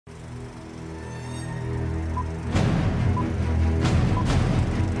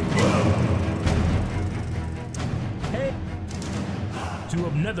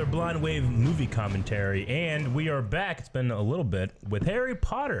another Blind Wave movie commentary, and we are back. It's been a little bit with Harry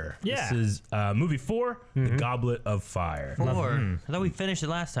Potter. Yeah. This is movie 4, The Goblet of Fire. 4. I thought we finished it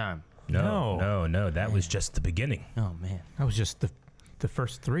last time. No. That was just the beginning. Oh, man. That was just the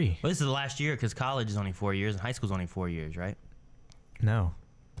first 3. Well, this is the last year because college is only 4 years and high school is only 4 years, right? No.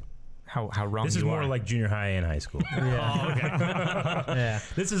 How wrong This is you more are. like junior high and high school. Oh, okay. Yeah.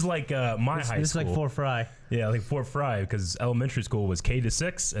 This is like my high school. This is like Fort Fry. Yeah, like Fort Fry, because elementary school was K to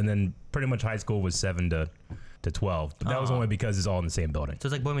 6, and then pretty much high school was 7 to 12. But that was only because it's all in the same building. So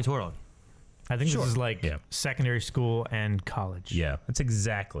it's like Boy Meets World. I think this is like Yeah. secondary school and college. Yeah, that's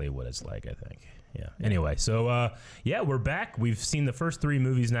exactly what it's like, I think. Yeah. Anyway, so yeah, we're back. We've seen the first 3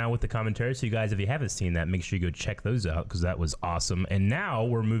 movies now with the commentary. So you guys, if you haven't seen that, make sure you go check those out because that was awesome. And now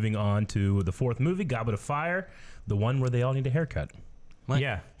we're moving on to the 4th movie, Goblet of Fire, the one where they all need a haircut. What?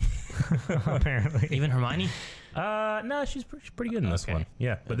 Yeah. Apparently. Even Hermione? No, she's pretty good in this Okay. one.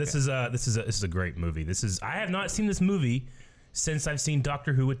 Yeah, but this is a great movie. I have not seen this movie since I've seen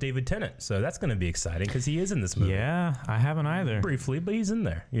Doctor Who with David Tennant, so that's going to be exciting because he is in this movie. Yeah, I haven't either. Briefly, but he's in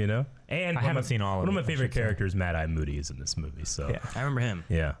there, you know. And I haven't seen all of One of it, my I favorite should say. characters, Mad Eye Moody, is in this movie. So Yeah. I remember him.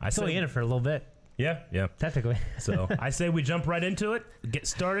 yeah, I He's only in it for a little bit, yeah. technically. So I say we jump right into it. Get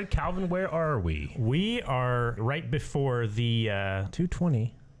started, Calvin. Where are we? We are right before the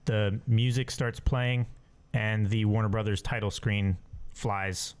 220. the music starts playing and the Warner Brothers title screen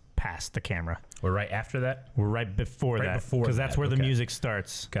flies past the camera. We're right after that. We're right before Right that before because that's that, where the okay. music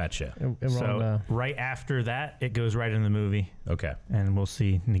starts. Gotcha. And we're So on, right after that, it goes right in the movie, Okay. and we'll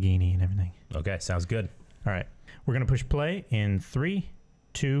see Nagini and everything. Okay. Sounds good. All right, we're gonna push play in 3,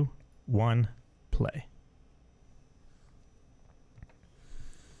 2, 1, play.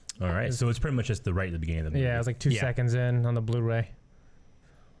 All right. So it's pretty much just right at the beginning of the movie. yeah, it was like 2 Yeah. seconds in on the Blu-ray.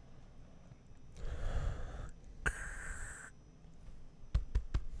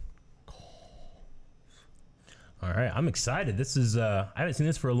 All right. I'm excited. This is I haven't seen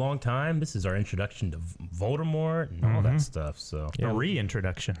this for a long time. This is our introduction to Voldemort and all that stuff. So A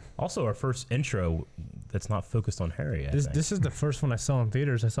reintroduction. also our first intro that's not focused on Harry. I think. This is the first one I saw in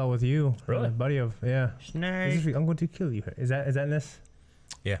theaters. I saw with you. Really? A buddy of, yeah. Snake. This is, I'm going to kill you. Is that in this?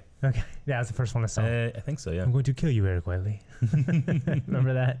 Yeah. Okay. Yeah, that's the first one I saw. I think so. Yeah. I'm going to kill you, Eric Wiley.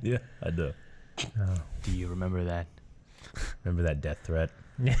 Remember that? Yeah. I do. Oh. Do you remember that? Remember that death threat?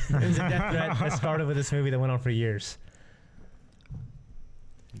 Yeah. It was a death threat that started with this movie that went on for years.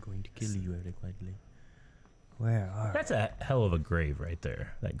 I'm going to kill you, Eric Whiteley. Where are That's a hell of a grave right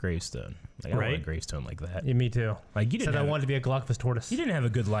there. That gravestone. Like, I want a Right? gravestone like that. Yeah, me too. Like you Said didn't. I Have, wanted to be a Galactus tortoise. you didn't have a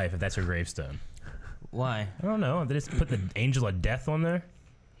good life if that's your gravestone. Why? I don't know. They just put the angel of death on there.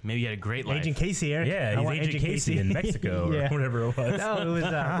 Maybe you had a great life. Agent Casey, Eric. Yeah, I he's want Agent Casey in Mexico Yeah. or whatever it was. No, it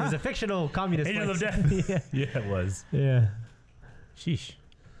was a fictional communist. Angel of place. Death. Yeah, it was. Yeah. Sheesh.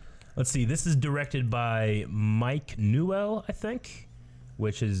 Let's see. This is directed by Mike Newell, I think,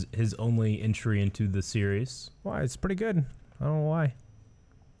 which is his only entry into the series. Why? It's pretty good. I don't know why.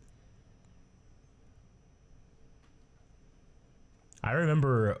 I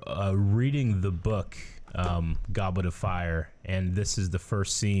remember reading the book Goblet of Fire, and this is the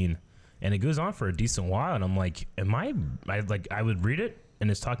first scene, and it goes on for a decent while, and I'm like, I would read it, and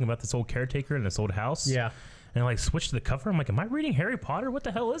it's talking about this old caretaker in this old house. Yeah. And I like switched to the cover. I'm like, am I reading Harry Potter? What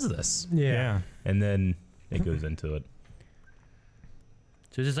the hell is this? Yeah. And then it goes into it.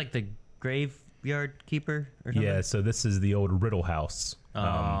 So is this like the graveyard keeper or something? Yeah, so this is the old Riddle house.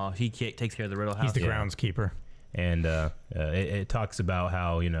 Oh, he takes care of the Riddle house. He's the Yeah. groundskeeper. And it talks about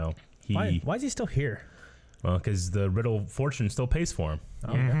how, you know, Why is he still here? well, because the Riddle fortune still pays for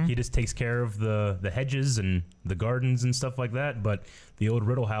him. He just takes care of the hedges and the gardens and stuff like that. But the old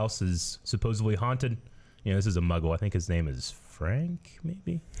Riddle house is supposedly haunted. You know, this is a muggle. I think his name is Frank,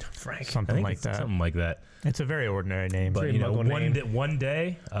 maybe? Frank. I Something think like it's that. something like that. It's a very ordinary name. But, Pretty you know, muggle one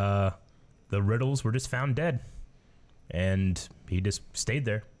day, the Riddles were just found dead. And he just stayed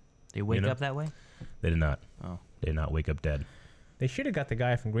there. They wake You know? up that way? They did not. Oh. They did not wake up dead. They should have got the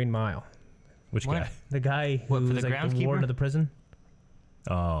guy from Green Mile. Which What? guy? The guy who What, for was the like the groundskeeper? warden of the prison.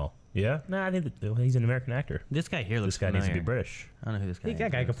 Oh, yeah? Nah, I think he's an American actor. This guy here looks This guy needs to be familiar. British. I don't know who this guy I is.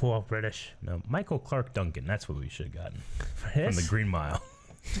 think that guy could pull off British. No, Michael Clark Duncan. That's what we should have gotten from Yes. the Green Mile.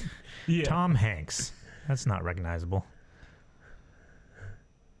 Yeah. Tom Hanks. That's not recognizable.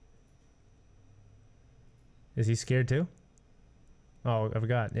 Is he scared too? Oh, I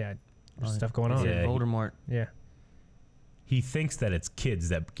forgot. Yeah. There's stuff going on. Yeah. Voldemort. Yeah. He thinks that it's kids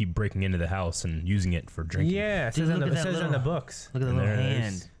that keep breaking into the house and using it for drinking. Yeah. It Dude, says, in look the, at it that says in little- the books. Look at the And little there it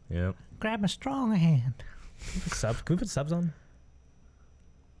hand. is. Yep. Grab a strong hand. Subs. Can we put subs on?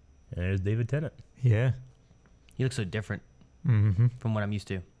 And there's David Tennant. Yeah. He looks so different. Mm-hmm. from what I'm used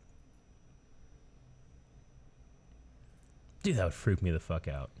to. Dude, that would freak me the fuck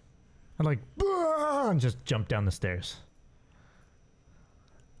out. I'd like, "Bah!" and just jump down the stairs.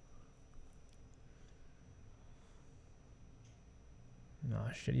 Oh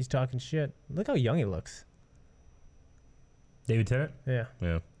shit, he's talking shit. Look how young he looks. David Tennant? Yeah.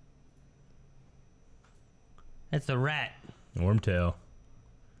 Yeah. That's the rat. Wormtail.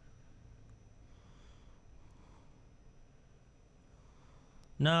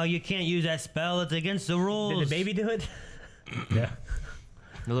 No, you can't use that spell. It's against the rules. Did the baby do it? Yeah.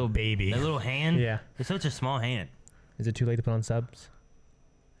 The little Baby. That little hand. Yeah. It's such a small hand. Is it too late to put on subs?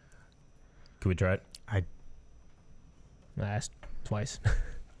 Can we try it? I asked twice.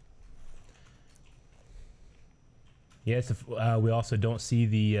 Yes. We also don't see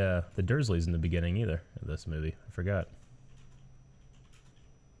the Dursleys in the beginning either of this movie. I forgot.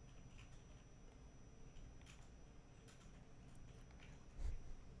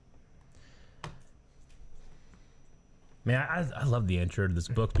 Man, I love the intro to this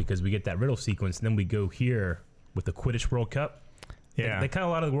book because we get that riddle sequence, and then we go here with the Quidditch World Cup. Yeah. They cut a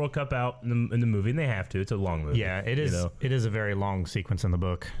lot of the World Cup out in the movie, and they have to. It's a long movie. Yeah, it is. You know? It is a very long sequence in the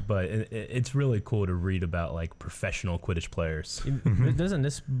book. But it's really cool to read about like professional Quidditch players. Doesn't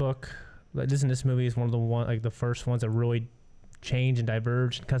this book, doesn't this movie is one of the first ones that really change and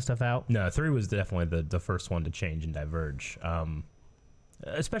diverge and cut stuff out? No, 3 was definitely the first one to change and diverge.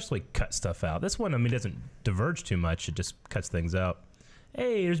 Especially cut stuff out. This one, I mean, doesn't diverge too much. It just cuts things out.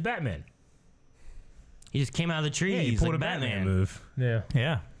 Hey, there's Batman. He just came out of the trees. Yeah, he pulled like a Batman Batman. move. Yeah.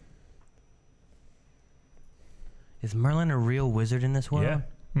 Yeah. Is Merlin a real wizard in this world? Yeah.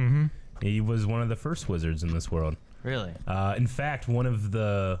 Mm-hmm. He was one of the first wizards in this world. Really? In fact, one of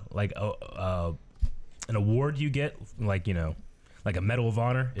the an award you get, like a Medal of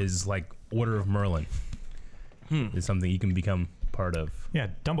Honor, is like Order of Merlin. Is something you can become part of. Yeah,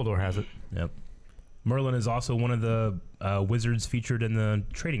 Dumbledore has it. Yep. Merlin is also one of the wizards featured in the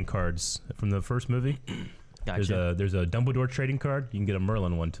trading cards from the first movie. Gotcha. There's a Dumbledore trading card. You can get a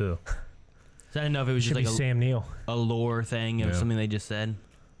Merlin one too. So I didn't know if it was Should just be like Sam Neill. a lore thing or Yeah. something they just said.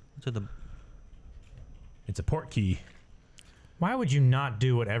 So the It's a port key, Why would you not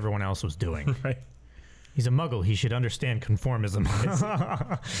do what everyone else was doing? right? He's a muggle. He should understand conformism.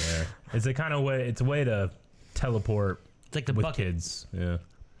 Yeah. It's a kind of way. It's a way to teleport it's like the with bucket. kids. Yeah.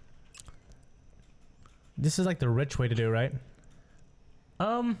 This is like the rich way to do, right?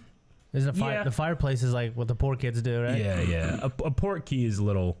 Isn't Yeah. the fireplace is like what the poor kids do, right? Yeah. A port key is a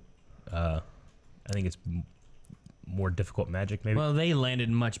little. I think it's more difficult magic, maybe. Well, they landed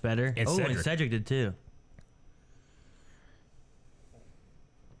much better. And and Cedric. Cedric did too.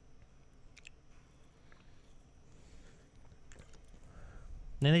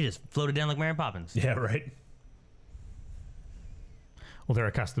 Then they just floated down like Mary Poppins. Yeah. Right. Well, they're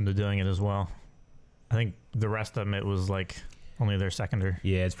accustomed to doing it as well. I think the rest of them, it was like only their seconder.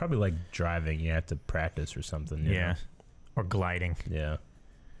 Yeah. It's probably like driving. You have to practice or something. you Yeah. know? Or gliding. Yeah.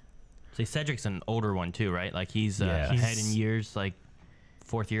 See, Cedric's an older one too, right? Like he's Yeah. ahead in years, like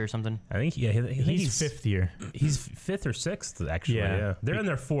 4th year or something. I think. Yeah. I think He's fifth year. He's 5th or 6th actually. Yeah. Yeah. They're in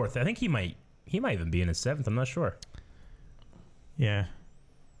their 4th. I think he might even be in his 7th. I'm not sure. Yeah.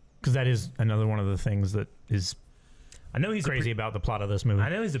 Because that is another one of the things that is I know he's crazy about the plot of this movie. I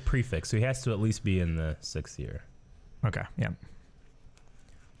know he's a prefix, so he has to at least be in the 6th year. Okay, yeah.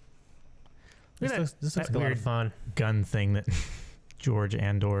 This looks like a lot weird of fun. gun thing that George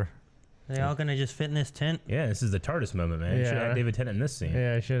Andor. Are they all gonna just fit in this tent? Yeah, this is the TARDIS moment, man. You should Yeah. have David Tennant in this scene.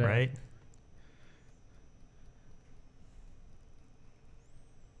 Yeah, I should have. Right?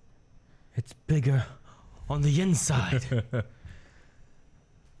 It's bigger on the inside.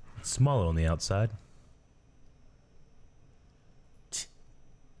 Smaller on the outside.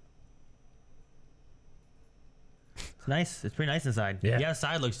 It's nice. It's pretty nice inside. Yeah. The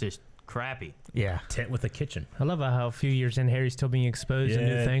outside looks just crappy. Yeah. Tent with a kitchen. I love how a few years in, Harry's still being exposed to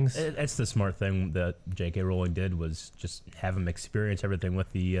new things. That's the smart thing that J.K. Rowling did, was just have him experience everything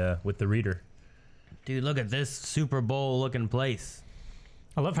with the reader. Dude, look at this Super Bowl looking place.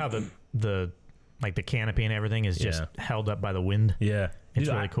 I love how the canopy and everything is just Yeah. held up by the wind. Yeah. It's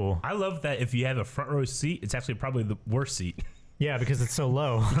Dude, really cool. I love that if you have a front row seat, it's actually probably the worst seat Yeah, because it's so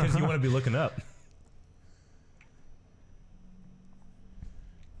low. because you want to be looking up.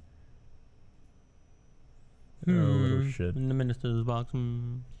 Oh, little shit. In the minister's box.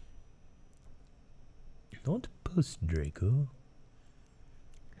 Don't post, Draco.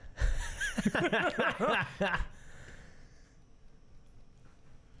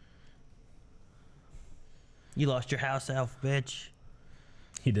 You lost your house elf, bitch.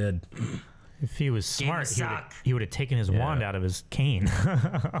 He did. If he was Gave him a smart, sock. he would have taken his wand out of his cane.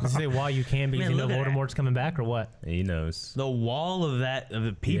 Does he say why you can because Man, you know look at that. Voldemort's coming back or what? He knows. The wall of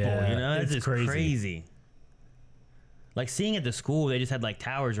the people, Yeah, you know, that's it's just crazy. crazy. Like seeing at the school, they just had like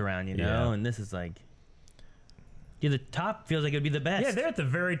towers around, you know, Yeah. and this is like, yeah, the top feels like it'd be the best. Yeah, they're at the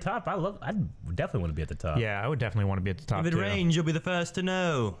very top. I'd definitely want to be at the top. Yeah, I would definitely want to be at the top If it too. rains, you'll be the first to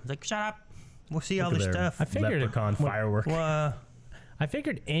know. It's like, shut up. We'll see all Look this at their stuff. I figured Leprechaun firework. Well, I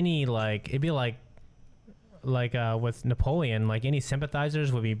figured any like it'd be like with Napoleon, like any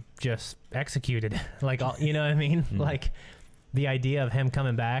sympathizers would be just executed. Like all, you know what I mean? Like the idea of him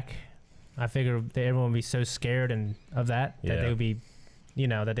coming back. I figured that everyone would be so scared and of that Yeah. they would be, you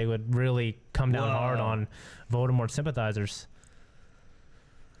know, that they would really come down hard Whoa. on Voldemort sympathizers.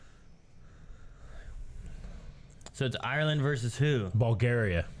 so it's Ireland versus who?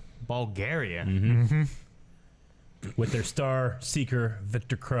 Bulgaria. Bulgaria. With their star seeker,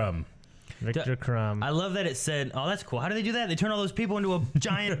 Victor Crumb. Victor Crumb. I love that it said, oh, that's cool. How do they do that? They turn all those people into a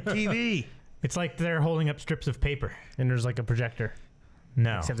giant TV. It's like they're holding up strips of paper. And there's like a projector,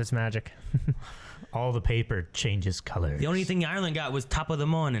 No, except it's magic. all the paper changes colors. The only thing Ireland got was top of the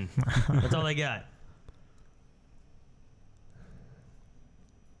morning. That's all they got.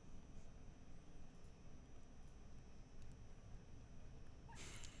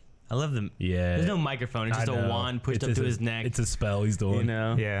 I love them. Yeah. There's no microphone. It's just I a know. wand pushed It's up just to his neck. It's a spell he's doing. You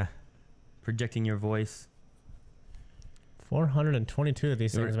know, Yeah. projecting your voice. 422 of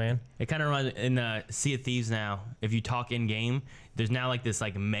these things, man. It kind of reminds in Sea of Thieves now. If you talk in game, there's now like this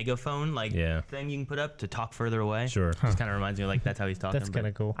like megaphone like Yeah. thing you can put up to talk further away. Sure. Just kind of reminds me like that's how he's talking. That's but- kind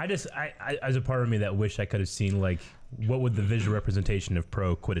of cool. I as a part of me that wish I could have seen like what would the visual representation of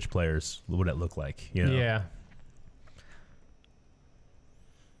pro Quidditch players what would it look like? You know? Yeah.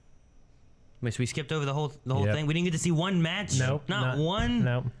 Wait, so we skipped over the whole Yep. thing. We didn't get to see one match. Nope. not one.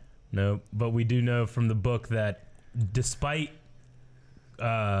 Nope. No, but we do know from the book that despite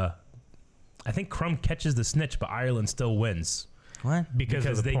I think Crumb catches the snitch, but Ireland still wins What? Because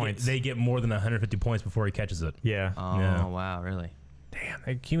of the they points. they get more than 150 points before he catches it. yeah. Oh Yeah. wow, really? Damn,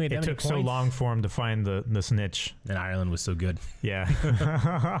 they accumulated It that many took so points? long for him to find the snitch. And Ireland was so good.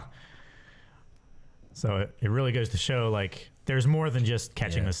 Yeah. So it really goes to show like there's more than just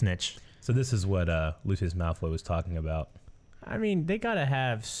catching Yeah. the snitch. So this is what Lucius Malfoy was talking about. I mean, they gotta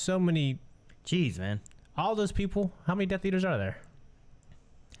have so many. Jeez, man. All those people. How many Death Eaters are there?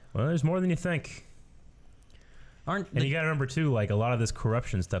 Well, there's more than you think. Aren't And the, you got to remember too, like a lot of this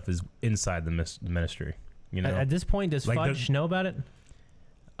corruption stuff is inside the ministry. You know, At this point, does Like Fudge know about it?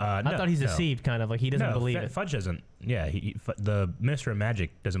 I thought he's deceived, kind of like he doesn't believe it. Fudge doesn't. Yeah, the Minister of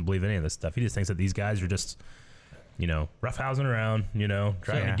Magic doesn't believe any of this stuff. He just thinks that these guys are just, you know, roughhousing around. You know,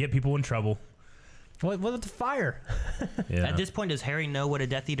 trying Yeah. to get people in trouble. What with the fire? Yeah. At this point, does Harry know what a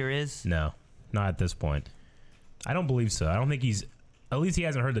Death Eater is? No, not at this point. I don't believe so. I don't think he's. At least he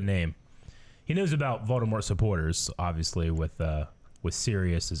hasn't heard the name. He knows about Voldemort supporters, obviously, with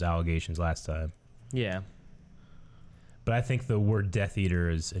Sirius's allegations last time. Yeah. But I think the word Death Eater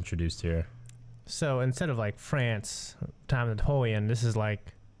is introduced here. So instead of like France, time of Napoleon, this is like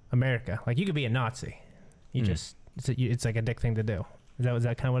America. Like you could be a Nazi. You just it's like a dick thing to do. Is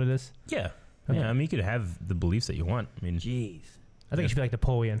that kind of what it is? Yeah. Okay. Yeah, I mean, you could have the beliefs that you want. I mean, Jeez. I think it should be like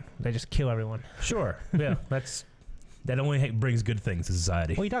Napoleon. They just kill everyone. sure. Yeah, that only brings good things to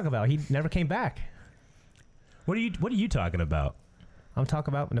society. What are you talking about? He never came back. What are you talking about? I'm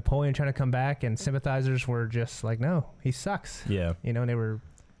talking about Napoleon trying to come back, and sympathizers were just like, no, he sucks. Yeah. You know, and they were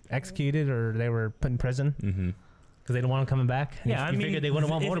executed or they were put in prison Mm-hmm. because they didn't want him coming back. And Yeah, you I mean, figured they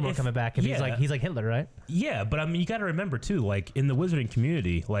wouldn't want if- Voldemort if- coming back if yeah. he's like Hitler, right? Yeah, but I mean, you got to remember too, like in the wizarding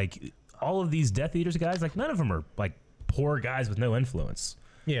community, like all of these Death Eaters guys, like none of them are like poor guys with no influence.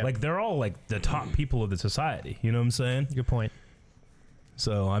 Yeah, Like they're all like the top people of the society. You know what I'm saying? good point.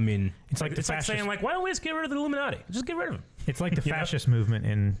 So I mean, It's like the it's like fascist- saying like, why don't we just get rid of the Illuminati? Just get rid of them. It's like the You know? fascist movement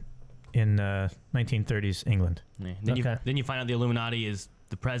in 1930s England. Yeah. Then Okay. you find out the Illuminati is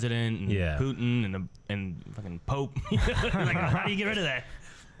the president and Yeah. Putin and fucking Pope. Like, how do you get rid of that?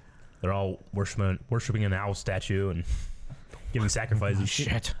 They're all worshiping an owl statue and giving sacrifices.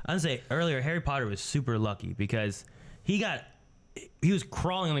 Shit. I was gonna say earlier, Harry Potter was super lucky because he was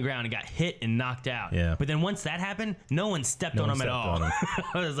crawling on the ground and got hit and knocked out. Yeah. But then once that happened, no one stepped No on one him at stepped all. on him.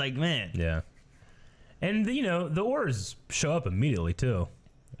 I was like, man. Yeah. And you know, the Aurors show up immediately too,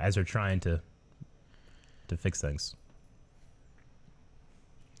 as they're trying to fix things.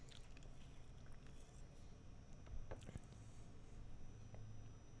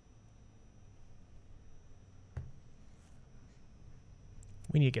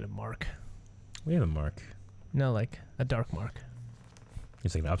 We need to get a mark. We have a mark. No, like a dark mark.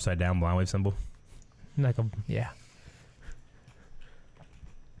 It's like an upside down blind wave symbol. Like a yeah.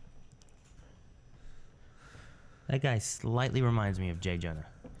 That guy slightly reminds me of Jay Jonah.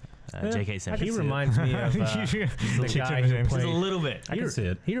 J.K. Simmons. He reminds me of the guy who Just a plays. little bit. I can see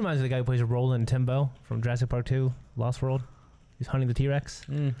it. He reminds me of the guy who plays Roland Timbo from Jurassic Park 2, Lost World. He's hunting the T-Rex.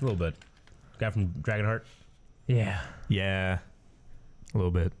 A little bit. Guy from Dragonheart. Yeah, Yeah. A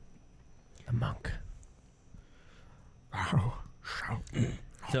little bit. the monk.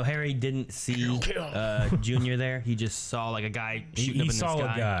 So Harry didn't see Junior there. He just saw like a guy shooting He up in saw the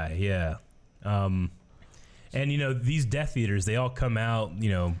sky. a guy, yeah. And you know, these Death Eaters, they all come out. You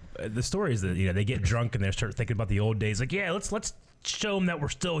know, the story is that they get drunk and they start thinking about the old days. Like, yeah, let's show them that we're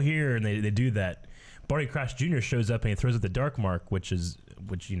still here, and they do that. Barty Crouch Jr. shows up and he throws up the Dark Mark, which it's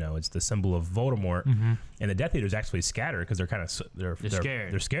the symbol of Voldemort. And the Death Eaters actually scatter because they're kind of they're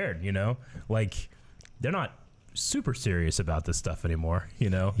scared. They're scared, like they're not super serious about this stuff anymore.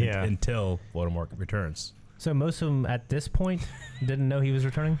 Yeah. Until Voldemort returns. So most of them at this point didn't know he was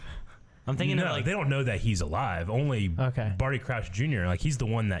returning. I'm thinking No, of like they don't know that he's alive. Only Okay. Barty Crouch Jr. Like he's the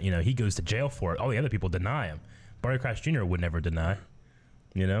one that he goes to jail for it. All the other people deny him. Barty Crouch Jr. would never deny.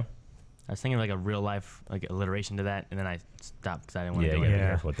 I was thinking of like a real life like alliteration to that, and then I stopped because I didn't want Yeah, to you do gotta it. be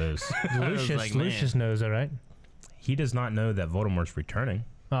careful with those. Lucius, like, man. Lucius knows that, right? He does not know that Voldemort's returning.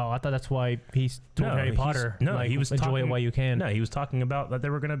 Oh, I thought that's why he's told No, Harry he's- Potter. no, like, he was enjoy it talking- while you can. No, he was talking about that they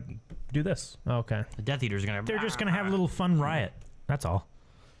were gonna do this. Oh, okay. The Death Eaters are gonna. They're just gonna have a little fun riot. That's all.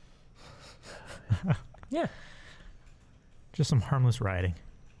 Yeah. Just some harmless rioting.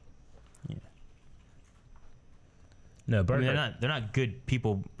 No, I Barty. mean, they're not good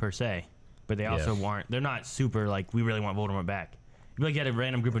people per se, but they also aren't. They're not super like we really want Voldemort back. You'd be like you had a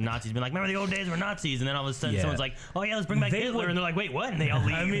random group of Nazis being like, remember the old days were Nazis, and then all of a sudden Yeah. someone's like, oh yeah, let's bring back They Hitler, would- and they're like, wait, what? And they all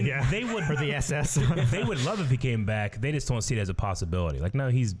leave. I mean, they would. For the SS. They would love if he came back. They just don't see it as a possibility. Like, no,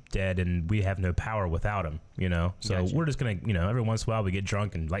 he's dead, and we have no power without him. So Gotcha. we're just gonna, every once in a while we get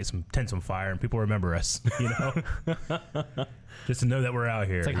drunk and light some fire, and people remember us. Just to know that we're out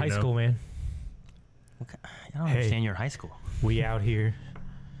here. It's like high school, man. I don't understand your high school. We out here.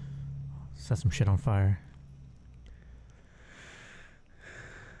 Set some shit on fire.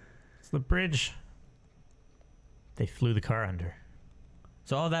 It's the bridge. They flew the car under.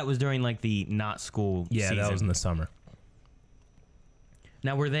 So all that was during like the not school Yeah, season. that was in the summer.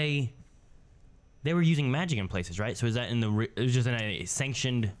 Now were they were using magic in places, right? So is that it was just in a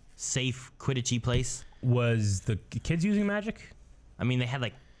sanctioned, safe Quidditchy place? Was the kids using magic? I mean, they had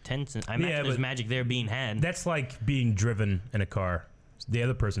like tents. I imagine there's but magic there being had. That's like being driven in a car. The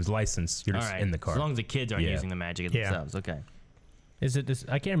other person's license. You're All just right. in the car. As long as the kids aren't Yeah. using the magic Yeah. themselves. Okay. Is it this?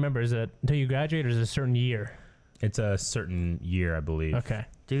 I can't remember. Is it until you graduate, or is it a certain year? It's a certain year, I believe. Okay.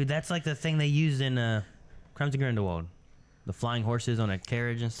 Dude, that's like the thing they used in Crimes of Grindelwald. The flying horses on a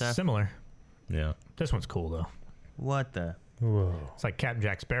carriage and stuff. Similar. Yeah. This one's cool though. What the? Whoa. It's like Captain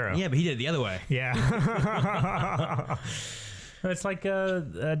Jack Sparrow. Yeah, but he did it the other way. Yeah. It's like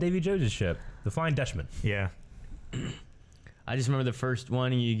Davy Jones' ship, the Flying Dutchman. Yeah. I just remember the first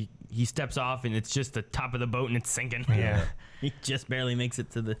one. He steps off and it's just the top of the boat and it's sinking. Yeah. He just barely makes it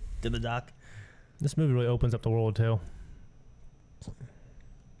to the dock. This movie really opens up the world too.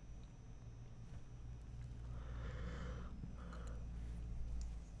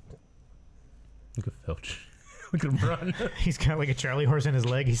 Look at Filch. Look at him run. He's got like a Charlie horse in his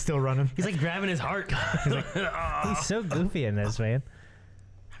leg. He's still running. He's like grabbing his heart. He's so goofy in this, man.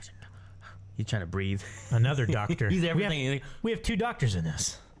 He's trying to breathe. Another doctor. He's We everything. have, we have 2 doctors in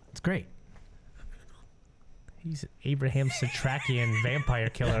this. It's great. He's Abraham Satrakian vampire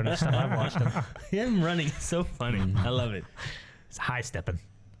killer and the stuff I've watched him. Him running is so funny. I love it. It's high stepping.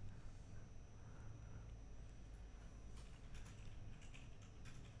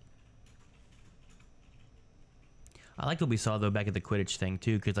 I liked what we saw though back at the Quidditch thing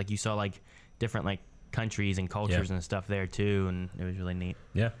too, because like you saw like different like countries and cultures and stuff there too, and it was really neat.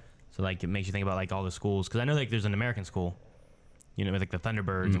 Yeah. So like it makes you think about like all the schools, because I know like there's an American school, with like the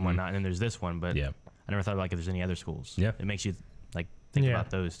Thunderbirds and whatnot, and then there's this one, but Yeah. I never thought about like if there's any other schools. Yeah. It makes you like think Yeah. about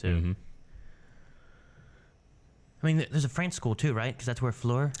those too. I mean, there's a French school too, right? Because that's where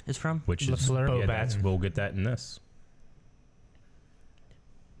Fleur is from. Which Le is Fleur. we'll get that in this.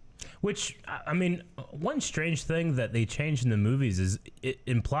 Which I mean, one strange thing that they changed in the movies is it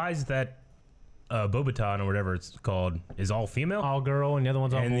implies that Bobaton or whatever it's called is all female, All girl and the other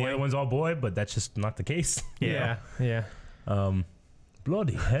one's all and boy. the other one's all boy, but that's just not the case. yeah. Yeah.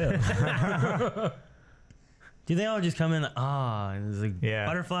 Bloody hell! Do they all just come in? And there's like Yeah.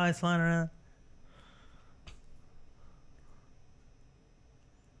 butterflies flying around.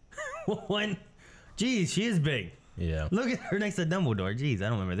 One, geez, she is big. Yeah. Look at her next to Dumbledore. Jeez, I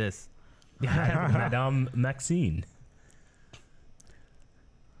don't remember this. Madame Maxine.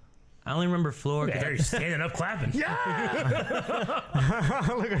 I only remember Floor. Look at her standing up clapping. Look at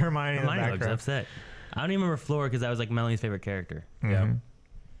Hermione in the Hermione looks background. upset. I don't even remember Floor because that was like Melanie's favorite character. Yeah.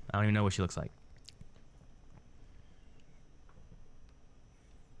 I don't even know what she looks like.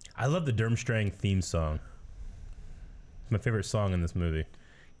 I love the Durmstrang theme song. It's my favorite song in this movie.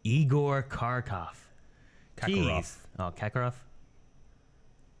 Igor Karkov. Kakarov. Jeez. Oh, Kakarov?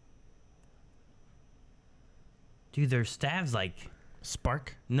 Dude, their staves like...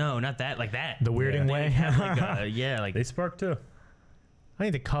 Spark. No, not that. Like that. The weirding They way. have like like... They spark too. I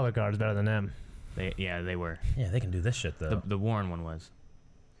think the color guard's better than them. They were. Yeah, they can do this shit though. The Warren one was.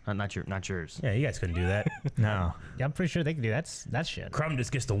 Not yours. Yeah, you guys couldn't do that. No. Yeah, I'm pretty sure they can do that shit. Crumb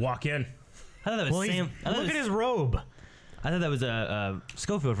just gets to walk in. I thought that was Sam. Look at his robe. I thought that was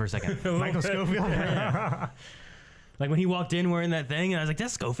Schofield for a second. Michael Schofield. Like when he walked in wearing that thing, and I was like,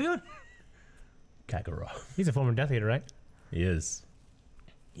 "That's Schofield." Kakarov. He's a former Death Eater, right? He is.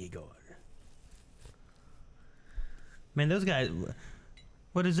 Igor. Man, those guys.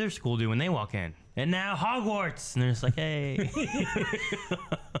 What does their school do when they walk in? And now Hogwarts, and they're just like, "Hey."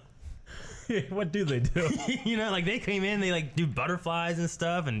 What do they do? You know, like they came in, they like do butterflies and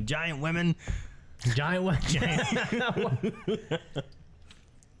stuff, and giant women. Giant one.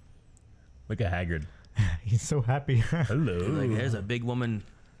 Look at Hagrid. He's so happy. Hello. Like, there's a big woman.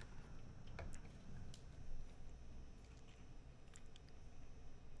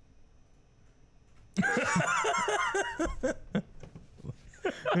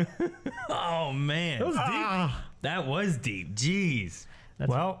 Oh man, that was deep. That was deep. Jeez. That's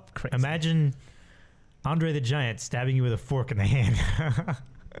Well, crazy. imagine Andre the Giant stabbing you with a fork in the hand.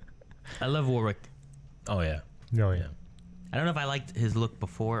 I love Warwick. Oh yeah. Oh yeah. I don't know if I liked his look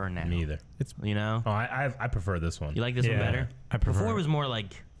before or now. Me either. You know, Oh, I prefer this one. you like this one Yeah, better. I prefer Before it. it was more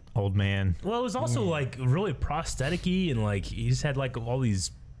like Old man. Well, it was also like really prosthetic-y and like he just had like all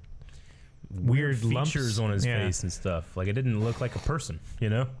these weird features lumps. on his Yeah. face and stuff. Like it didn't look like a person, you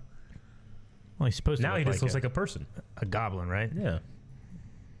know? Well, he's supposed to Now look he just like looks like a person. a goblin, right? Yeah.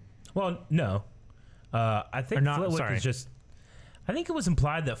 Well, no. I think Or not, Flitwick sorry. is just. I think it was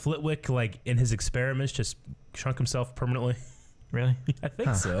implied that Flitwick, like in his experiments, just shrunk himself permanently. Really? I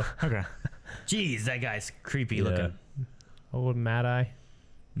think so. Okay. Jeez, that guy's creepy Yeah. looking. Old Mad Eye.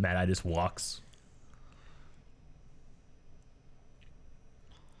 Mad Eye just walks.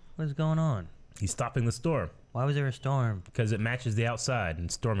 What's going on? He's stopping the storm Why was there a storm? because it matches the outside and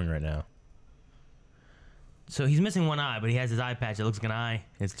it's storming right now. So he's missing one eye, but he has his eye patch that looks like an eye.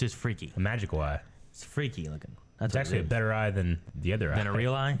 It's just freaky. A magical eye. It's freaky looking. That's It's actually a better eye than the other eye. than a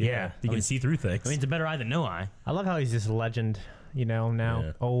real eye. Yeah, you can see through things. I mean, it's a better eye than no eye. I love how he's just a legend, you know, now.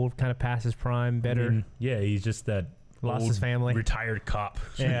 Yeah. Old, kind of past his prime, I better. mean, yeah, he's just that Lost old, his family. retired cop.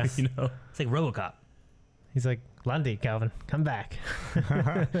 Yeah. you know. It's like RoboCop. He's like, Lundy, Calvin, come back.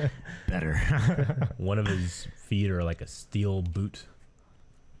 Better. One of his feet are like a steel boot.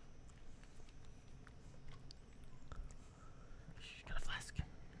 She's got a flask.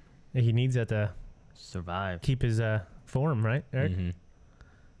 He needs that to Survive. keep his form, right, Eric? Mhm.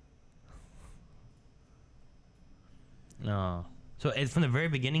 No. So it's from the very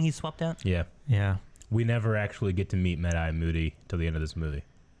beginning he swapped out. Yeah. Yeah. We never actually get to meet Mad Eye Moody till the end of this movie.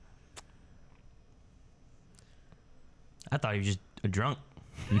 I thought he was just a drunk.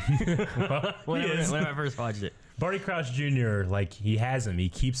 Well, Whenever I first watched it. Barty Crouch Jr., like, he has him. He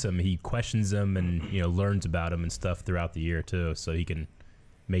keeps him. He questions him and, you know, learns about him and stuff throughout the year, too, so he can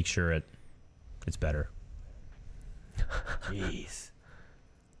make sure it's better. Jeez.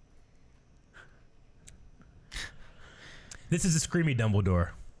 This is a screamy Dumbledore.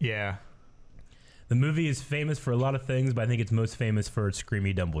 Yeah. The movie is famous for a lot of things, but I think it's most famous for its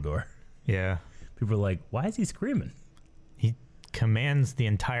screamy Dumbledore. Yeah. People are like, why is he screaming? He commands the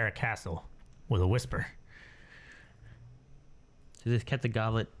entire castle with a whisper. So they just kept the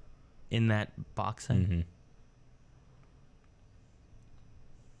goblet in that box thing. Mm-hmm.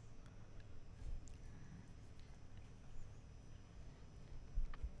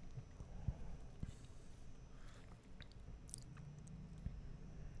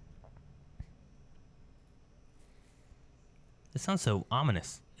 This sounds so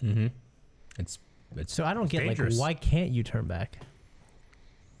ominous. Mm-hmm. It's So I don't get, dangerous. like, why can't you turn back?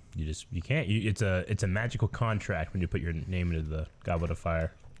 you can't. It's a magical contract when you put your name into the Goblet of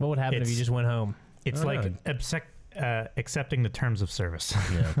Fire. What would happen if you It's- just went home? It's Oh, like no. accepting the terms of service.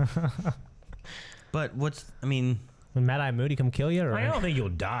 Yeah. But I mean, Would Mad Eye Moody come kill you? Or I don't think you'll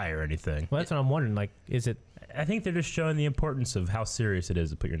die or anything. well, that's what I'm wondering. Like, is it I think they're just showing the importance of how serious it is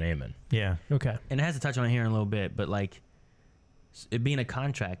to put your name in. Yeah. Okay. And it has to touch on it here in a little bit, but like it being a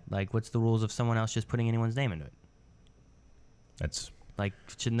contract, like what's the rules of someone else just putting anyone's name into it? That's Like,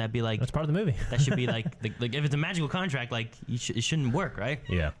 shouldn't that be like That's part of the movie. that should be like if it's a magical contract, like it shouldn't work, right?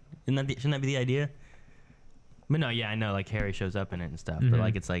 yeah. Shouldn't that be the idea? But no, yeah, I know like Harry shows up in it and stuff, Mhm. but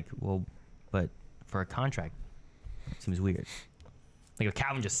like it's like, well, but for a contract, it seems weird. Like if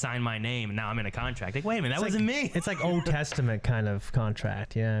Calvin just signed my name and now I'm in a contract, like wait a minute, that wasn't me. It's like Old Testament kind of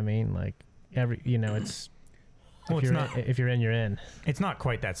contract. You know what I mean? Like it's. Well, if it's you're not. if you're in, you're in. It's not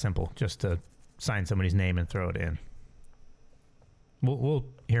quite that simple. Just to sign somebody's name and throw it in. We'll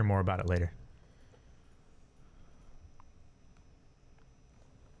hear more about it later.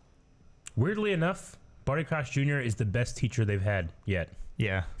 Weirdly enough, Barty Crouch Jr. is the best teacher they've had yet.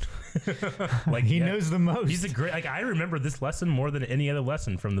 Yeah. Like He yeah, knows the most. He's a great. Like I remember this lesson more than any other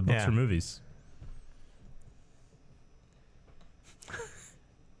lesson from the books Yeah. or movies.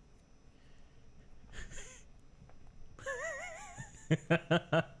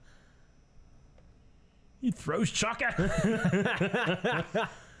 He throws chalk at.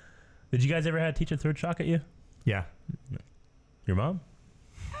 Did you guys ever have a teacher throw chalk at you? Yeah. Your mom?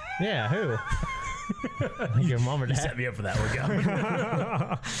 Yeah. Who? Like your mom or You dad? set me up for that one,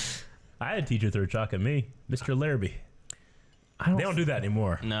 Calvin. I had a teacher throw chalk at me, Mr. Larrabee. They don't do that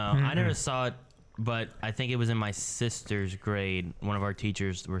anymore. No, I never saw it, but I think it was in my sister's grade. One of our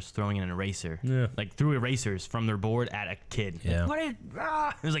teachers was throwing an eraser. Yeah. Like threw erasers from their board at a kid. Yeah. Like, what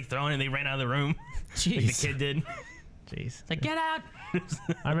is, It was like throwing it and they ran out of the room. Like the Jeez. kid did. Jeez. It's like, get out.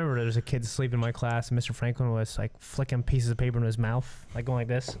 I remember there was a kid asleep in my class, and Mr. Franklin was like flicking pieces of paper in his mouth, like going like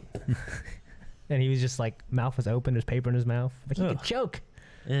this. And he was just like, mouth was open, there's paper in his mouth. Like he could choke.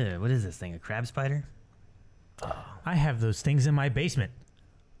 Ew, what is this thing? A crab spider? I have those things in my basement.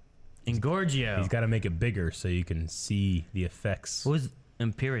 Engorgio. He's got to make it bigger so you can see the effects. What was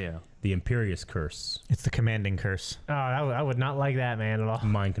Imperio? The Imperious Curse. It's the commanding curse. Oh, I would not like that, man, at all.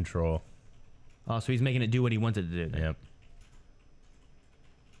 Mind control. Oh, so he's making it do what he wanted to do. Then. Yep.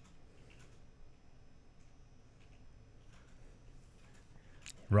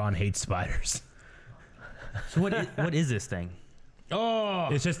 Ron hates spiders. So what is this thing? Oh,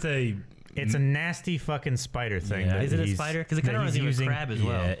 It's just a. It's a nasty fucking spider thing. Yeah. that is it a he's- spider? Because it kind that of he's reminds me of a using- crab as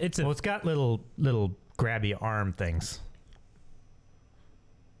well. Yeah, it's a. Well, it's got little grabby arm things.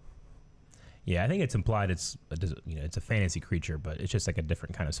 Yeah, I think it's implied it's it's a fantasy creature, but it's just like a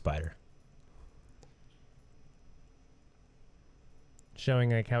different kind of spider.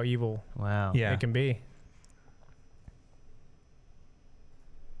 Showing like how evil Wow. Yeah. it can be.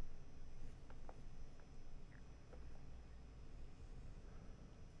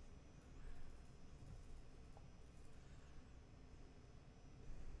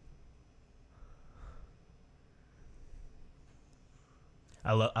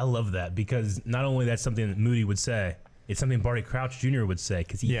 I love that because not only that's something that Moody would say, it's something Barty Crouch Jr. would say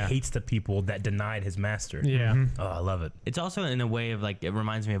because he Yeah. hates the people that denied his master. Yeah. Mhm. Oh, I love it. It's also in a way of like it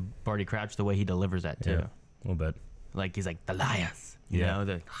reminds me of Barty Crouch the way he delivers that too. Yeah, a little bit. Like he's like the liars, you Yeah.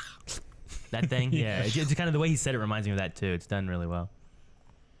 know, that thing. Yeah, it's kind of the way he said it reminds me of that too. It's done really well.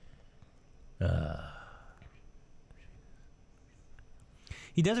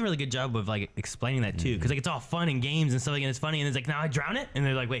 He does a really good job of like explaining that too, because like it's all fun and games and stuff, like, and it's funny, and it's like now I drown it, and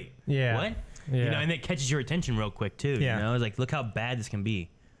they're like, wait, Yeah. what? Yeah. You know, and it catches your attention real quick too. Yeah. You know, it's like look how bad this can be.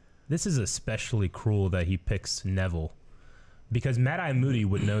 This is especially cruel that he picks Neville because Mad Eye Moody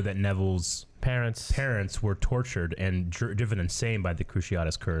would know that Neville's Parents. parents were tortured and driven insane by the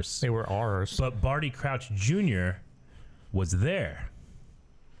Cruciatus Curse. They were ours. But Barty Crouch Jr. was there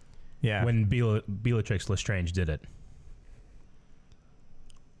Yeah. when Bellatrix Lestrange did it.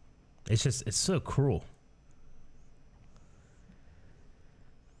 It's so cruel.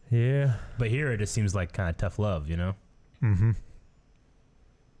 Yeah. But here it just seems like kind of tough love, you know? Mm-hmm.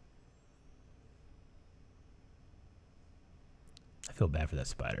 I feel bad for that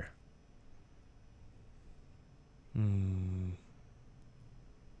spider.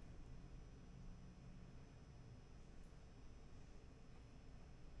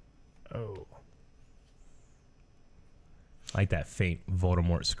 Oh. I like that faint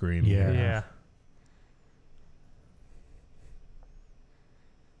Voldemort scream. Yeah. Yeah.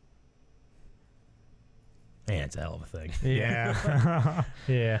 Man, it's a hell of a thing. Yeah.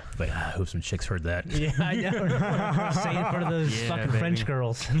 Yeah. But I hope some chicks heard that. Yeah, I know. Say in front of those Yeah, fucking baby. French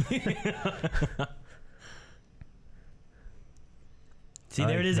girls. See,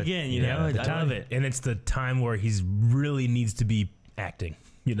 there it is But- again. You yeah, know, the I time- love it. And it's the time where he's really needs to be acting,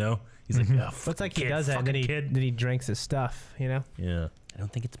 you know? He's like, oh, Looks like he kid, does that, and then fucking he kid. then he drinks his stuff. You know. Yeah. I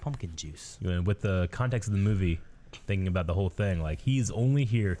don't think it's pumpkin juice. You know, with the context of the movie, thinking about the whole thing, like he's only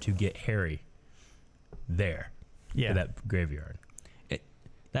here to get Harry there. Yeah. To that graveyard.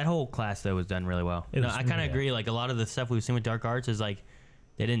 That whole class though was done really well. It No, was- I kind of yeah. agree. Like a lot of the stuff we've seen with dark arts is like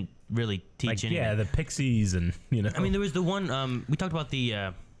they didn't really teach Like, anything. yeah, the pixies and you know. I mean, there was the one we talked about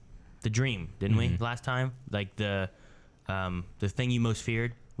the dream, didn't we, Mm-hmm. last time? Like the thing you most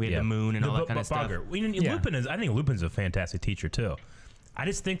feared. We had Yeah. the moon and all that kind of stuff. Bogger. I mean, Yeah. Lupin is. I think Lupin's a fantastic teacher too. I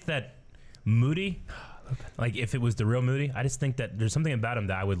just think that Moody, like if it was the real Moody, I just think that there's something about him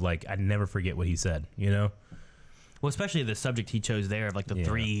that I would like. I'd never forget what he said. You know. Well, especially the subject he chose there of like the Yeah.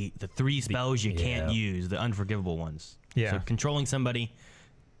 three spells you can't yeah. use, the unforgivable ones. Yeah. So controlling somebody,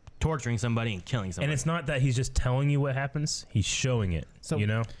 torturing somebody, and killing somebody. And it's not that he's just telling you what happens; he's showing it. So- you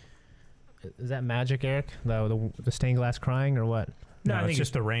know. Is that magic, Eric? The stained glass crying or what? No, I it's think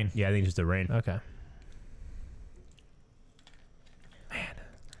just the rain. Yeah, I think it's just the rain. Okay.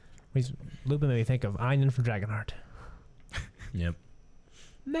 Man, Lupin made me think of Einen from Dragonheart. Yep.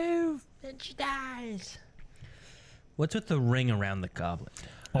 Move, and she dies. What's with the ring around the goblet?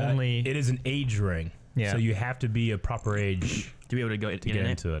 Only it is an age ring. Yeah. So you have to be a proper age To be able to go to get get in it?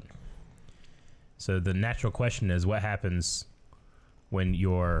 into it. So the natural question is, what happens when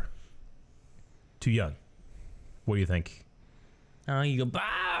you're too young? What do you think? Oh, you go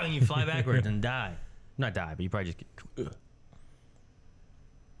bow and you fly backwards and die. Not die, but you probably just get.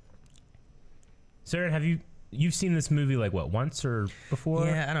 Sarah, you've seen this movie like what, once or before?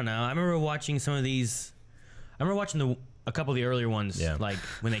 Yeah, I don't know. I remember watching some of these. I remember watching a couple of the earlier ones, Yeah. like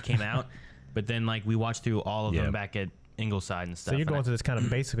when they came out. But then, like, we watched through all of Yeah. them back at Ingleside and stuff. So you're and going through this kind of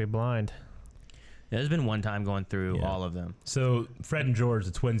basically blind. yeah, there's been one time going through Yeah. all of them. So Fred and George,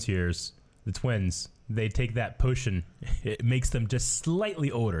 the twins, they take that potion. It makes them just slightly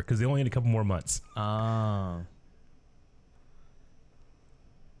older because they only need a couple more months. Oh.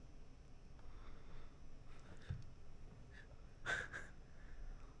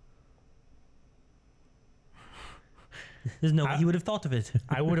 There's no way he would have thought of it.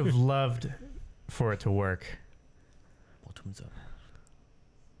 I would have loved for it to work. Bottoms up.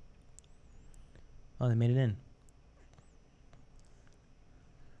 Oh, they made it in.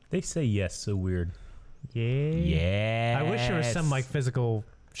 They say yes so weird. Yeah. Yeah. I wish there was some like physical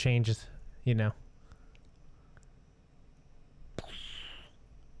changes, you know.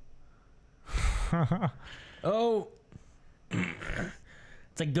 Oh.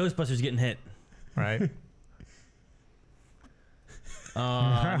 It's like Ghostbusters getting hit. Right?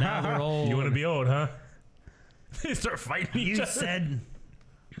 Now they're old. You want to be old, huh? They start fighting each You other. said.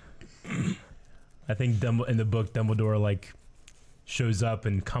 I think in the book, Dumbledore like shows up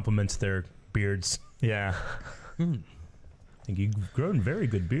and compliments their beards. Yeah. I think you've grown very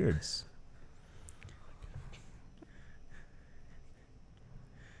good beards.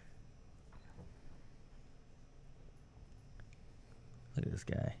 Look at this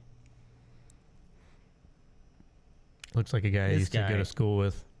guy. Looks like a guy I This used to go guy. to school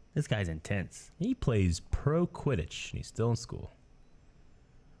with. This guy's intense. He plays pro Quidditch and he's still in school.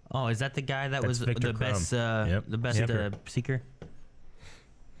 Oh, is that the guy that That's was Victor the best? Crumb. Yep. The best seeker.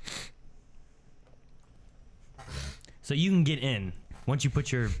 So you can get in once you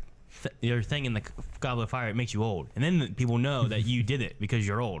put your thing in the Goblet of Fire. It makes you old, and then people know that you did it because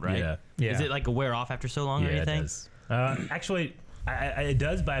you're old, right? Yeah. Yeah. Is it like a wear off after so long or Yeah, it anything? does. Actually, it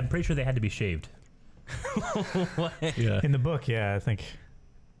does, but I'm pretty sure they had to be shaved. What? Yeah. In the book, yeah, I think.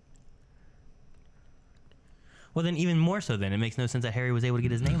 Well, then even more so. Then it makes no sense that Harry was able to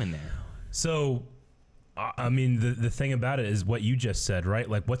get his name in there. So, I mean, the thing about it is what you just said, right?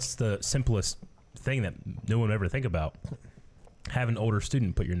 Like, what's the simplest thing that no one would ever think about? Have an older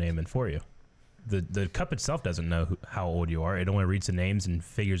student put your name in for you. The cup itself doesn't know how old you are. It only reads the names and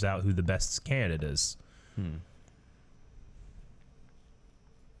figures out who the best candidate is.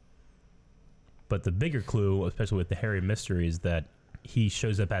 But the bigger clue, especially with the Harry mystery, is that he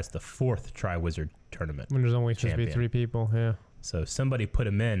shows up as the fourth Triwizard Tournament. When there's only supposed to be Champion. 3 people, yeah. So somebody put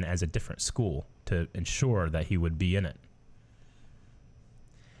him in as a different school to ensure that he would be in it.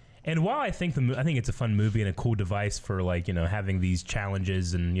 And while I think it's a fun movie and a cool device for like, you know, having these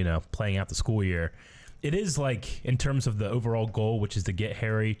challenges and, you know, playing out the school year, it is like in terms of the overall goal, which is to get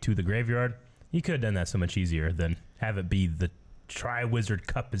Harry to the graveyard, you could have done that so much easier than have it be the Triwizard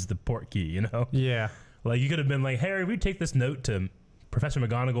Cup is the port key, you know? Yeah. Like you could have been like, Harry, we take this note to Professor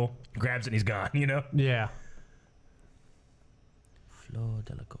McGonagall, grabs it and he's gone, you know? Yeah. Fleur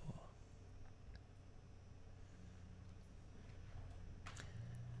Delacour.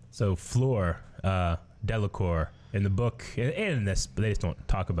 So Fleur Delacour in the book, and in this, they just don't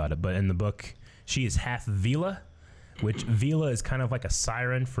talk about it, but in the book, she is half Vila, which Vila is kind of like a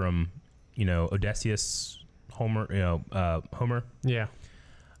siren from, Odysseus, Homer, Homer, Yeah.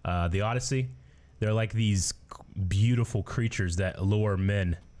 the Odyssey. They're like these beautiful creatures that lure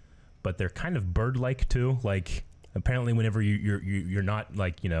men, but they're kind of bird-like too. Like apparently, whenever you're not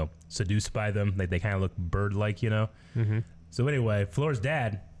like seduced by them, they kind of look bird-like, Mm-hmm. So anyway, Flora's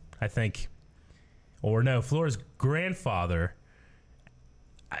dad, I think, or no, Flora's grandfather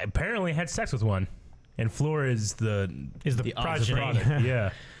apparently had sex with one, and Flora is the progeny. product. Yeah.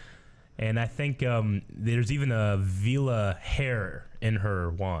 And I think there's even a Vila hair in her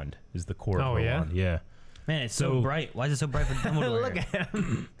wand, is the core of her wand. Yeah. Man, it's so bright. Why is it so bright for Dumbledore? Look at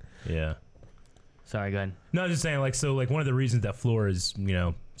him. Yeah. Sorry, go ahead. No, I was just saying, one of the reasons that Flora is,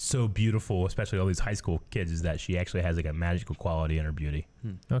 so beautiful, especially all these high school kids, is that she actually has like a magical quality in her beauty.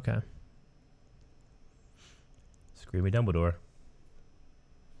 Okay. Screamy Dumbledore.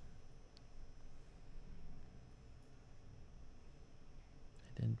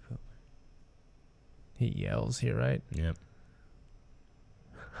 I didn't put. He yells here, right? Yep.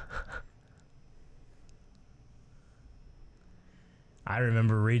 I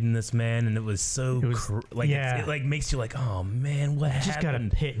remember reading this, man, and it was so it like makes you like, oh man, what happened? Just got a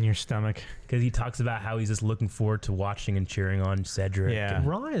pit in your stomach. Because he talks about how he's just looking forward to watching and cheering on Cedric. Yeah.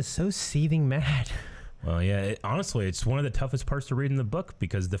 Ron is so seething mad. Well, yeah. Honestly, it's one of the toughest parts to read in the book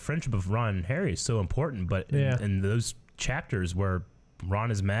because the friendship of Ron and Harry is so important. But in those chapters where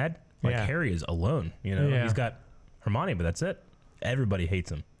Ron is mad, Harry is alone. He's got Hermione, but that's it. Everybody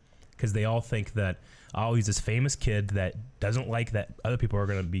hates him because they all think that he's this famous kid that doesn't like that other people are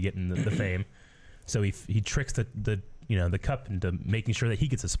going to be getting the fame. So he tricks the cup into making sure that he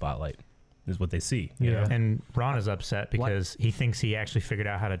gets a spotlight. Is what they see. You know? And Ron is upset because he thinks he actually figured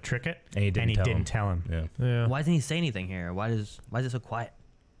out how to trick it, and he didn't tell him. Yeah. Why doesn't he say anything here? Why is it so quiet?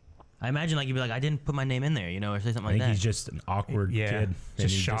 I imagine like you'd be like, I didn't put my name in there, or say something like that. I think he's just an awkward kid.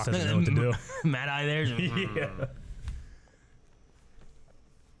 Just he shocked. just doesn't know what to do. Mad eye there. Yeah.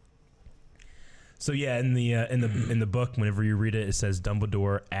 So yeah, in the book, whenever you read it, it says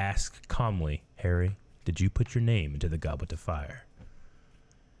Dumbledore asked calmly, Harry, did you put your name into the Goblet of Fire?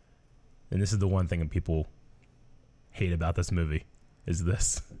 And this is the one thing that people hate about this movie, is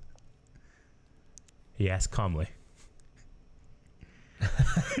this. He asked calmly.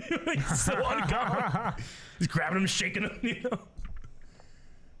 Like, so uncommon. He's grabbing him, shaking him,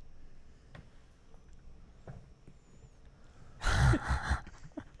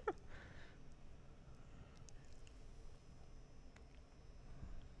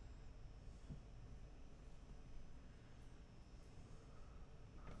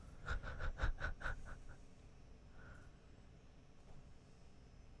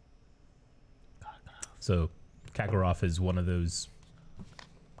 So Kakarot is one of those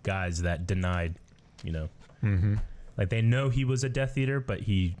guys that denied, like they know he was a Death Eater, but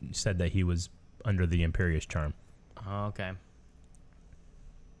he said that he was under the Imperious charm. Oh, okay.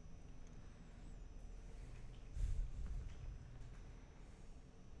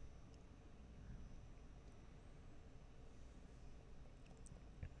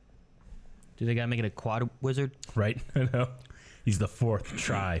 Do they gotta make it a quad wizard? Right? I know. He's the 4th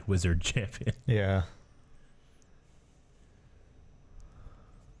tri-wizard champion. Yeah.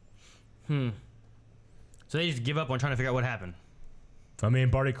 So they just give up on trying to figure out what happened. I mean,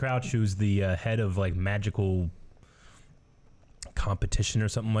 Barty Crouch, who's the head of like magical competition or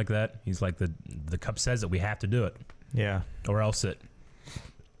something like that. He's like the cup says that we have to do it. Yeah. Or else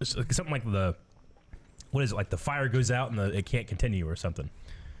it's like something like what is it, like the fire goes out and it can't continue or something.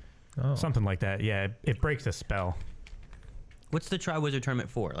 Oh. Something like that. Yeah. It breaks the spell. What's the Tri-Wizard tournament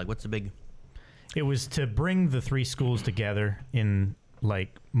for? Like, what's the big... It was to bring the 3 schools together in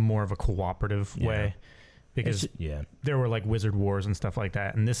like more of a cooperative way, because there were like wizard wars and stuff like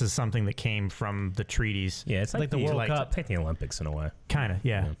that, and this is something that came from the treaties. Yeah, it's like the World Cup, it's like the Olympics in a way. Kind of,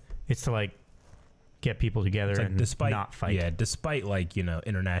 yeah. It's to like get people together and not fight. Yeah, despite like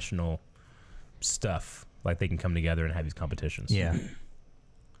international stuff, like they can come together and have these competitions. Yeah.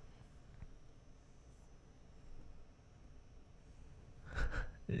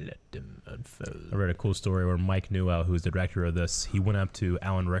 Let them unfold. I read a cool story where Mike Newell, who's the director of this, he went up to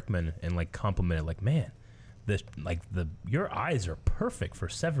Alan Rickman and like complimented, like, man, this your eyes are perfect for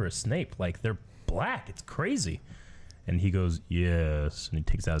Severus Snape. Like they're black. It's crazy. And he goes, yes, and he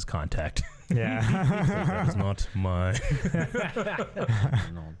takes out his contact. Yeah. Like, that is not mine.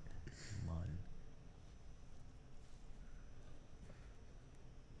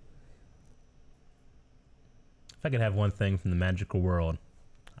 If I could have one thing from the magical world,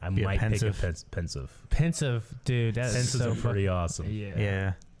 I might pick a pensive. Pensive, dude. That is Pensives so are pretty awesome.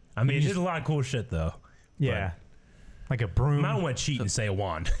 Yeah. I mean, there's a lot of cool shit though. Yeah. like a broom. I don't want to cheat and say a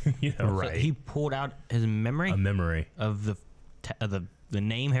wand. You know, So he pulled out his memory a memory of the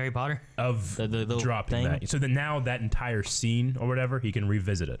name Harry Potter of the dropping thing? that. So then now that entire scene or whatever, he can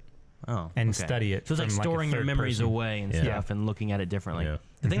revisit it. Oh, and okay. study it. So it's like from, storing a your third memories person. away and Yeah. stuff and looking at it differently. Yeah.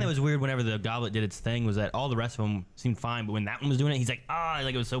 The thing that was weird whenever the goblet did its thing was that all the rest of them seemed fine, but when that one was doing it, he's like,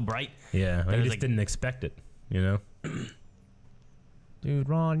 like it was so bright. Yeah, That I was just like- didn't expect it. You know. Dude,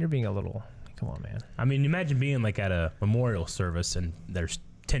 Ron, you're being a little. Come on, man. I mean, imagine being like at a memorial service and there's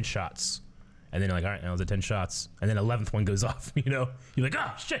 10 shots, and then you're like, all right, now there's 10 shots, and then 11th one goes off. You know, you're like,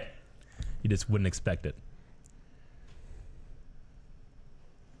 oh shit. You just wouldn't expect it.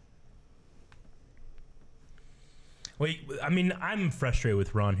 Wait, I mean, I'm frustrated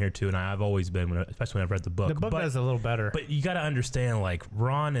with Ron here too, and I've always been, especially when I've read the book. The book does a little better. But you got to understand, like,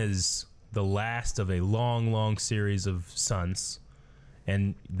 Ron is the last of a long, long series of sons,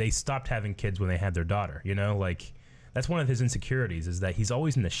 and they stopped having kids when they had their daughter. You know, like, that's one of his insecurities is that he's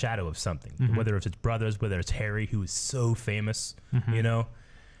always in the shadow of something, whether it's his brothers, whether it's Harry, who is so famous, you know,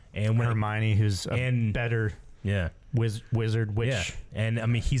 and when Hermione, who's a better yeah. wizard witch. Yeah, and I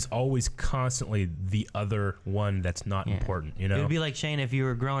mean, he's always constantly the other one that's not important, you know? It would be like, Shane, if you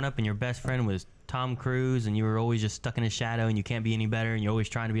were growing up and your best friend was Tom Cruise and you were always just stuck in his shadow and you can't be any better and you're always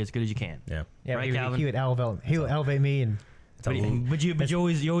trying to be as good as you can. Yeah. Yeah, Right, but Calvin? he would elevate me, and But you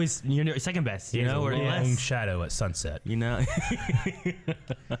always, you're second best, you know, or long less. shadow at sunset. You know?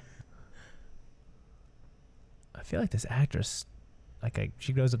 I feel like this actress,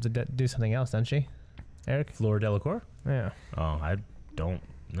 she grows up to do something else, doesn't she? Eric? Flora Delacour? Yeah. Oh, I don't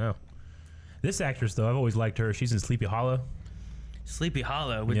know. This actress, though, I've always liked her. She's in Sleepy Hollow. Sleepy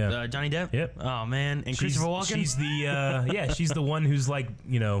Hollow with Yeah. Johnny Depp? Yep. Oh, man. And Christopher Walken? She's the, she's the one who's like,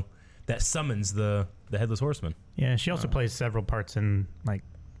 you know, that summons the Headless Horseman. Yeah, she also plays several parts in like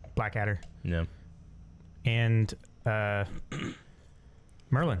Blackadder Yeah. and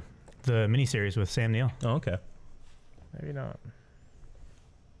Merlin, the miniseries with Sam Neill. Oh, okay. Maybe not.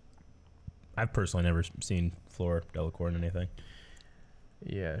 I've personally never seen Flora Delacour in anything.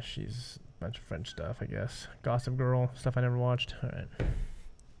 Yeah, she's a bunch of French stuff, I guess. Gossip Girl, stuff I never watched. All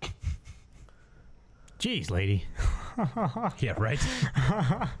right. Jeez, lady. Yeah, right?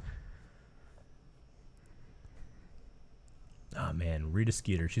 Oh, man. Rita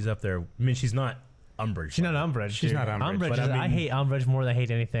Skeeter. She's up there. I mean, she's not Umbridge. She's not Umbridge. She's dude. not Umbridge, Umbridge but is, I I mean- hate Umbridge more than I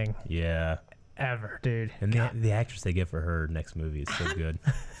hate anything Yeah. ever, dude. And the actress they get for her next movie is so good.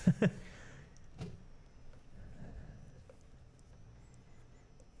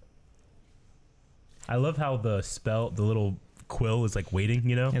 I love how the little quill is like waiting,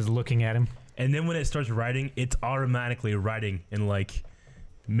 you know? Is looking at him. And then when it starts writing, it's automatically writing and like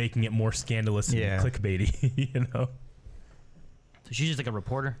making it more scandalous and clickbaity, you know? So she's just like a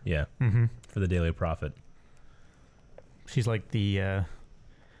reporter? Yeah. Mm-hmm. For the Daily Prophet. She's like the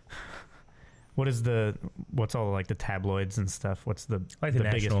what's all like the tabloids and stuff? What's the Like the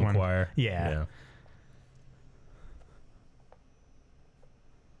biggest National one? Enquirer. Yeah.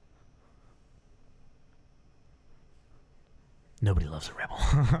 Nobody loves a rebel.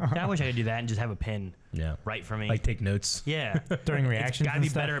 Yeah, I wish I could do that and just have a pen Yeah. write for me. Like take notes. yeah. During It's reactions. got to and be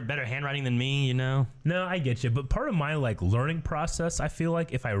stuff. better handwriting than me, you know? No, I get you. But part of my like learning process, I feel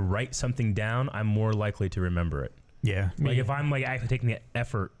like if I write something down, I'm more likely to remember it. Yeah. Like if I'm like actually taking the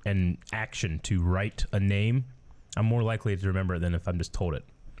effort and action to write a name, I'm more likely to remember it than if I'm just told it.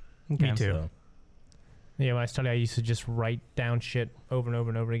 Me too. So, Yeah, when I studied, I used to just write down shit over and over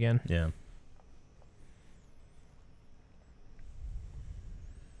and over again. yeah.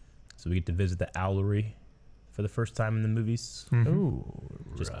 So we get to visit the owlery for the first time in the movies. Mhm. Ooh,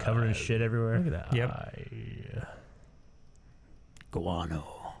 Just covered in shit everywhere. look at that. Yep. eye.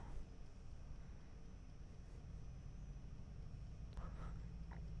 Guano.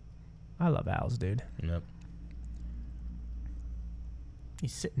 I love owls, dude. Yep.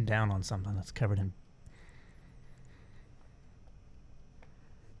 He's sitting down on something that's covered in.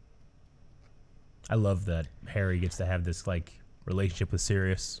 I love that Harry gets to have this like relationship with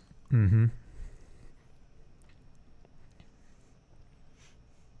Sirius. Mm-hmm.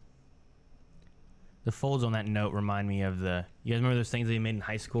 The folds on that note remind me of you guys remember those things that you made in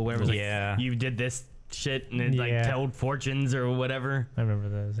high school where it was like, Yeah. you did this shit and it like Yeah. told fortunes or whatever? I remember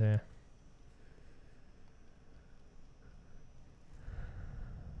those, yeah.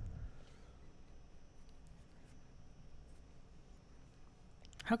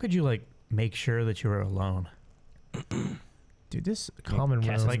 How could you like make sure that you were alone? Dude, this common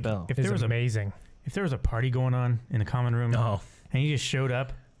cast room a spell. If is there was amazing. If there was a party going on in a common room Oh, and you just showed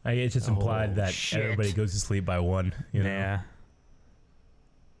up, it's just implied that shit. everybody goes to sleep by 1. You know? yeah.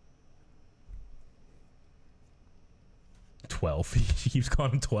 12. She keeps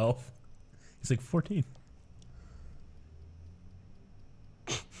calling him 12. He's like 14.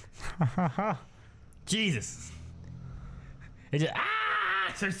 Jesus. It just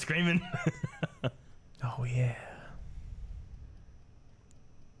starts screaming. Oh yeah.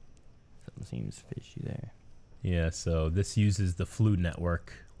 Something seems fishy there. Yeah, so this uses the flu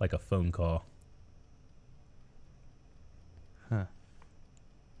network like a phone call. Huh.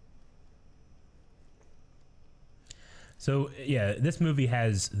 So, yeah, this movie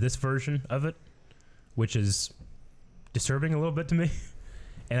has this version of it, which is disturbing a little bit to me.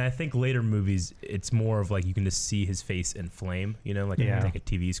 And I think later movies, it's more of like you can just see his face in flame, you know, like, like a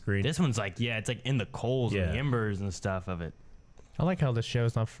TV screen. This one's like, it's like in the coals and the embers and stuff of it. I like how this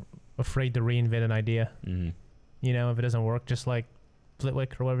show's not afraid to reinvent an idea. Mm-hmm. You know, if it doesn't work, just like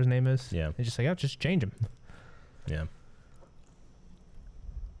Flitwick or whatever his name is. Yeah. It's just like, just change him. Yeah.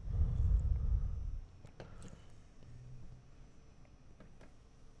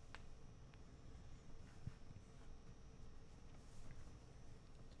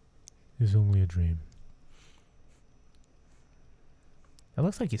 It's only a dream. It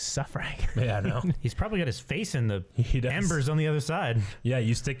looks like he's suffering. Yeah, I know. He's probably got his face in the He does. embers on the other side. Yeah,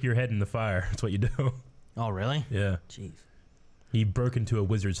 you stick your head in the fire. That's what you do. Oh, really? Yeah. Jeez. He broke into a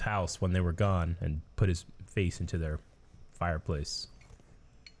wizard's house when they were gone and put his face into their fireplace.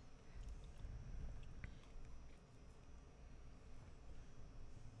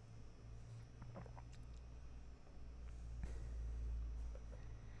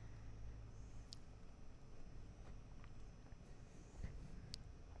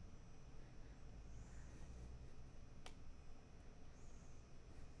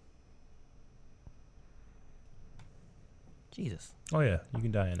 Jesus. Oh yeah, you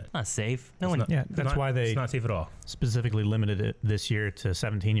can die in it. Not safe. No It's one. not- Yeah, it's that's not- why they It's not safe at all. specifically limited it this year to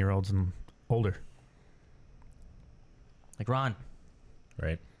 17-year-olds and older. Like Ron.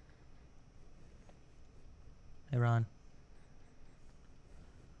 Right. Hey, Ron.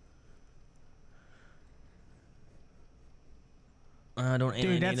 Don't alienate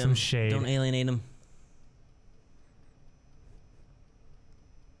Dude, that's him. some shade. Don't alienate him.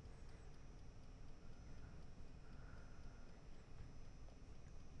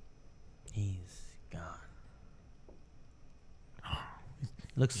 He's gone.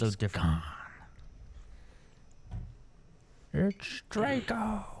 Looks so different. It's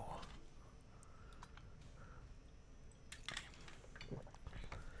Draco.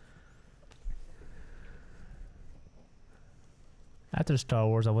 After Star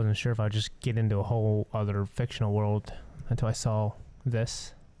Wars, I wasn't sure if I'd just get into a whole other fictional world until I saw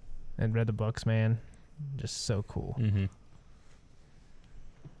this and read the books, man. Just so cool. Mm-hmm.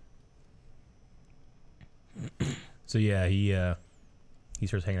 So yeah, he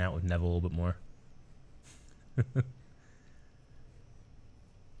starts hanging out with Neville a little bit more.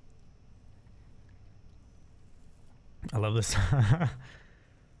 I love this.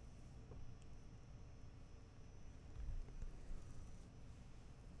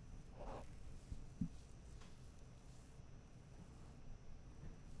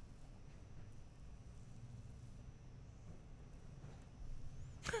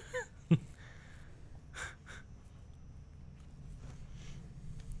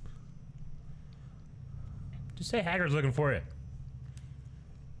 Just say Hagrid's looking for you.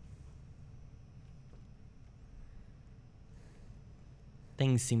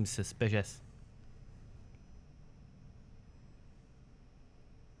 Things seem suspicious.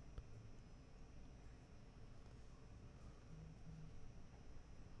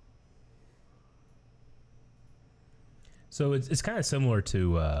 So it's kind of similar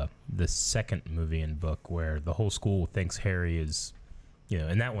to the second movie and book where the whole school thinks Harry is, you know,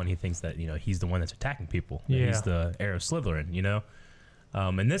 in that one he thinks that, you know, he's the one that's attacking people. Yeah. He's the heir of Slytherin, you know.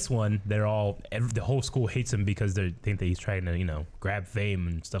 In this one, the whole school hates him because they think that he's trying to, you know, grab fame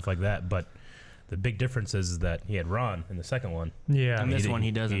and stuff like that. But the big difference is that he had Ron in the second one. Yeah. And this one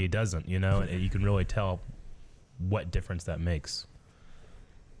he doesn't. He doesn't, you know, and you can really tell what difference that makes.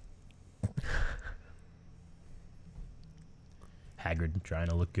 Hagrid trying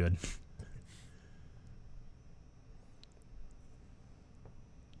to look good.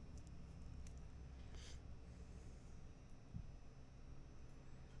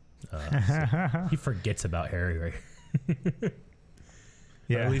 So he forgets about Harry, right?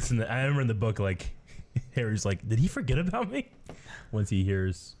 Yeah. At least I remember in the book, like Harry's like, "Did he forget about me?" Once he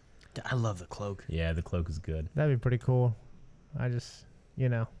hears, I love the cloak. yeah, the cloak is good. That'd be pretty cool. I just, you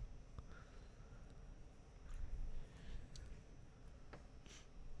know.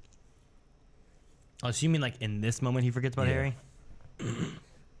 Oh, so you mean like in this moment he forgets about Yeah. Harry?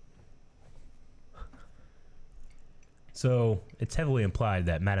 So it's heavily implied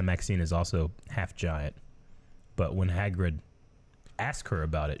that Madame Maxine is also half giant. But when Hagrid asks her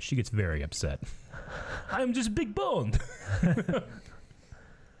about it, she gets very upset. I'm just big boned.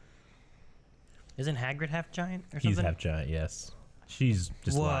 Isn't Hagrid half giant or something? He's half giant, yes. She's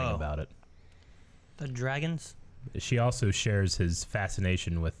just lying about it. The dragons? She also shares his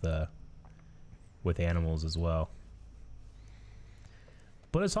fascination with animals as well.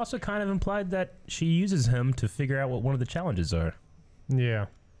 But it's also kind of implied that she uses him to figure out what one of the challenges are. Yeah.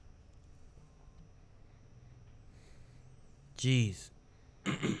 Jeez.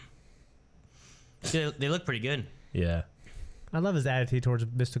 They look pretty good. Yeah. I love his attitude towards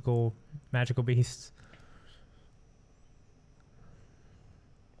mystical, magical beasts.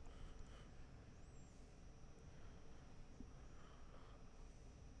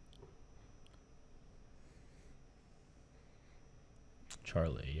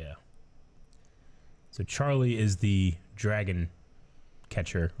 Charlie, yeah. So Charlie is the dragon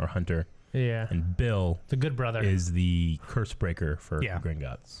catcher or hunter. Yeah. And Bill, the good brother, is the curse breaker for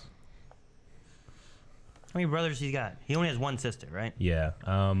Gringotts. How many brothers he's got? He only has one sister, right? Yeah.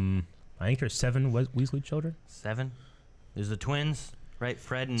 I think there's 7 Weasley children. 7? There's the twins, right?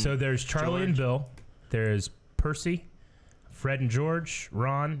 Fred and So there's Charlie George. and Bill. There's Percy, Fred and George,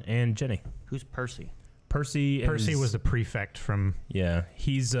 Ron, and Jenny. Who's Percy? Percy was the prefect from... Yeah.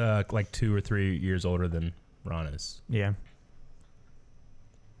 He's like 2 or 3 years older than Ron is. Yeah.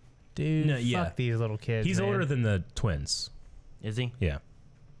 Dude, fuck these little kids. He's older than the twins. Is he? Yeah.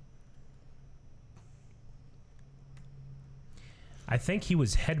 I think he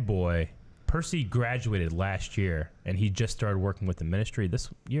was head boy. Percy graduated last year, and he just started working with the ministry this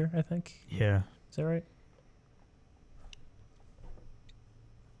year, I think. Yeah. Is that right?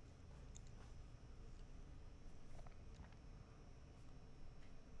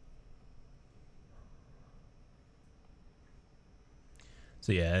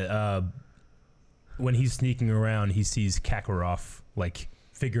 So yeah, when he's sneaking around, he sees Kakarot like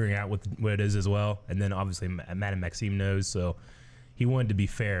figuring out what it is as well, and then obviously Madame Maxime knows. So he wanted to be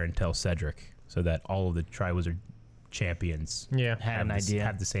fair and tell Cedric so that all of the Triwizard champions had an idea,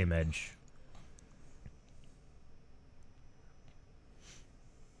 have the same edge.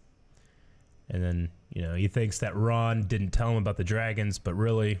 And then he thinks that Ron didn't tell him about the dragons, but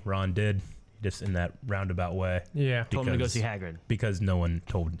really Ron did. Just in that roundabout way. Yeah. Told him to go see Hagrid. Because no one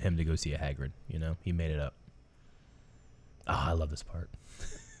told him to go see a Hagrid. He made it up. Oh, I love this part.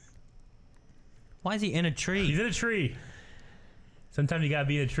 Why is he in a tree? He's in a tree. Sometimes you gotta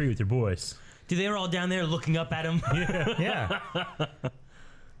be in a tree with your boys. Dude, they were all down there looking up at him. Yeah.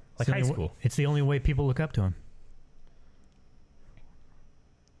 Like high school. It's the only way people look up to him.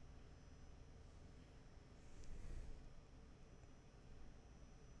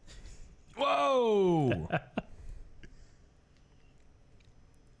 Whoa!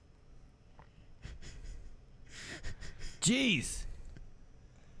 Jeez.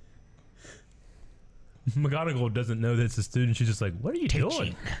 McGonagall doesn't know that it's a student. She's just like, what are you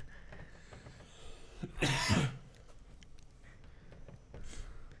doing? He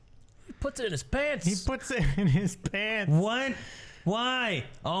puts it in his pants. He puts it in his pants. What? Why?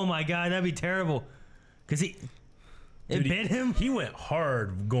 Oh my god, that'd be terrible. Because it bit him? He went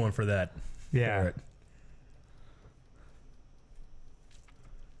hard going for that. Yeah.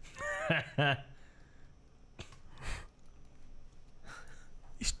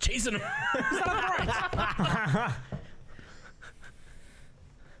 He's chasing him.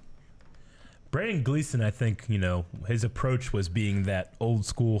 Brandon Gleeson, I think, his approach was being that old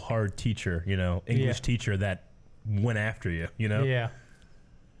school hard teacher, English teacher that went after you, Yeah.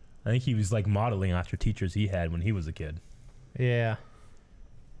 I think he was like modeling after teachers he had when he was a kid. Yeah.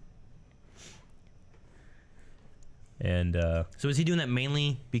 And so is he doing that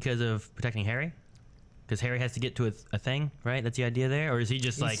mainly because of protecting Harry? Because Harry has to get to a thing, right? That's the idea there? Or is he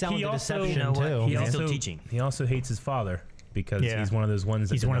just He's like... selling the deception, you know what? too. He's still teaching. He also hates his father because he's one of those ones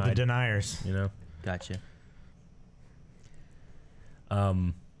that He's one of the deniers. Gotcha.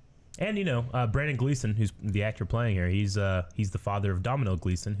 And Brandon Gleeson, who's the actor playing here, he's the father of Domino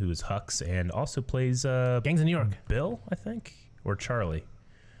Gleeson, who is Hux, and also plays Gangs of New York. Bill, I think, or Charlie,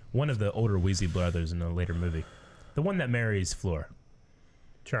 one of the older Weasley brothers in a later movie, the one that marries Fleur.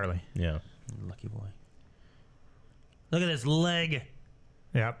 Charlie. Yeah. Lucky boy. Look at this leg.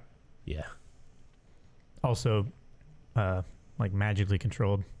 Yep. Yeah. Also, like magically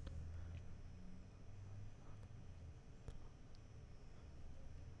controlled.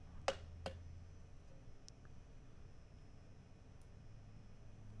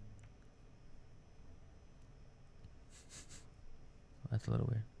 That's a little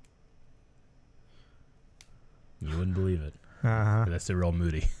weird. You wouldn't believe it. That's the real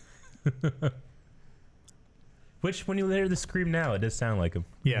Moody. Which, when you hear the scream now, it does sound like him.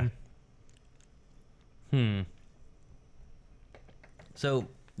 Yeah. So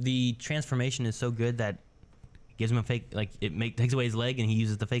the transformation is so good that it gives him a fake, like takes away his leg and he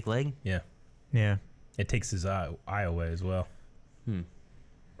uses the fake leg. Yeah. Yeah. It takes his eye away as well. So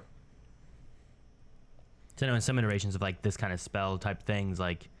I know in some iterations of like this kind of spell type things,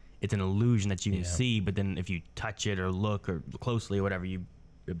 like it's an illusion that you can see, but then if you touch it or look or closely or whatever,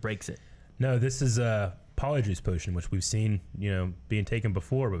 it breaks it. No, this is a polyjuice potion, which we've seen, being taken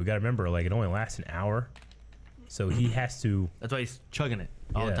before, but we got to remember, like, it only lasts an hour. So he has to... That's why he's chugging it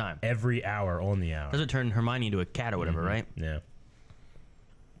all the time. Every hour on the hour. Doesn't turn Hermione into a cat or whatever, right? Yeah.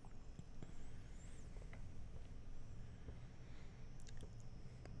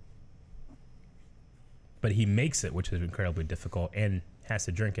 But he makes it, which is incredibly difficult, and has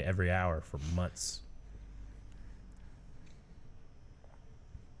to drink it every hour for months.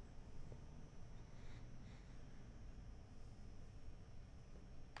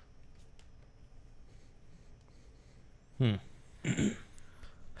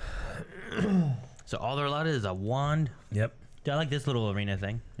 So all they're allowed is a wand. Yep. I like this little arena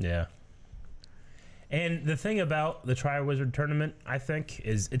thing. Yeah. And the thing about the Triwizard Tournament, I think,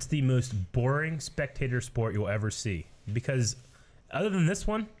 is it's the most boring spectator sport you'll ever see. Because other than this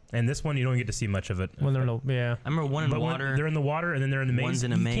one, and this one, you don't get to see much of it. When they're I remember one in the water. They're in the water, and then they're in the maze. One's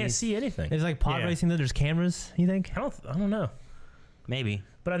in a maze. You can't see anything. It's like pod racing though. There's cameras. You think? I don't know. Maybe.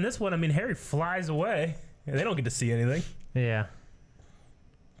 But on this one, I mean, Harry flies away, and they don't get to see anything. Yeah.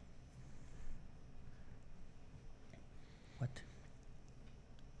 What?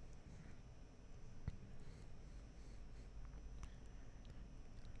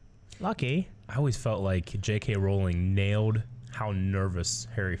 Lucky. I always felt like J.K. Rowling nailed how nervous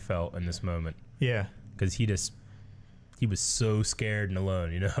Harry felt in this moment. Yeah. Because he was so scared and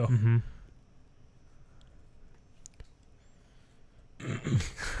alone, Mm-hmm.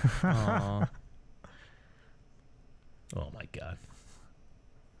 Aww. Oh my god.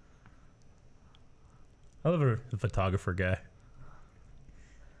 I love her, the photographer guy.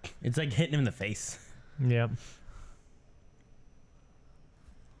 It's like hitting him in the face. Yep.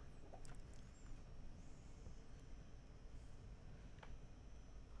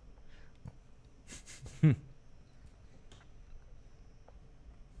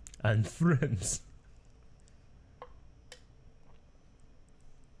 And friends.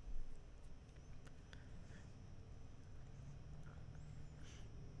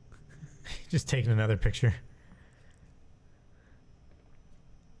 Just taking another picture.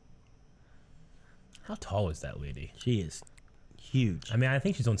 How tall is that lady? She is huge. I mean, I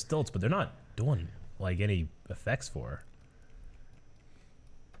think she's on stilts, but they're not doing like any effects for her.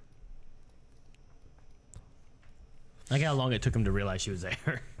 I like how long it took him to realize she was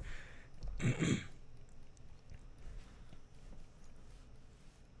there.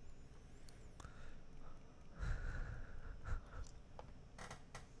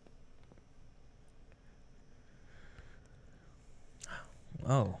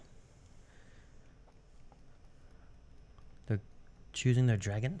 Oh. They're choosing their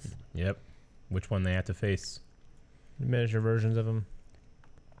dragons? Yep. Which one they have to face. Miniature versions of them.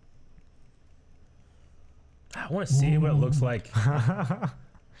 I want to see what it looks like. I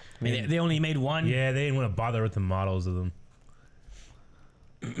mean, they only made one. Yeah, they didn't want to bother with the models of them.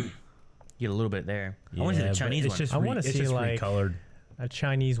 Get a little bit there. I want to see the Chinese one. Just I want to see just like recolored. a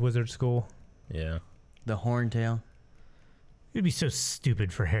Chinese wizard school. Yeah. The horntail. It'd be so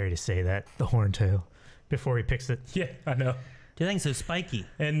stupid for Harry to say that, the horntail, before he picks it. Yeah, I know. Do you think so spiky?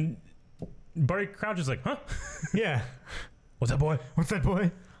 And Barty Crouch is like, huh? Yeah. What's that, boy? What's that,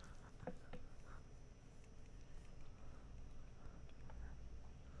 boy?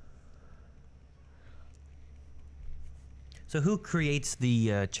 So who creates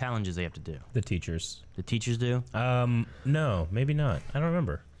the challenges they have to do? The teachers. The teachers do? No, maybe not. I don't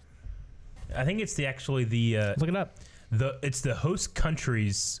remember. I think it's the Look it up. It's the host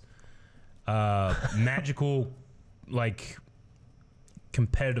country's magical like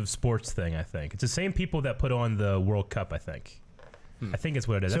competitive sports thing. I think it's the same people that put on the World Cup. I think it's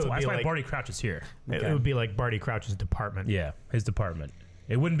what it is. So That's why like, Barty Crouch is here. It would be like Barty Crouch's department. Yeah, his department.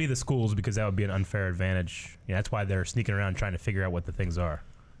 It wouldn't be the schools because that would be an unfair advantage. Yeah, that's why they're sneaking around trying to figure out what the things are.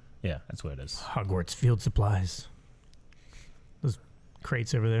 Yeah, that's what it is. Hogwarts field supplies. Those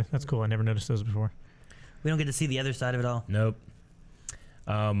crates over there. That's cool. I never noticed those before. We don't get to see the other side of it all. Nope.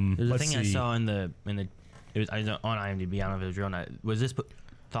 There's a let's thing I see. saw in the it was on IMDb. I don't know if it was real or not. Was this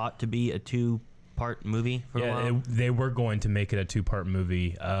thought to be a 2-part 2-part movie for a while. They were going to make it a 2-part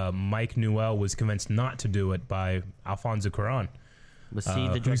movie. Mike Newell was convinced not to do it by Alfonso Cuarón. Was he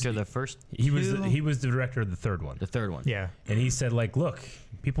the director of the first? He was the director of the third one. The third one. Yeah. And he said, like, look,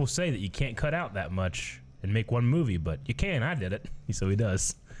 people say that you can't cut out that much and make one movie, but you can. I did it. So he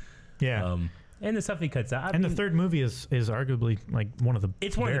does. Yeah. And the stuff he cuts out. I mean, the third movie is arguably like one of the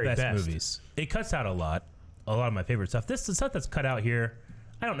it's one of the best movies. It cuts out a lot of my favorite stuff. This the stuff that's cut out here,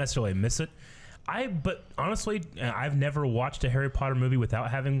 I don't necessarily miss it. But honestly, I've never watched a Harry Potter movie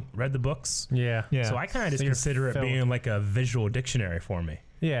without having read the books. Yeah. So I kind of just consider it being like a visual dictionary for me.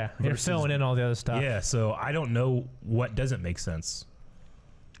 Yeah. You're filling in all the other stuff. Yeah. So I don't know what doesn't make sense.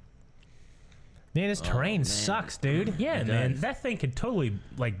 Man, this terrain sucks, dude. Yeah, man. That thing could totally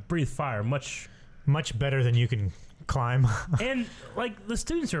like breathe fire much better than you can climb. And like the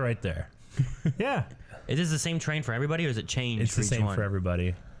students are right there. Yeah. Is this the same train for everybody, or is it changed? It's the same for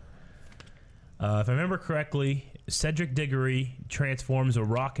everybody. If I remember correctly, Cedric Diggory transforms a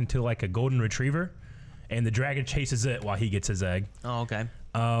rock into like a golden retriever, and the dragon chases it while he gets his egg. Oh, okay.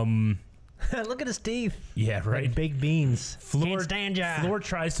 Look at his teeth. Yeah, right. Like baked beans. Floor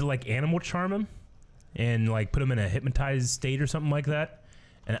tries to like animal charm him and like put him in a hypnotized state or something like that.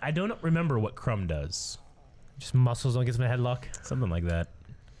 And I don't remember what Crumb does. Just muscles on, gets him a headlock. Something like that.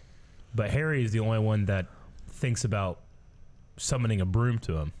 But Harry is the only one that thinks about summoning a broom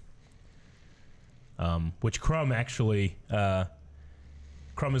to him. Which Crumb actually,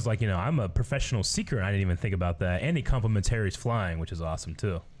 Crumb is like, I'm a professional seeker, and I didn't even think about that. And he compliments Harry's flying, which is awesome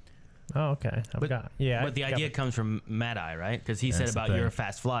too. Oh, okay. But the idea comes from Mad Eye, right? Because he said about you're a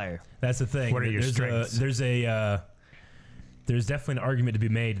fast flyer. That's the thing. What are your strengths? There's definitely an argument to be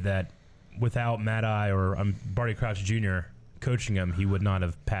made that without Mad Eye or Barty Crouch Jr. coaching him, he would not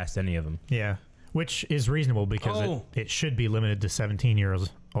have passed any of them. Yeah. Which is reasonable because it should be limited to 17 years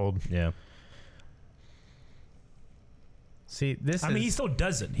old. Yeah. See, I mean, he still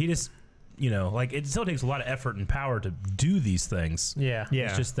does it. He just, like it still takes a lot of effort and power to do these things. Yeah.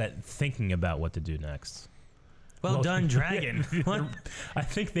 It's just that thinking about what to do next. Well done, dragon. What? I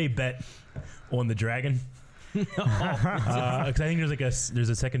think they bet on the dragon. Because I think there's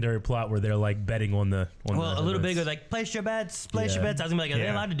a secondary plot where they're like betting on the. A little bit of like place your bets. I was gonna be like, are they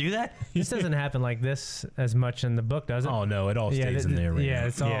allowed to do that? This doesn't happen like this as much in the book, does it? Oh no, it all stays in there. Yeah,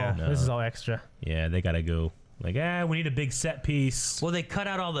 it's all. No. This is all extra. Yeah, they gotta go. Like, we need a big set piece. Well, they cut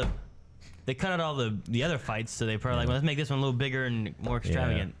out all the other fights, so they probably like, well, let's make this one a little bigger and more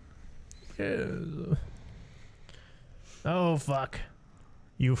extravagant. Yeah. Oh fuck!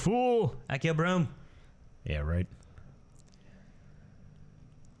 You fool! Accio broom. Yeah, right.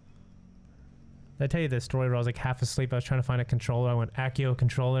 Did I tell you this story where I was like half asleep? I was trying to find a controller. I went Accio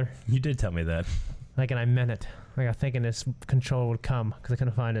controller. You did tell me that. And I meant it. I was thinking this controller would come because I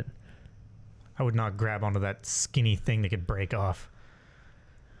couldn't find it. I would not grab onto that skinny thing that could break off.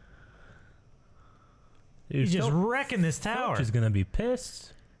 Dude, He's just wrecking this tower. Filch is gonna be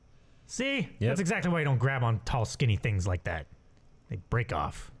pissed. See? Yep. That's exactly why you don't grab on tall, skinny things like that. They break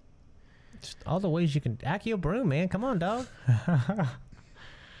off. Just all the ways you can Accio broom, man. Come on, dog.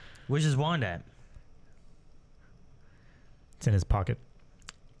 Where's his wand at? It's in his pocket.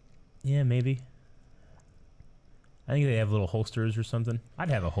 Yeah, maybe. I think they have little holsters or something. I'd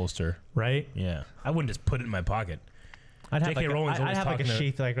have a holster. Right? Yeah. I wouldn't just put it in my pocket. I'd have like a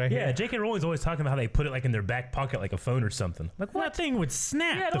sheath like right here. Yeah, J.K. Rowling's always talking about how they put it like in their back pocket like a phone or something. Like, what? That thing would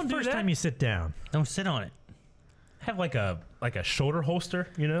snap the first time you sit down. Don't sit on it. Have like a shoulder holster,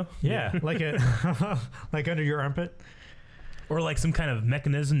 Yeah, like a like under your armpit, or like some kind of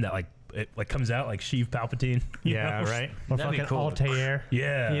mechanism that it comes out like Sheev Palpatine. Yeah, right. Or that'd fucking Altair.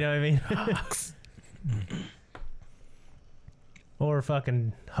 Yeah, you know what I mean. Or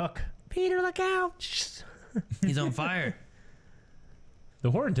fucking Hook. Peter, look out! He's on fire.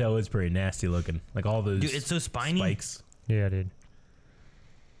 The Horntail is pretty nasty looking. Like all those. Dude, it's so spiny. Spikes. Yeah, dude.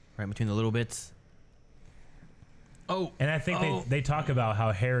 Right between the little bits. Oh, and I think they talk about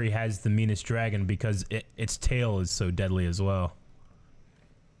how Harry has the meanest dragon because its tail is so deadly as well.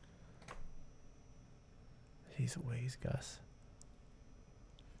 He's a ways, Gus.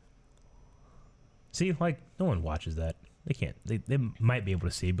 See, like no one watches that. They can't. They might be able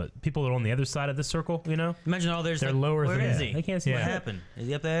to see, but people that are on the other side of the circle, Imagine all they're like, lower where than is he? They can't see what happened. Is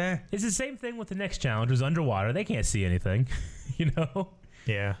he up there? It's the same thing with the next challenge. Was underwater. They can't see anything.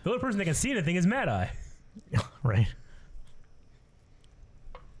 Yeah. The only person that can see anything is Mad Eye. Right.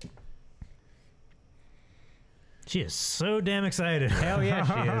 She is so damn excited. Hell yeah,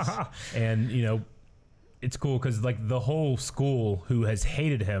 she is. And it's cool because like the whole school who has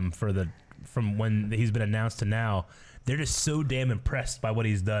hated him for the from when he's been announced to now, they're just so damn impressed by what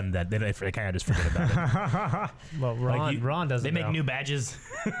he's done that they kind of just forget about it. Well, Ron doesn't. They make know. new badges.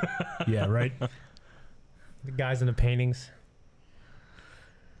 Yeah, right. The guys in the paintings.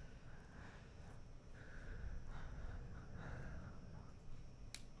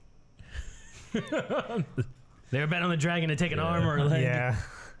 They were betting on the dragon to take an arm or a leg. Yeah.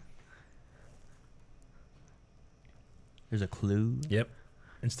 There's a clue. Yep.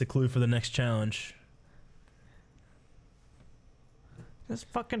 It's the clue for the next challenge. Just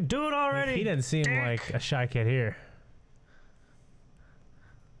fucking do it already. He didn't seem like a shy kid here.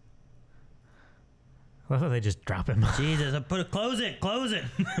 I thought they just drop him. Jesus, close it.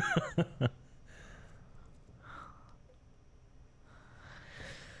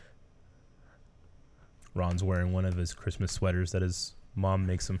 Ron's wearing one of his Christmas sweaters that his mom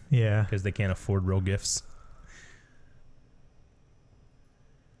makes him Yeah. because they can't afford real gifts.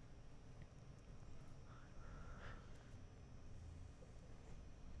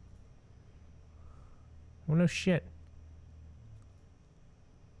 Well, no shit.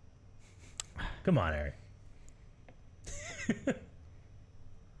 Come on, Harry.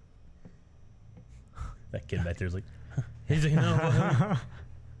 That kid back there's like, He's like, no.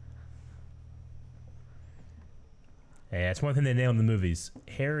 hey, that's one thing they nail in the movies.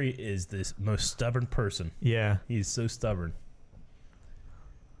 Harry is this most stubborn person. Yeah. He's so stubborn.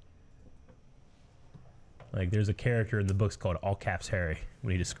 Like, there's a character in the books called All Caps Harry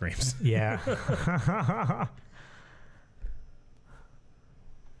when he just screams. Yeah.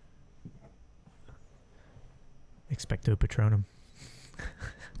 Expecto Patronum.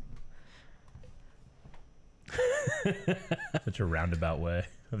 Such a roundabout way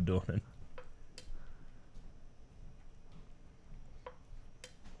of doing it.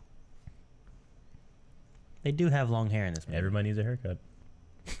 They do have long hair in this movie. Everybody needs a haircut.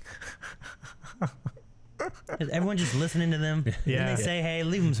 Is everyone just listening to them? Yeah. And they say, hey,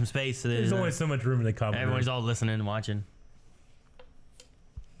 leave them some space. So There's only so much room in the comic room. everyone's all listening and watching.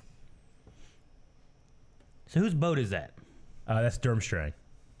 So whose boat is that? That's Durmstrang.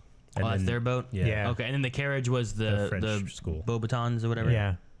 Oh, that's their boat? Yeah. Yeah. Okay, and then the carriage was The the French school. Beauxbatons or whatever?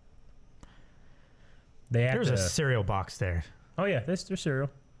 Yeah. They have There was to, a cereal box there. oh yeah, that's their cereal.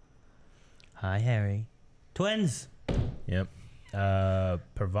 Hi, Harry. Twins. Yep.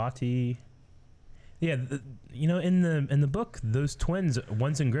 Parvati. Yeah, you know, in the book, those twins,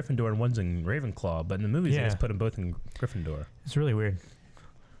 one's in Gryffindor and one's in Ravenclaw, but in the movies, Yeah. they just put them both in Gryffindor. It's really weird.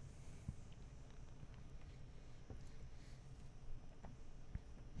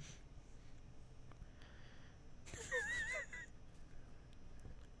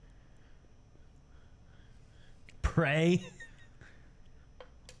 Pray.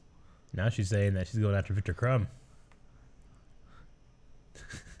 Now she's saying that she's going after Victor Crumb.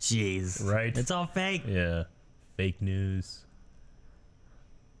 Jeez. Right. It's all fake. Yeah. Fake news.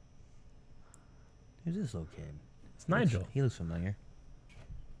 Who's this little kid? It's Nigel. He looks familiar.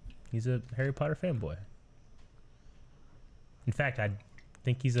 He's a Harry Potter fanboy. In fact, I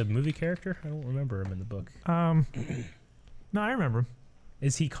think he's a movie character. I don't remember him in the book. No, I remember him.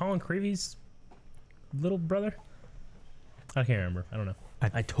 Is he Colin Creevey's little brother? I can't remember. I don't know.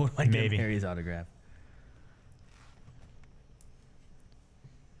 I totally gave Maybe. Harry's autograph.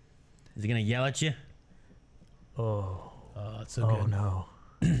 Is he gonna yell at you? Oh. Oh, it's so Oh, good. no.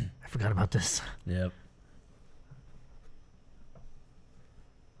 I forgot about this. Yep.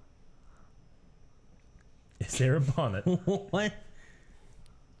 Is there a bonnet? What?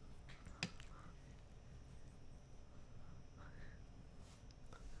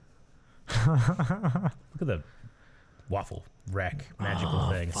 Look at the waffle rack magical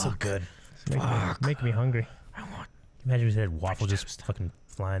thing. It's so good. Make me hungry. Imagine if you had waffle just fucking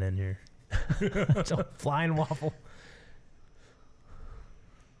flying in here. It's a flying waffle.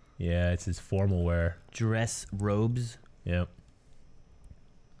 Yeah, it's his formal wear. Dress robes. Yep.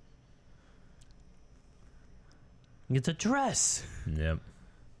 It's a dress. Yep.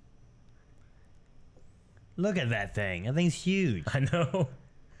 Look at that thing. That thing's huge. I know.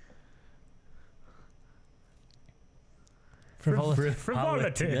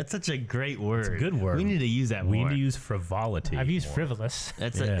 Frivolity. That's such a great word. It's a good word. We need to use that We more. need to use frivolity. I've used more. frivolous.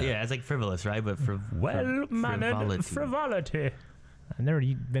 That's Yeah. it's like frivolous, right? But Well-mannered frivolity. I've never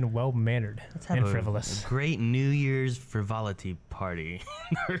been well mannered Let's have and a frivolous. great New Year's frivolity party.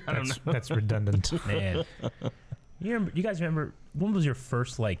 I don't know. That's redundant. Man. You guys remember, when was your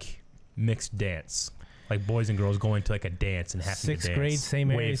first, like, mixed dance? Like, boys and girls going to, like, a dance and having to dance. Sixth grade, St.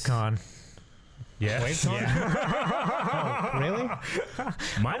 Mary's. WaveCon. Yeah. Oh, really?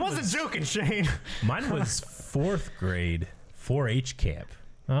 Mine I wasn't joking, Shane. Mine was fourth grade 4-H camp.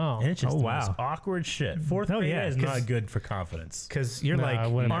 Oh. And it's just the wow. most awkward shit. Fourth grade is not good for confidence. Because you're No, like I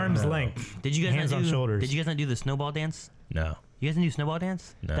wouldn't- arm's no. length. Did you guys hands not on do, shoulders. Did you guys not do the snowball dance? No. You guys didn't do snowball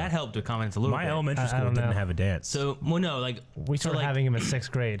dance? No. That helped with confidence a little My bit. elementary I school don't didn't know. have a dance. So, well, no, like We started like, having him in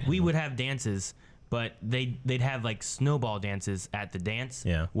 6th grade. we would have dances, but they'd have like snowball dances at the dance,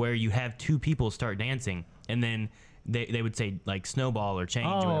 Yeah. where you have two people start dancing, and then they would say like snowball or change, or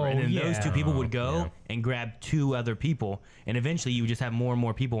Oh, whatever, and then those yeah. two people would go yeah. and grab two other people, and eventually you would just have more and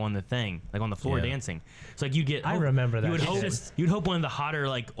more people on the thing, like on the floor Yeah. dancing. So like you get, I remember that You would shit. you'd hope one of the hotter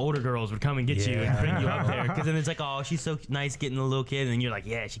like older girls would come and get you and Yeah. bring you up there, because then it's like, oh, she's so nice getting the little kid, and then you're like,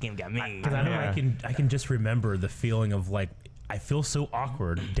 yeah, she came and got me. Because I know Yeah. I can just remember the feeling of like I feel so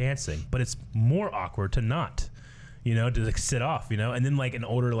awkward dancing, but it's more awkward to not, you know, to like sit off, you know, and then like an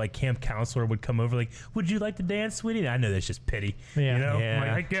older like camp counselor would come over like, would you like to dance, sweetie? And I know that's just pity, Yeah. you know. Yeah. I'm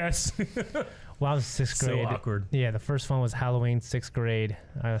like, I guess. Well, I was 6th So grade. awkward. Yeah, the first one was Halloween, 6th grade.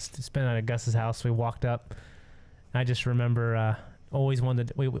 I was spent at Gus's house. We walked up. I just remember always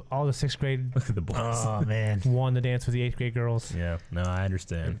wanted all the 6th grade Look at the boys. Oh, man. wanted to dance with the 8th grade girls. Yeah, no, I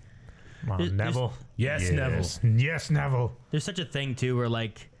understand. Come on, There's- Neville. Yes, Neville. Yes, Neville. There's such a thing too, where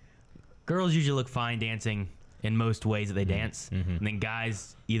like girls usually look fine dancing in most ways that they dance, and then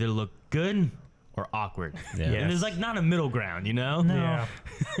guys either look good or awkward. Yeah. And there's like not a middle ground, you know? Yeah.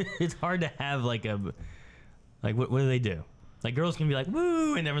 It's hard to have like a like what do they do? Like girls can be like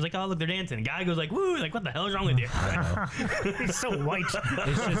woo, and everyone's like, oh look, they're dancing. And guy goes like woo, like what the hell is wrong with you? He's so white.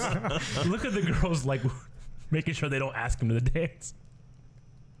 It's just look at the girls like making sure they don't ask him to the dance.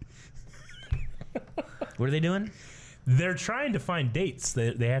 What are they doing? They're trying to find dates.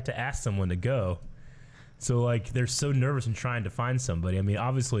 They have to ask someone to go. So like they're so nervous and trying to find somebody. I mean,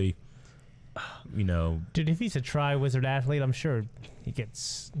 obviously, you know, Dude, if he's a tri-wizard athlete, I'm sure he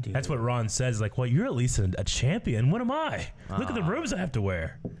gets... that's what Ron says. Like, well, you're at least a champion. What am I? Look at the robes I have to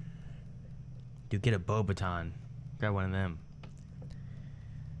wear. Dude, get a bow baton. Grab one of them.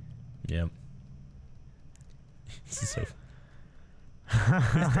 Yep. This is so.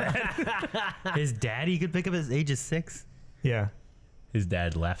 His daddy could pick up at age of 6. Yeah. His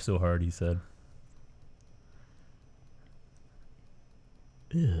dad laughed so hard. He said,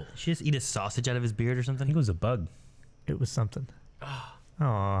 Did she just eat a sausage out of his beard or "I something? think it was a bug." It was something.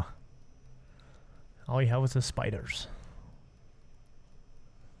 Aw. All he had was the spiders.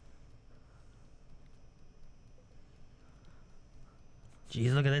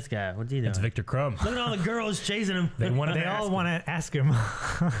 Jeez, look at this guy. What's he doing? That's Victor Crumb. Look at all the girls chasing him. They wanted. They to all ask want to ask him.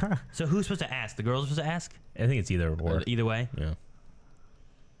 So who's supposed to ask? The girls are supposed to ask? him. I think it's either or. Either way. Yeah.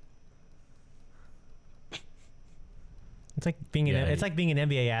 It's like being Yeah, it's like being an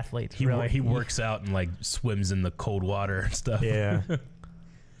NBA athlete. He really. he works out and like swims in the cold water and stuff. Yeah.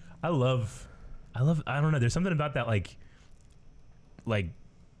 I love. I don't know. There's something about that like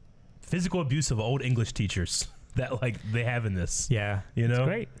physical abuse of old English teachers that like they have in this. Yeah. You know. It's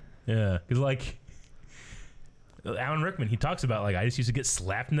great. Yeah, because like Alan Rickman, he talks about like I just used to get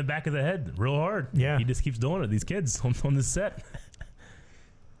slapped in the back of the head real hard. Yeah. He just keeps doing it. These kids on this set.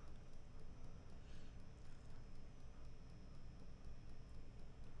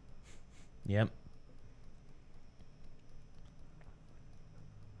 Yep.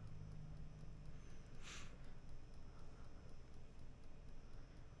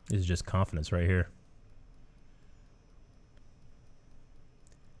 This is just confidence right here.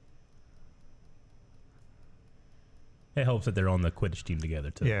 It helps that they're on the Quidditch team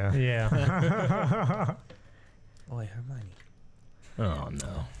together too. Yeah. Yeah. Boy, Hermione. Oh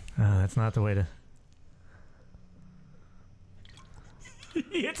no. That's not the way to.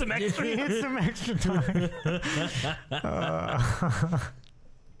 He hits him extra. He hits some extra time.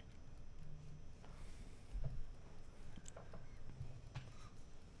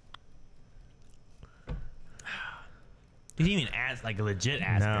 He didn't even ask, like a legit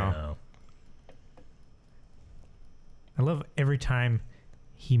ask No. her. No. I love every time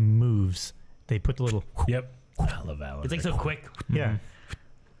he moves, they put the little. Yep. I love Alan. It's like so Rickman. quick. Yeah.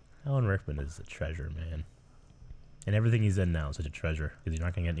 Alan Rickman is a treasure, man. And everything he's in now is such a treasure because you're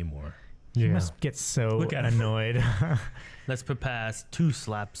not going to get any more. He Yeah. must get so Look at him. annoyed. Let's prepare 2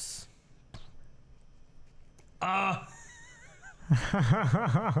 slaps.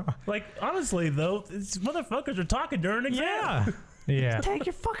 Like, honestly, though, these motherfuckers are talking during exam. yeah. Yeah. Take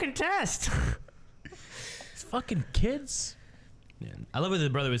your fucking test. These fucking kids. Yeah. I love what his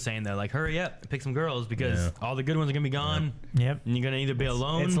brother was saying though. Like, hurry up, pick some girls because Yeah. all the good ones are gonna be gone, Yep. and you're gonna either be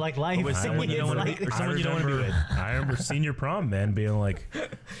alone. It's like life. or with someone you It's don't want like- to, or someone you don't want to be with. I remember senior prom, man, being like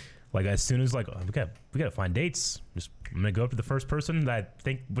as soon as like oh, we got to find dates. Just I'm gonna go up to the first person that I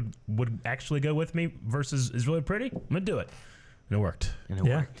think would actually go with me versus is really pretty. I'm gonna do it. And it worked. And it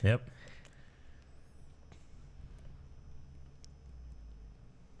worked. Yep.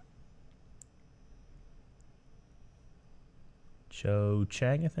 Cho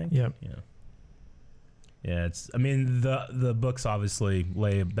Chang, I think. Yep. Yeah. Yeah, I mean, the books obviously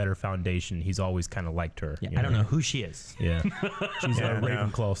lay a better foundation. He's always kind of liked her. Yeah, I don't know who she is. Yeah. She's Yeah, a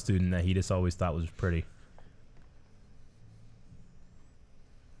Ravenclaw student that he just always thought was pretty.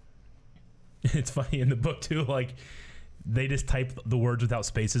 It's funny in the book, too, like, they just type the words without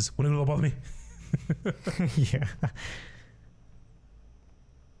spaces. What about me? Yeah.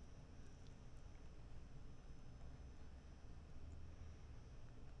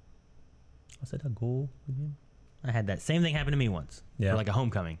 Was that a goal again? I had that same thing happen to me once. Yeah. For like a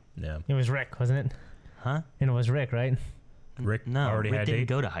homecoming. Yeah. It was Rick, wasn't it? Huh? And it was Rick, right? Rick No, already Rick had didn't date?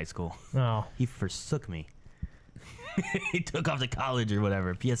 go to high school. Oh. He forsook me. He took off to college or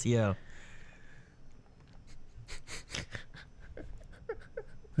whatever. PSEO.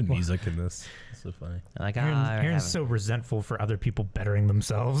 The music in this. It's so funny. Like, Aaron's so resentful for other people bettering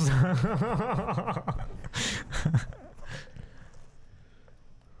themselves.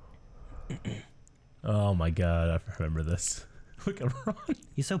 Oh my god, I remember this. Look at Ron.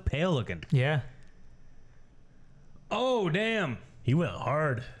 He's so pale looking. Yeah. Oh, damn. He went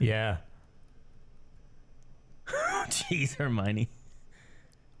hard. Yeah. Jeez, Hermione.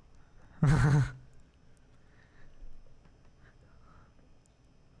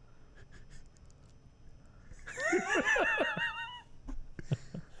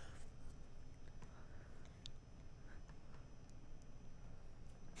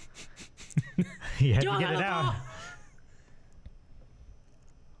 He had to get it out.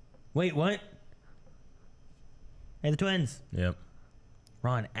 Wait, what? Hey, the twins. Yep.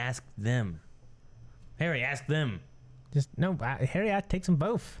 Ron, ask them. Harry, ask them. Just no, Harry. I take them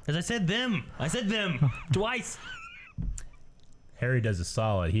both. Because I said them. I said them twice. Harry does a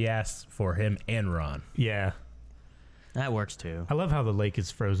solid. He asks for him and Ron. Yeah. That works too. I love how the lake is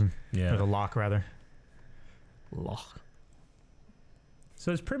frozen. Yeah. Or the lock, rather. Loch.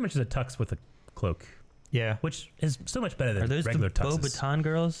 So it's pretty much just a tux with a cloak, Yeah. which is so much better than Are those regular the tuxes. Beaubaton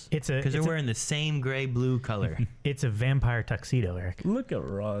girls? It's a Because they're wearing the same gray-blue color. it's a vampire tuxedo, Eric. Look at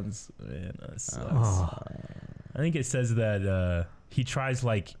Ron's. Man, that sucks. Oh. I think it says that he tries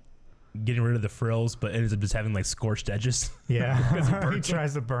like getting rid of the frills, but ends up just having like scorched edges. Yeah. He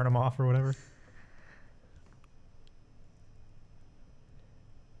tries to burn them off or whatever.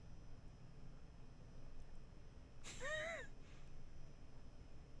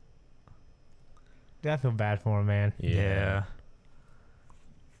 I feel bad for him, man. Yeah.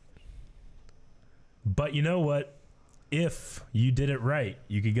 But you know what? If you did it right,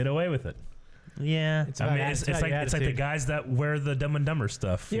 you could get away with it. Yeah. It's I about mean, it's about like your it's like the attitude. guys that wear the Dumb and Dumber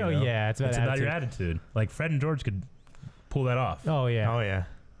stuff. You know? Yeah, it's about your attitude. Like Fred and George could pull that off. Oh yeah. Oh, yeah.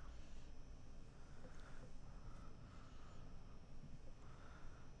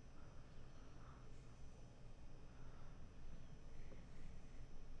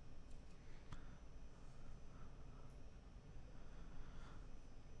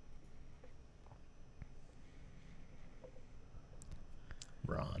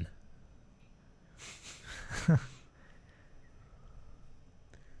 Ron.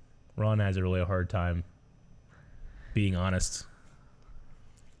 Ron has a really hard time being honest.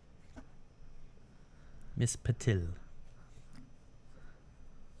 Miss Patil.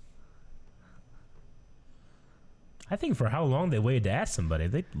 I think for how long they waited to ask somebody,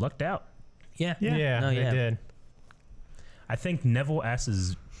 they lucked out. Yeah. Yeah, No, they yeah. did. I think Neville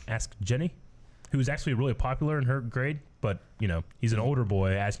asked Jenny, who's actually really popular in her grade, but you know he's an older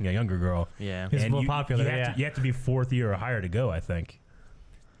boy asking a younger girl. Yeah. He's And more popular, You have to be fourth year or higher to go, I think.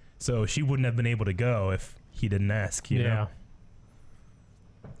 So she wouldn't have been able to go if he didn't ask. You Yeah.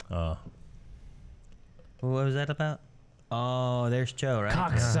 know. What was that about? Oh, there's Joe, right?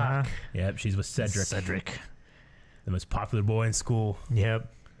 Cocksuck. Yep. She's with Cedric, the most popular boy in school.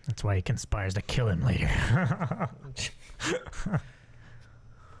 Yep. That's why he conspires to kill him later.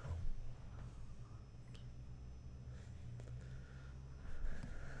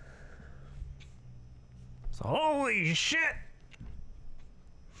 So, holy shit!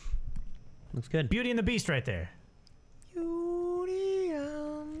 Looks good. Beauty and the Beast right there. Yeah.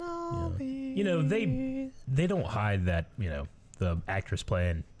 You know they don't hide that the actress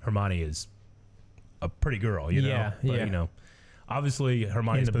playing Hermione is a pretty girl. You know. Yeah, But, yeah. you know. Obviously,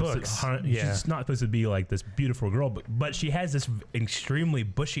 Hermione's In the supposed books, to, yeah. she's not supposed to be like this beautiful girl, but she has this extremely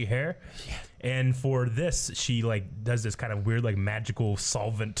bushy hair, and for this, she like does this kind of weird like magical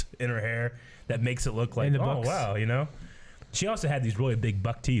solvent in her hair that makes it look like In the oh books. wow, you know. She also had these really big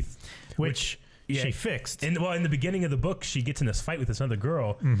buck teeth, Which she fixed. In the beginning of the book, she gets in this fight with this other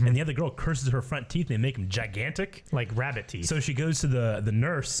girl, and the other girl curses her front teeth, and they make them gigantic. Like rabbit teeth. So she goes to the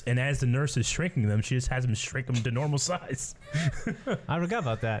nurse, and as the nurse is shrinking them, she just has them shrink them to normal size. I forgot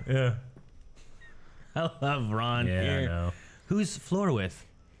about that. Yeah. I love Ron Yeah, here. I know. Who's Flora with?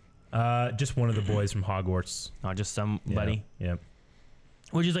 Just one of the boys from Hogwarts. Oh, just somebody. Yeah.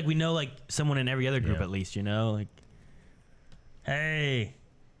 Which is like we know like someone in every other group Yeah. at least, you know? Like, hey.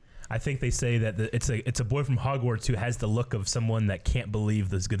 I think they say that it's a boy from Hogwarts who has the look of someone that can't believe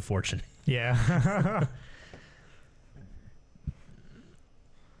this good fortune. Yeah.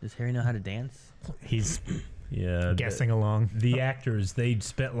 Does Harry know how to dance? He's Yeah. guessing along. The actors, they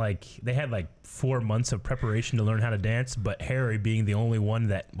had 4 months of preparation to learn how to dance, but Harry, being the only one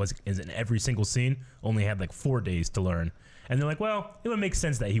that is in every single scene, only had 4 days to learn. And they're like, well, it would make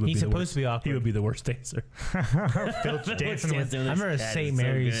sense that he would He's be the supposed worst. to be awkward. He would be the worst dancer. Filch dancing with. I remember St.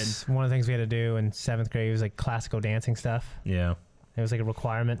 Mary's, one of the things we had to do in 7th grade was classical dancing stuff. Yeah. It was a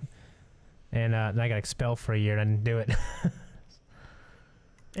requirement. And then I got expelled for a year and I didn't do it.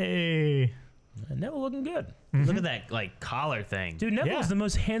 Hey. Neville looking good. Look at that collar thing. Dude, Neville's the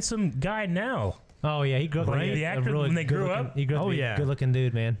most handsome guy now. Oh, yeah. He grew up Right? like The actor, when they grew up? He grew up to be a good-looking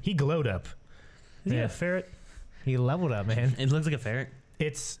dude, man. He glowed up. Is he Yeah. a ferret? He leveled up, man. It looks like a ferret.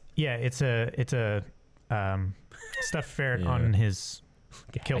 It's a stuffed ferret Yeah. on his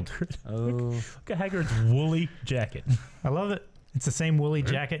kilt. Hagrid. Oh. Look at Hagrid's woolly jacket. I love it. It's the same woolly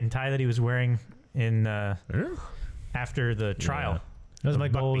jacket and tie that he was wearing in after the trial. Those are my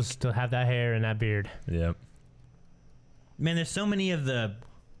Buckbeak. goals, to have that hair and that beard. Yep. Man, there's so many of the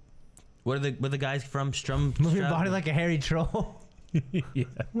what are the guys from Strum? Move your body like a hairy troll. Yeah.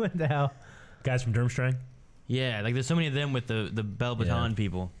 What the hell? Guys from Durmstrang. Yeah, there's so many of them with the bell baton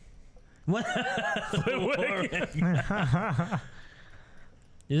people. What?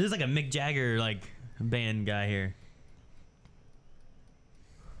 This is like a Mick Jagger band guy here.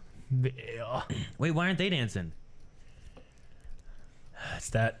 Wait, why aren't they dancing? It's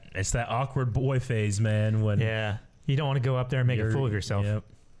that awkward boy phase, man. When Yeah. You don't want to go up there and make a fool of yourself. Yep.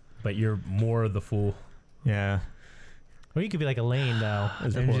 But you're more the fool. Yeah. Or you could be like Elaine, though,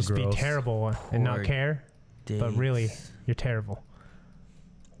 Those and poor just girls. be terrible and not Poor care. But really, you're terrible.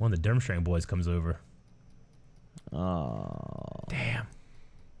 One of the Durmstrang boys comes over. Oh. Damn.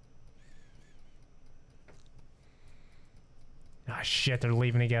 Ah, shit, they're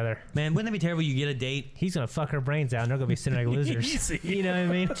leaving together. Man, wouldn't that be terrible? You get a date. He's going to fuck her brains out, and they're going to be sitting like losers. Easy. You know what I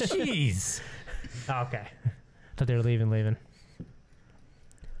mean? Jeez. Oh, okay. Thought they were leaving. Can you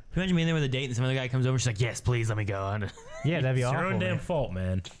imagine being there with a date and some other guy comes over? She's like, "Yes, please, let me go." Yeah, that'd be It's awful. your own damn man. fault,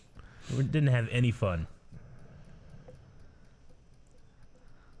 man. We didn't have any fun.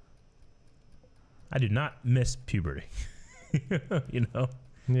 I do not miss puberty. You know?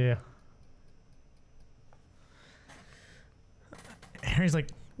 Yeah. Harry's like,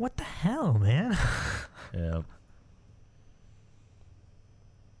 what the hell, man? Yeah.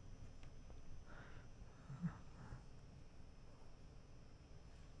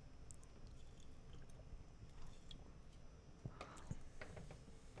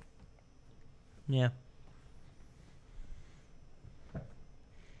 Yeah.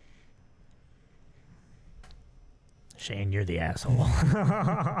 Shane, you're the asshole.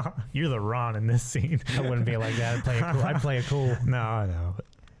 You're the Ron in this scene. I wouldn't be like that. I'd play it cool. No, I know.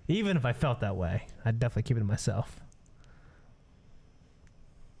 Even if I felt that way, I'd definitely keep it to myself.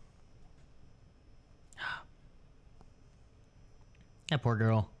 That poor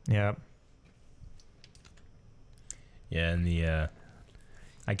girl. Yeah. Yeah, and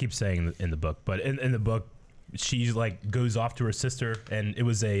I keep saying in the book, but in the book, she goes off to her sister, and it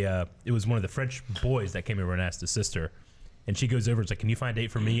was one of the French boys that came over and asked his sister, and she goes over, it's like, "Can you find a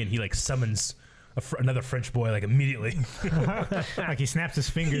date for me?" And he summons another French boy immediately. Like he snaps his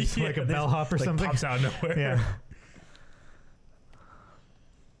fingers Yeah, like a bellhop or something. Pops out of nowhere. Yeah.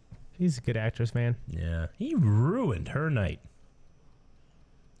 She's a good actress, man. Yeah, he ruined her night.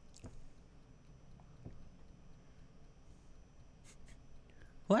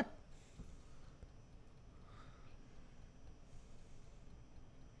 What?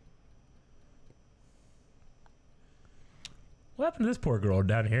 What happened to this poor girl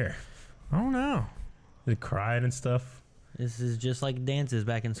down here? I don't know. They crying and stuff. This is just like dances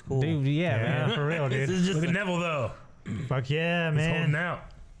back in school. Dude, yeah, Yeah. man, for real, This dude. is just Look at Neville though. Fuck yeah, He's holding man. out.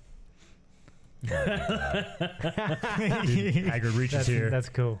 Hagrid reaches here. That's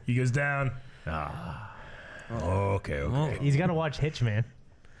cool. He goes down. Ah. Okay. He's got to watch Hitch, man.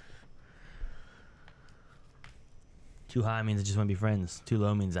 Too high means I just want to be friends. Too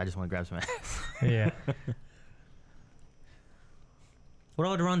low means I just want to grab some ass. Yeah.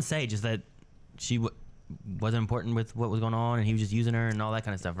 What did Ron say? Just that she wasn't important with what was going on, and he was just using her and all that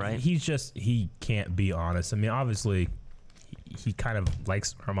kind of stuff, right? He can't be honest. I mean, obviously, he kind of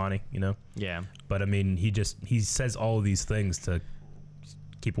likes Hermione, you know. Yeah. But I mean, he says all of these things to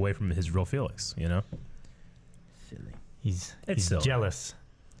keep away from his real feelings, you know. Silly. He's silly. jealous.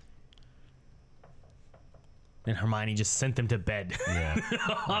 And Hermione just sent them to bed. Yeah.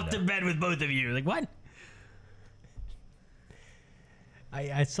 Off to bed with both of you. Like, what?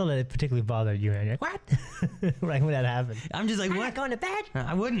 I saw that it particularly bothered you, and you're like, what? Right when that happened. I'm just like, I'm what? not going to bed.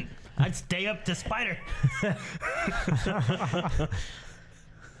 I wouldn't. I'd stay up to Spider. I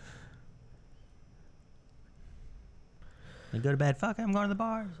go to bed. Fuck, I'm going to the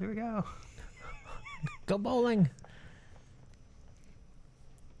bars. Here we go. Go bowling.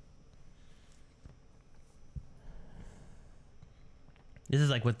 This is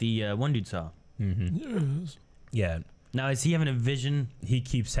like what the one dude saw. Mm-hmm. Yes. Yeah. Now, is he having a vision? He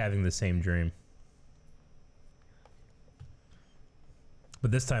keeps having the same dream.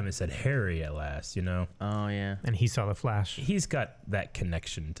 But this time it said Harry at last, you know? Oh, yeah. And he saw the Flash. He's got that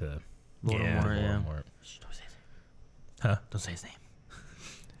connection to Voldemort, yeah. Voldemort. Shh, don't say his name. Huh? Don't say his name.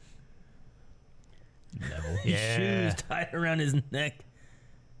 Neville. His shoes tied around his neck.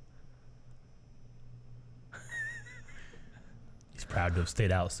 He's proud to have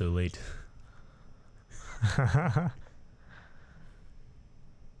stayed out so late.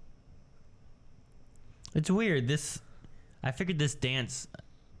 It's weird. I figured this dance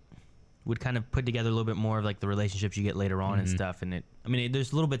would kind of put together a little bit more of like the relationships you get later on and stuff. And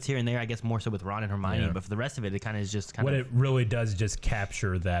there's little bits here and there, I guess more so with Ron and Hermione, but for the rest of it, it kind of is just kind what of. What it really does is just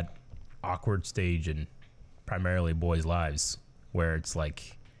capture that awkward stage in primarily boys' lives, where it's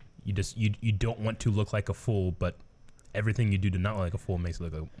like you don't want to look like a fool, but everything you do to not look like a fool makes you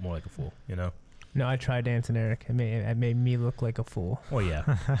look more like a fool, you know? No, I tried dancing, Eric. It made me look like a fool. Oh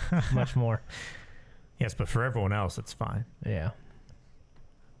yeah. Much more. Yes, but for everyone else, it's fine. Yeah.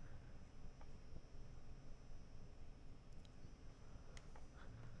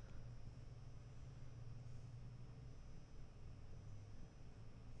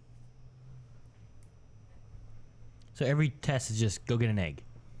 So every test is just go get an egg.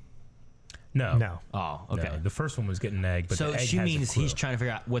 No. No. Oh, okay. No, the first one was getting an egg, but So the egg she has a means clue. he's trying to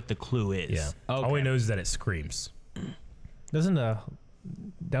figure out what the clue is. Yeah. Okay. All he knows is that it screams. Doesn't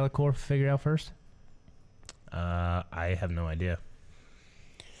Delacour figure it out first? I have no idea.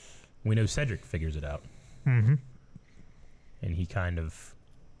 We know Cedric figures it out. Mm-hmm. And he kind of...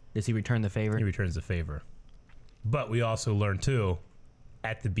 Does he return the favor? He returns the favor. But we also learn, too,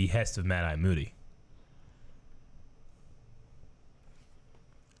 at the behest of Mad-Eye Moody.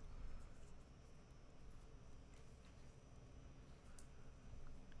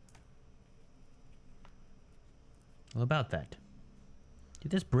 Well, about that.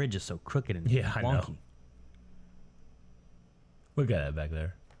 Dude, this bridge is so crooked and Yeah, I wonky. know. Look at that back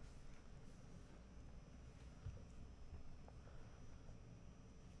there.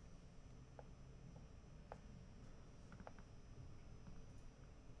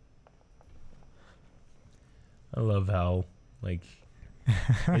 I love how, like,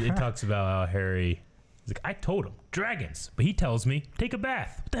 it talks about how Harry... He's like, I told him, dragons. But he tells me, take a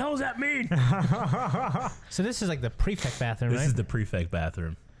bath. What the hell does that mean? So this is like the prefect bathroom, This right? is the prefect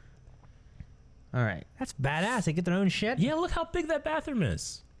bathroom. All right. That's badass. They get their own shit. Yeah, look how big that bathroom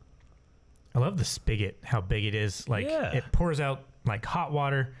is. I love the spigot, how big it is. Like, it pours out, like, hot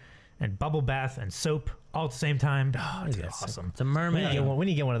water and bubble bath and soap all at the same time. Oh, it's Yes. awesome. It's a mermaid. We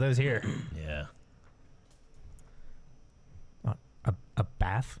need to get one of those here. Yeah. A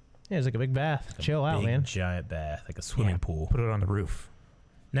bath? Yeah, it's like a big bath. Like a Chill out, big, man. Giant bath, like a swimming pool. Put it on the roof.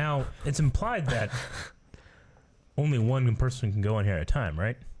 Now, it's implied that only one person can go in here at a time,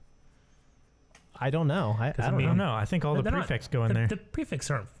 right? I don't know. I don't know. I think all the They're not- prefects go in there. The prefects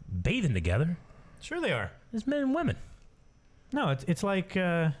aren't bathing together. Sure they are. There's men and women. No, it's like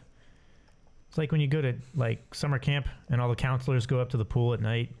when you go to like summer camp and all the counselors go up to the pool at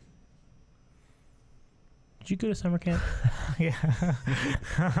night. Did you go to summer camp? Yeah.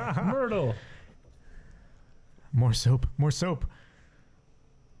 Myrtle. More soap. More soap.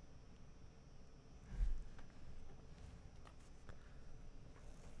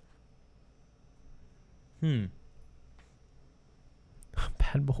 Bad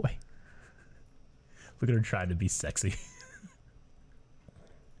boy. Look at her trying to be sexy.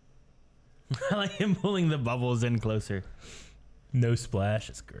 I like him pulling the bubbles in closer. No splash.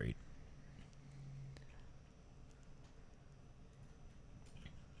 It's great.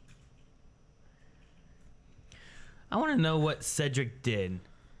 I want to know what Cedric did.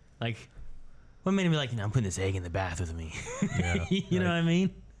 Like, what made him be like, I'm putting this egg in the bath with me? Yeah, You know what I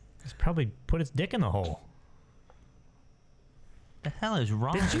mean? He's probably put his dick in the hole. The hell is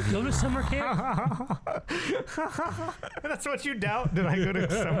wrong? Did you go to summer camp? That's what you doubt? Did I go to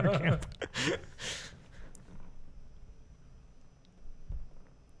summer camp?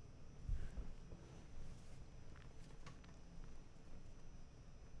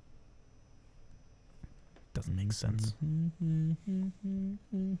 Doesn't make sense.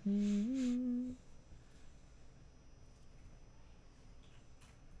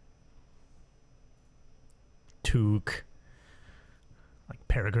 Took. Like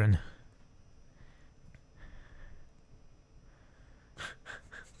Peregrine.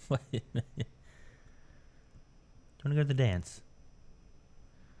 What? Do you want to go to the dance?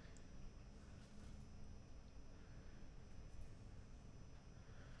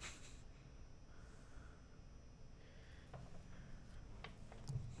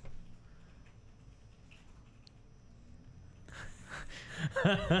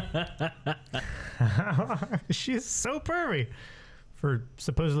 She's so pervy for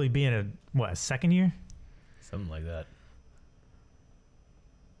supposedly being a second year? Something like that.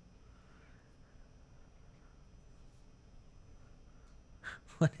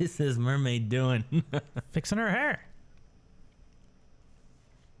 What is this mermaid doing? Fixing her hair.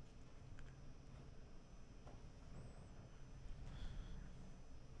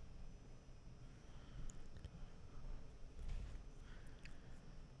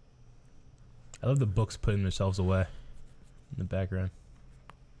 I love the books putting themselves away in the background.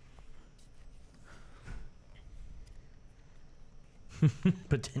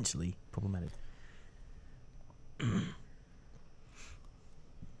 Potentially problematic.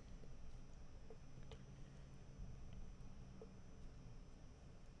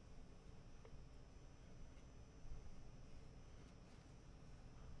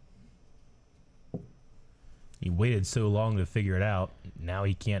 He waited so long to figure it out. Now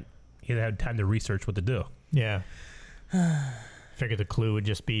he can't. He had time to research what to do. Yeah. Figured the clue would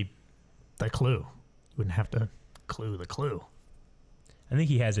just be the clue. Wouldn't have to clue the clue. I think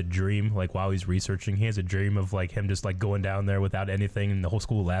he has a dream, like while he's researching, he has a dream of like him just like going down there without anything and the whole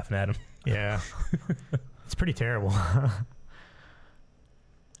school laughing at him. Yeah. It's pretty terrible.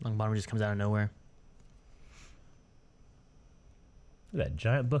 Longbottom just comes out of nowhere. Look at that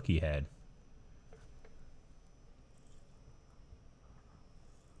giant book he had.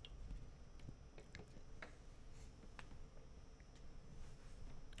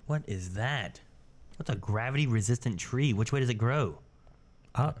 What is that? What's a gravity-resistant tree? Which way does it grow?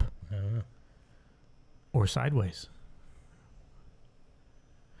 Up. I don't know. Or sideways.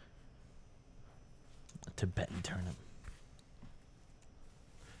 A Tibetan turnip.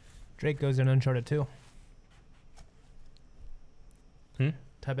 Drake goes in Uncharted 2.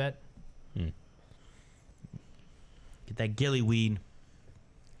 Tibet. Get that gilly weed.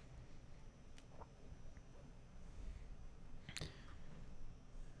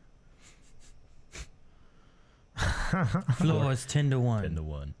 Floor is 10 to 1. 10 to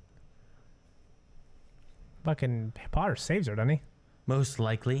 1. Fucking Potter saves her, doesn't he? Most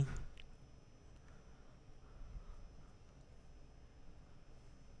likely.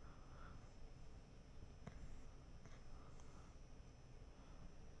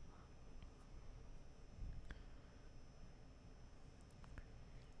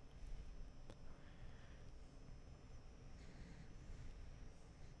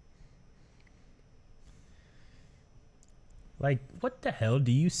 Like, what the hell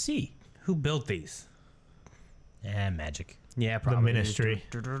do you see? Who built these? Magic. Yeah, The probably. Ministry.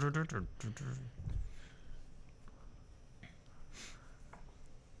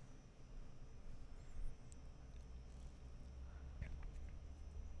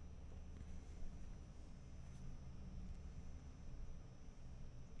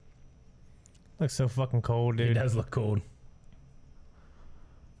 Looks so fucking cold, dude. He does look cold.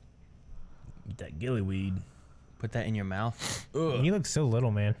 Eat that gillyweed. Put that in your mouth. He looks so little,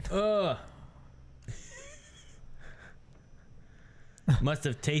 man. Must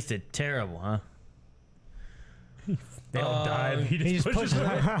have tasted terrible, huh? They all dive. He just pushes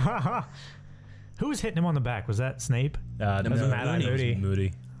it. Who was hitting him on the back? Was that Snape? Doesn't matter. Moody.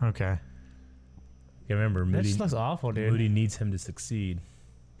 Moody. Okay. You remember, That Moody. just looks awful, dude. Moody needs him to succeed.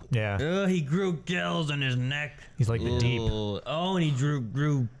 Yeah. He grew gills on his neck. He's like the deep Oh, and he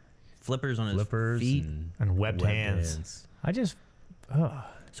grew flippers on his feet. and webbed hands. I just.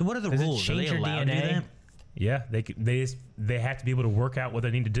 So what are the Does it rules? Are change they your allowed to do DNA? that? Yeah, they have to be able to work out what they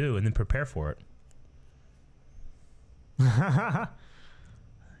need to do and then prepare for it.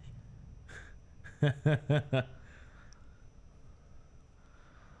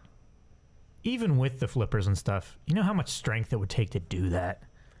 Even with the flippers and stuff, you know how much strength it would take to do that?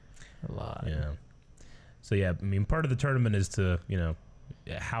 A lot. Yeah. So yeah, I mean, part of the tournament is to, you know,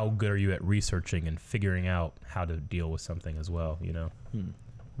 how good are you at researching and figuring out how to deal with something as well, you know,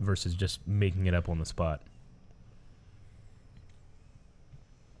 versus just making it up on the spot.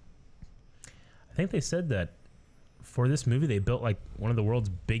 I think they said that for this movie they built like one of the world's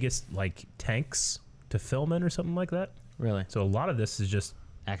biggest like tanks to film in or something like that. Really? So a lot of this is just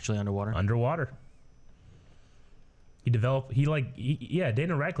Actually underwater? underwater.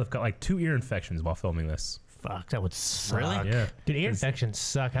 Daniel Radcliffe got like 2 ear infections while filming this. Fuck, that would suck. Really? Yeah. Dude, ear infections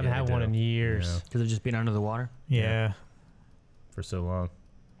suck. I haven't Yeah, had they one do. in years. Yeah. Because of just being under the water? Yeah. For so long.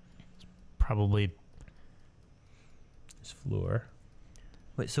 Probably. This floor.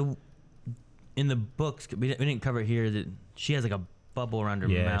 Wait, so in the books, we didn't cover it here, that she has like a bubble around her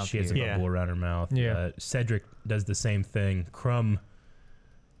mouth. Yeah, she has a here. bubble around her mouth. Yeah. Cedric does the same thing. Crumb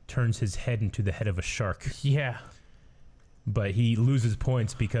turns his head into the head of a shark, Yeah. but he loses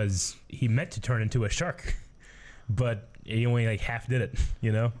points because he meant to turn into a shark, but he only like half did it,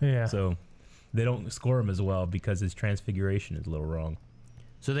 you know? Yeah. So they don't score him as well because his transfiguration is a little wrong.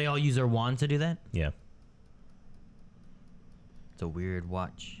 So they all use their wands to do that? Yeah. It's a weird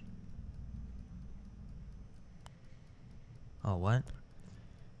watch. Oh, what?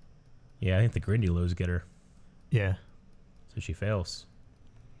 Yeah, I think the Grindylows get her, Yeah. so she fails.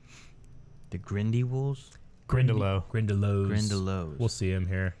 The Grindy Wolves? Grindylow. Grindylows. Grindylows. We'll see him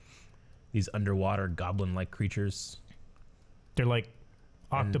here. These underwater goblin-like creatures. They're like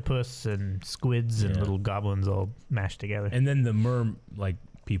octopus and squids and Yeah. little goblins all mashed together. And then the like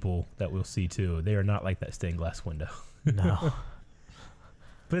people that we'll see too. They are not like that stained glass window. No.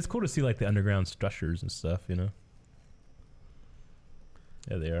 But it's cool to see like the underground structures and stuff, you know.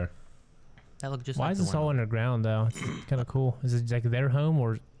 Yeah, they are. That looked just Why like is the this one. all underground though? It's kind of cool. Is it like their home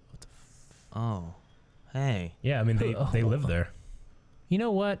or? Oh. Hey. Yeah, I mean they live there. You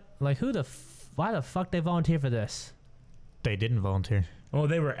know what? Like why the fuck they volunteer for this? They didn't volunteer. Well,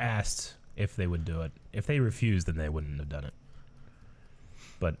 they were asked if they would do it. If they refused, then they wouldn't have done it.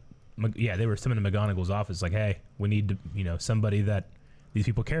 But yeah, they were summoned to McGonagall's office like, hey, we need to, you know, somebody that these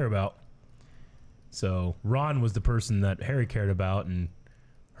people care about. So Ron was the person that Harry cared about, and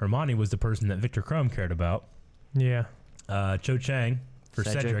Hermione was the person that Victor Crumb cared about. Yeah. Cho Chang for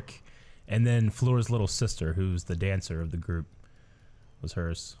Cedric. And then Flora's little sister, who's the dancer of the group, was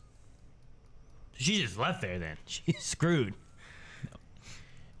hers. She just left there then. She's screwed.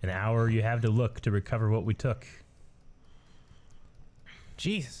 An hour you have to look to recover what we took.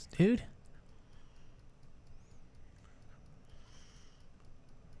 Jesus, dude.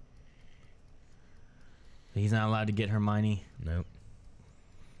 He's not allowed to get Hermione. Nope.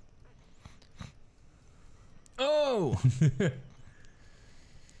 Oh!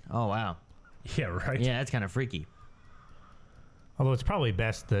 Oh, wow. Yeah, right. Yeah, that's kind of freaky. Although it's probably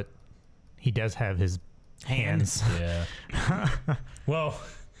best that he does have his hands. Yeah. Well,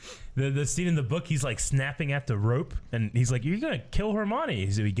 the scene in the book, he's like snapping at the rope, and he's like, "You're gonna kill Hermione."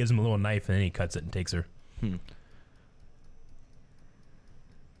 So he gives him a little knife, and then he cuts it and takes her.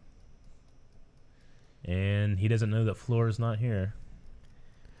 And he doesn't know that Flora's not here.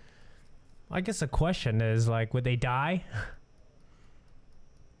 I guess the question is like, would they die?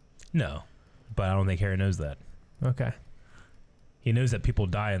 No, but I don't think Harry knows that. Okay. He knows that people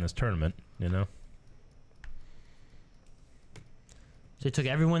die in this tournament, you know? So they took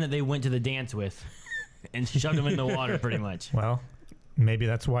everyone that they went to the dance with and shoved them in the water, pretty much. Well, maybe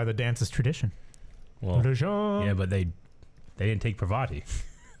that's why the dance is tradition. Well, yeah, but they didn't take Pravati.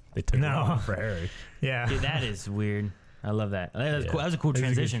 They took No. it for Harry. Yeah. Dude, that is weird. I love that. That was, Yeah. cool. That was a cool It was a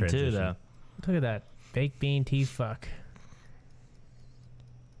good transition, too, transition. though. Look at that baked bean tea fuck.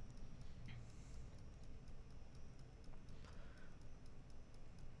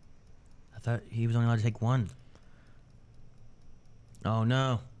 I thought he was only allowed to take one. Oh,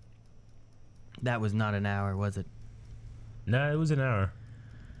 no. That was not an hour, was it? No, it was an hour.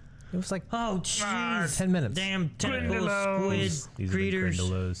 It was like Oh, jeez. 10 minutes. Damn tentacle squid These are the creatures.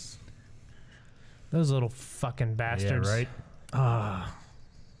 Grindylows. Those little fucking bastards. Yeah, right? Ah.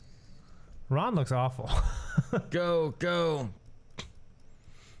 Ron looks awful. Go, go.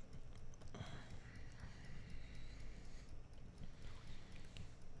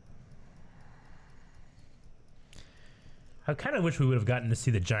 I kind of wish we would have gotten to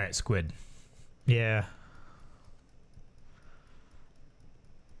see the giant squid. Yeah.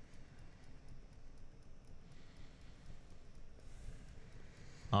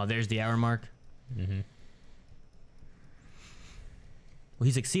 Oh, there's the hour mark. Mm-hmm. Well,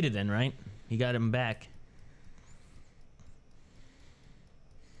 he succeeded then, right? He got him back.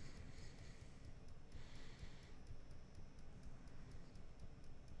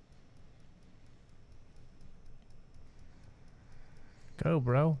 Go,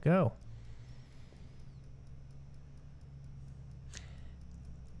 bro, go.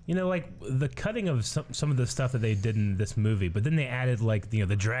 You know, like the cutting of some of the stuff that they did in this movie, but then they added like the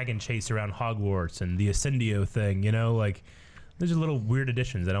dragon chase around Hogwarts and the Ascendio thing. You know, like those are little weird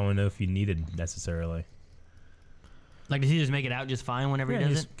additions I don't know if you needed necessarily. Like, does he just make it out just fine whenever he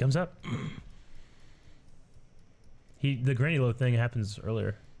does it? Comes up. The Granny Low thing happens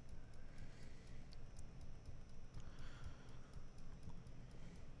earlier.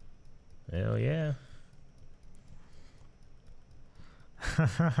 Hell yeah.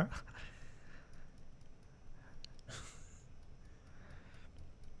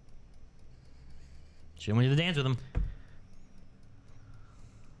 She wanted to dance with him.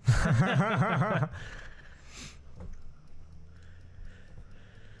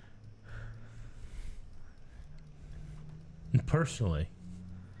 Personally.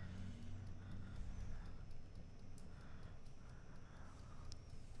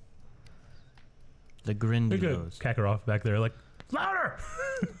 The Grindylows. Kakarot back there, like, louder!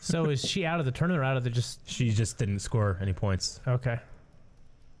 So is she out of the tournament or out of the just... She just didn't score any points, Okay.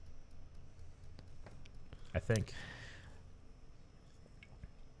 I think.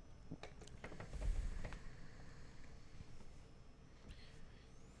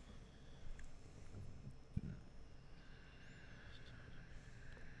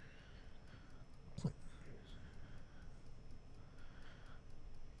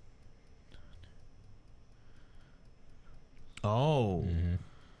 Oh. Mm-hmm.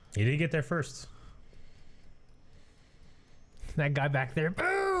 He did get there first. That guy back there.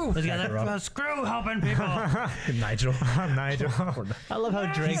 Boo! This guy that screw helping people. Nigel. Nigel. I love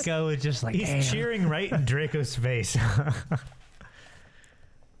how Draco is just like, He's damn. cheering right in Draco's face.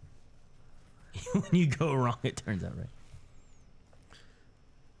 When you go wrong, it turns out right.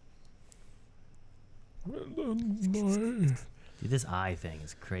 Dude, this eye thing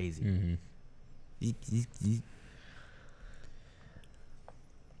is crazy. Mm-hmm.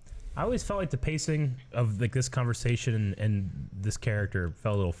 I always felt like the pacing of like this conversation and this character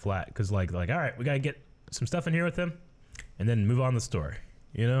fell a little flat because like all right, we gotta get some stuff in here with him, and then move on the story.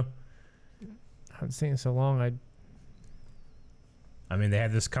 You know, I haven't seen it so long. I mean, they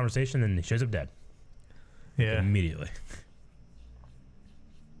have this conversation and he shows up dead. Yeah. Immediately.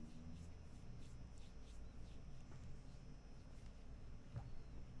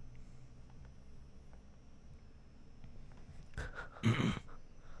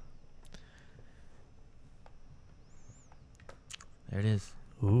 There it is.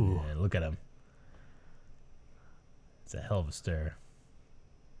 Ooh, yeah, look at him. It's a hell of a stare.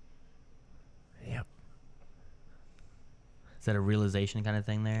 Yep. Is that a realization kind of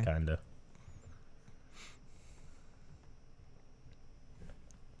thing there? Kinda.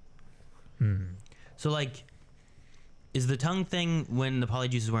 So like, is the tongue thing when the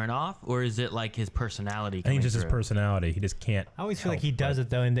polyjuice is wearing off, or is it like his personality? I think just his personality. He just can't. I always feel like he does it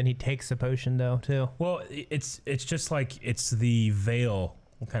though, and then he takes the potion though too. Well, it's just like it's the veil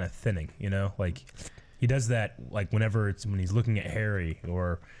kind of thinning, you know. Like he does that like when he's looking at Harry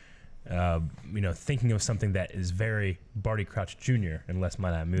or thinking of something that is very Barty Crouch Jr. and less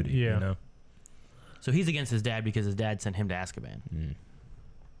Mad-Eye Moody. Yeah. You know. So he's against his dad because his dad sent him to Azkaban. Mm.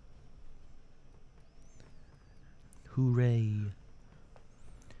 Hooray.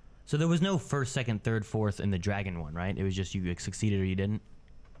 So there was no first, second, third, fourth in the dragon one, right? It was just you succeeded or you didn't?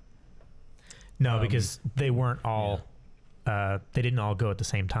 No, because they weren't all... they didn't all go at the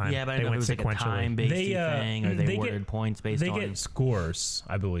same time. Yeah, but I they know if it was like a time-based thing, or they awarded points based on... They get scores,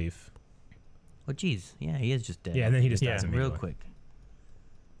 I believe. Oh, geez. Yeah, he is just dead. Yeah, and then he just dies real immediately. quick.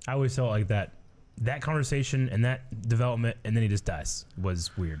 I always felt like that conversation and that development, and then he just dies,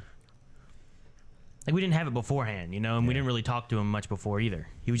 was weird. Like, we didn't have it beforehand, and we didn't really talk to him much before either.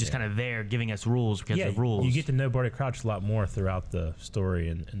 He was just kind of there giving us rules because of rules. You get to know Barty Crouch a lot more throughout the story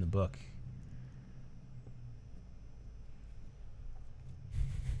and in the book.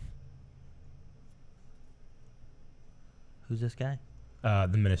 Who's this guy?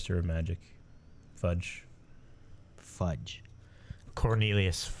 The Minister of Magic. Fudge. Fudge.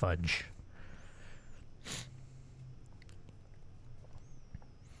 Cornelius Fudge.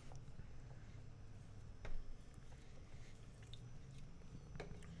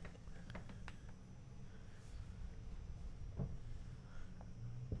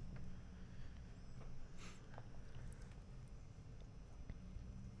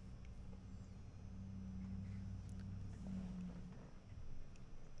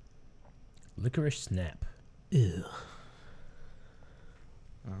 Licorice Snap. Ew.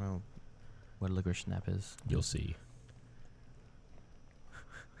 I don't know what licorice snap is. You'll see.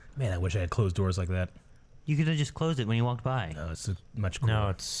 Man, I wish I had closed doors like that. You could have just closed it when you walked by. No, it's much cooler. No,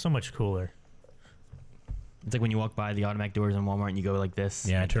 it's so much cooler. It's like when you walk by the automatic doors in Walmart and you go like this.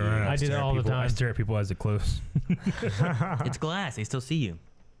 Yeah, I turn around. I do that all the time. I stare at people as they close. It's glass. They still see you.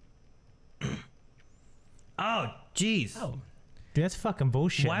 Oh, jeez. Oh. Dude, that's fucking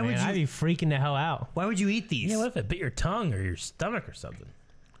bullshit, Why man. would you- I'd be freaking the hell out. Why would you eat these? Yeah, what if it bit your tongue or your stomach or something?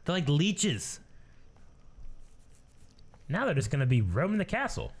 They're like leeches. Now they're just gonna be roaming the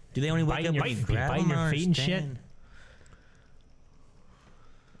castle. Do they only wake up when you grab biting them? your I feet and shit? understand.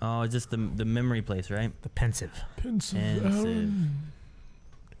 Oh, it's just the memory place, right? The pensive. Pensive.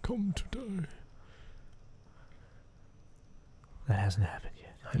 Come to die. That hasn't happened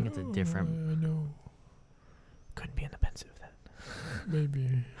yet. I think it's a different. I know. Couldn't be in the pensive then.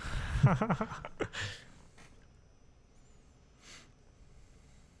 Maybe.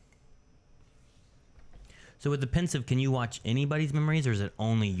 So with the pensive, can you watch anybody's memories, or is it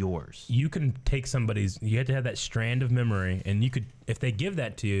only yours? You can take somebody's. You have to have that strand of memory, and you could, if they give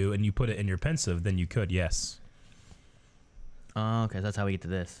that to you and you put it in your pensive, then you could, yes. Oh, okay, so that's how we get to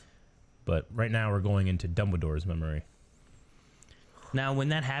this. But right now we're going into Dumbledore's memory. Now, when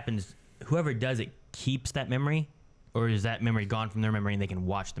that happens, whoever does it keeps that memory, or is that memory gone from their memory and they can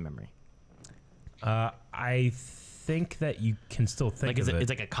watch the memory? I think that you can still think Like, of it. it's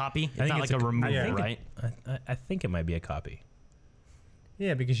like a copy. It's think not it's like a removal, I think right? I think it might be a copy.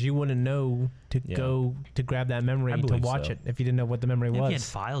 Yeah, because you wouldn't know to go to grab that memory I to believe watch so. it if you didn't know what the memory If you had was.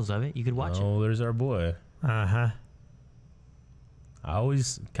 files of it, you could watch it. Oh, there's our boy. Uh-huh.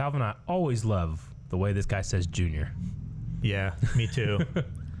 Calvin, I always love the way this guy says junior. Yeah, me too.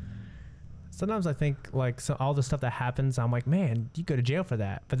 Sometimes I think like all the stuff that happens, I'm like, man, you go to jail for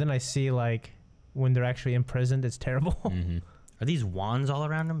that. But then I see like when they're actually imprisoned, it's terrible. Mm-hmm. Are these wands all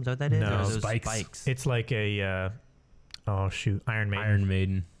around them? Is that what that is? No, or are those spikes. It's like a, oh shoot, Iron Maiden. Iron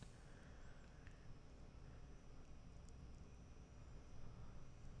Maiden.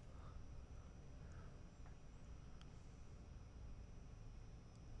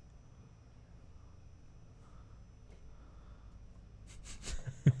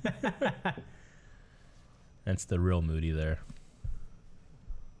 That's the real Moody there.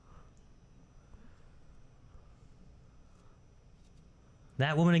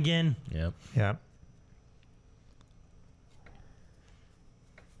 That woman again. Yep. Yeah.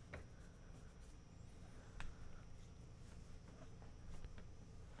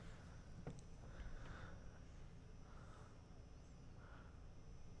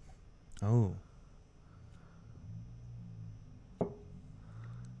 Oh.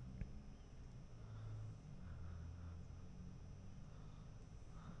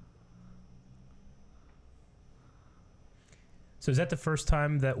 So is that the first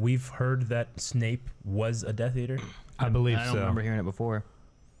time that we've heard that Snape was a Death Eater? I believe I don't so. remember hearing it before.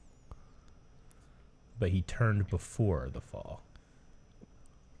 But he turned before the fall.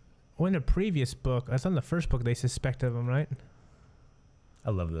 Well, in the previous book, that's on the first book, they suspected him, right?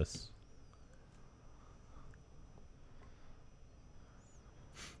 I love this.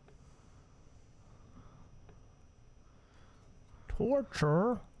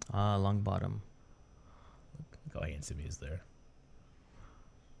 Torture. Long bottom. Look how handsome he is there.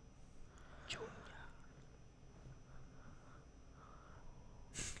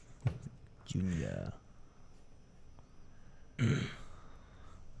 Junior.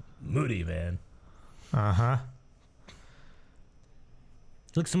 Moody, man. Uh-huh. He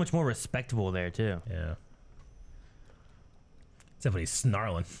looks so much more respectable there too. Yeah. Except when he's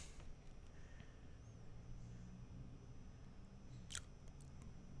snarling.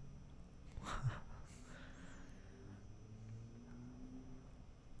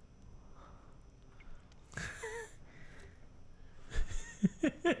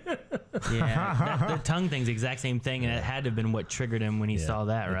 Yeah, the tongue thing's the exact same thing, and it had to have been what triggered him when he saw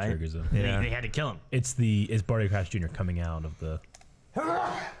that, it right? Triggers him. Yeah. They had to kill him. It's Barty Crouch Jr. coming out of the.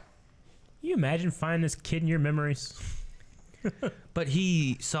 You imagine finding this kid in your memories? But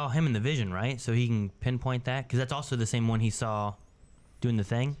he saw him in the vision, right? So he can pinpoint that, because that's also the same one he saw doing the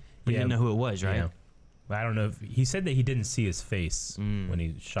thing. But he didn't know who it was, right? Yeah. But I don't know. He said that he didn't see his face when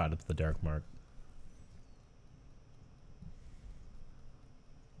he shot at the dark mark.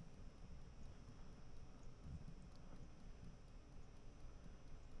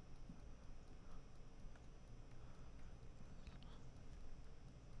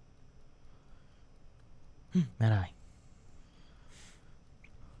 Mad Eye.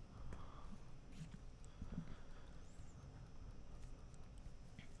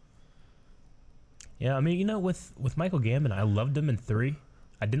 Yeah, I mean, you know, with Michael Gambon, I loved him in 3.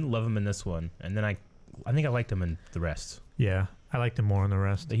 I didn't love him in this one, and then I think I liked him in the rest. Yeah. I liked him more than the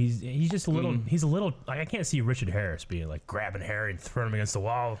rest. He's just a little. He's a little. Like, I can't see Richard Harris being like grabbing Harry and throwing him against the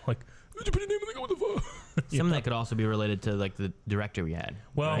wall. Like, did you put your name in the gun? What the fuck? Something that could also be related to like the director we had.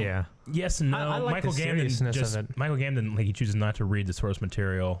 Well, yeah. Yes and no. I like Michael the Gambon seriousness of it. Michael Gambon, like, he chooses not to read the source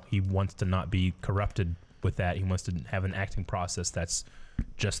material. He wants to not be corrupted with that. He wants to have an acting process that's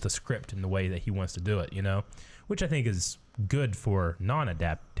just the script and the way that he wants to do it. You know, which I think is good for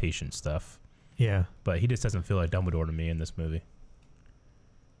non-adaptation stuff. Yeah. But he just doesn't feel like Dumbledore to me in this movie.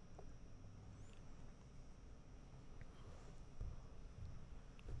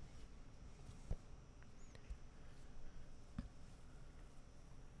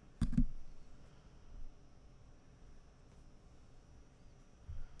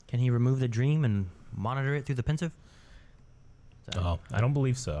 Can he remove the dream and monitor it through the pensive? Oh, I don't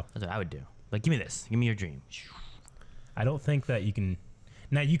believe so. That's what I would do. Like, give me this. Give me your dream. I don't think that you can.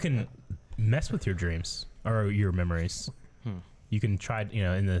 Now, you can mess with your dreams or your memories. You can try, you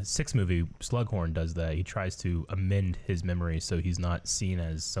know, in the 6th movie, Slughorn does that. He tries to amend his memory so he's not seen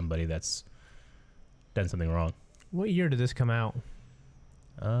as somebody that's done something wrong. What year did this come out?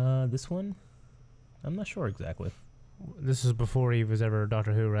 This one? I'm not sure exactly. This is before he was ever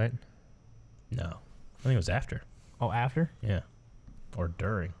Doctor Who, right? No. I think it was after. Oh, after? Yeah. Or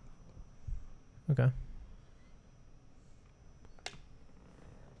during. Okay.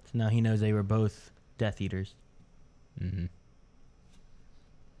 So now he knows they were both Death Eaters. Mm-hmm.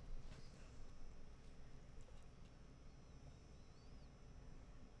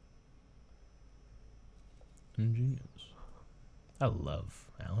 Ingenious. I love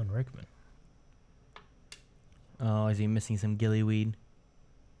Alan Rickman. Oh, is he missing some gillyweed?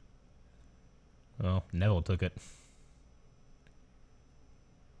 Oh, Neville took it.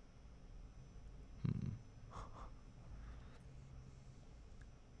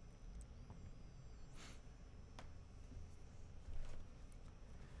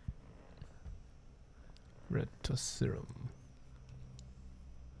 Retoserum.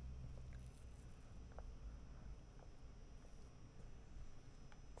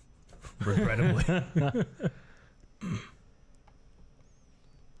 Regrettably.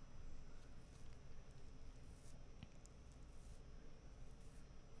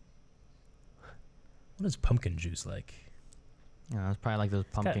 What is pumpkin juice like? Yeah, it's probably like those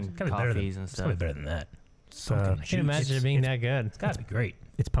pumpkin Gotta be coffees and It's gotta stuff. be better than that. So, Pumpkin I can't imagine it being that good. It's gotta be great.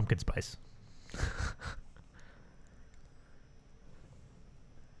 it's pumpkin spice.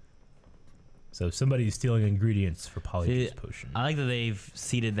 So somebody's stealing ingredients for Polyjuice Potion. I like that they've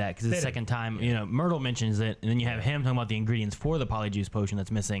seeded that because it's the They second time, you know, Myrtle mentions it, and then you have him talking about the ingredients for the Polyjuice Potion that's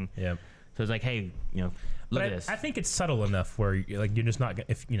missing. Yeah. So it's like, hey, you know, look at this. I think it's subtle enough where you're just not,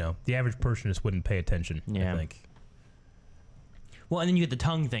 if you know, the average person just wouldn't pay attention. Yeah. I think. Well, and then you get the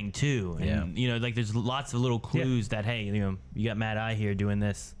tongue thing too, and Yeah. you know, like there's lots of little clues that hey, you know, you got Mad Eye here doing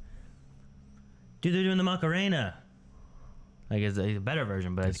this. Dude, they're doing the Macarena. Like it's a better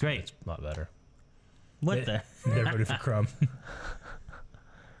version, but it's great. It's a lot better. What the? They're voting for Crumb.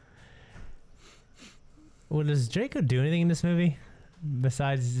 Well, does Draco do anything in this movie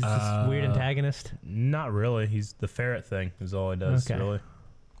besides just this weird antagonist? Not really. He's the ferret thing is all he does. Okay. Really.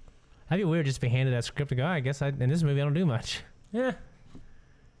 That'd be weird just to be handed that script to go. I guess in this movie I don't do much. Yeah.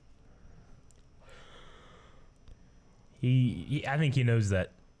 I think he knows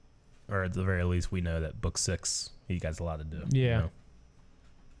that, or at the very least, we know that book 6 he got a lot to do. Yeah. You know?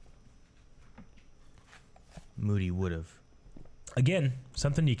 Moody would have. Again,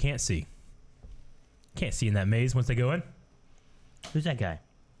 something you can't see. Can't see in that maze once they go in. Who's that guy?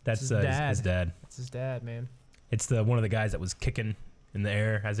 That's his his dad. dad. It's his dad, man. It's the one of the guys that was kicking in the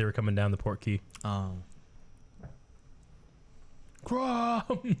air as they were coming down the port key. Oh,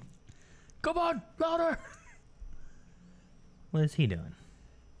 Crumb! Come on, louder! what is he doing?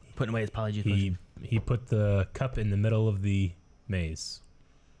 Putting away his Polyjuice Potion. He put the cup in the middle of the maze.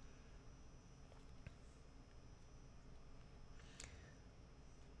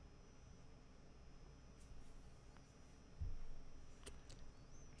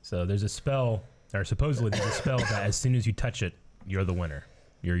 So there's a spell, or supposedly there's a spell that as soon as you touch it, you're the winner.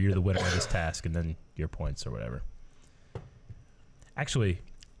 You're the winner of this task, and then your points or whatever. Actually,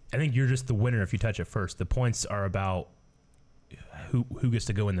 I think you're just the winner if you touch it first. The points are about who gets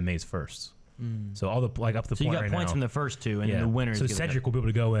to go in the maze first. So all the up the So you point got right points now. from the first two, and the winners. So get Cedric will be able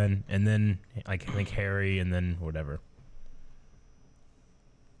to go in, and then like I think Harry, and then whatever.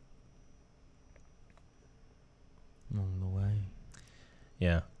 along the way.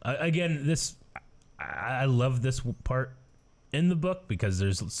 Yeah. Again, I love this part in the book because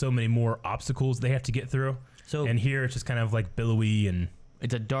there's so many more obstacles they have to get through. So And here it's just kind of like billowy and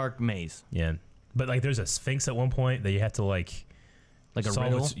it's a dark maze. yeah. But like there's a sphinx at one point that you have to like Like a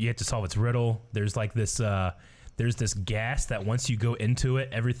riddle? You have to solve its riddle. There's like this. There's this gas that once you go into it,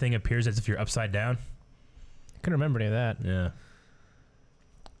 everything appears as if you're upside down. I couldn't remember any of that. Yeah.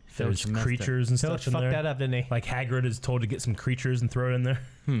 There's creatures and stuff in there. Fucked that up, didn't he? Like Hagrid is told to get some creatures and throw it in there.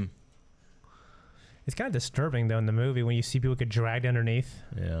 It's kind of disturbing though in the movie when you see people get dragged underneath.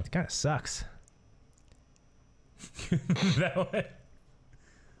 Yeah. It kind of sucks. That way.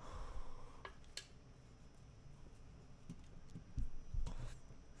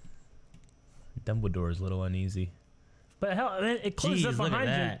 Dumbledore's a little uneasy. But hell, it closes up behind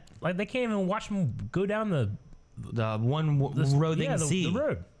you. Like they can't even watch them go down the road they can see. The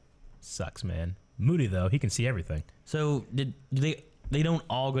road. Sucks, man. Moody though, he can see everything. So they don't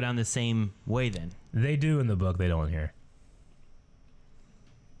all go down the same way then? They do in the book. They don't here.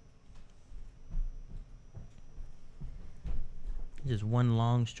 Just one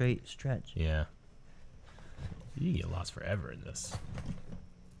long straight stretch. Yeah. You get lost forever in this.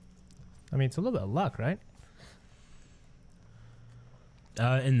 I mean, it's a little bit of luck, right?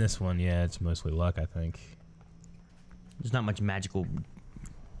 In this one, yeah, it's mostly luck, I think. There's not much magical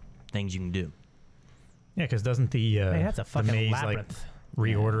things you can do. Yeah, because doesn't the that's a fucking maze labyrinth. like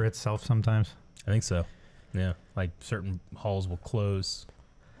reorder itself sometimes? I think so. Yeah, like certain halls will close.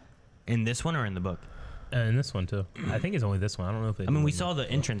 In this one or in the book? In this one too. I think it's only this one. I don't know if they. I mean, we saw the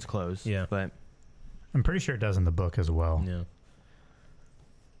entrance close. Yeah, but I'm pretty sure it does in the book as well. Yeah.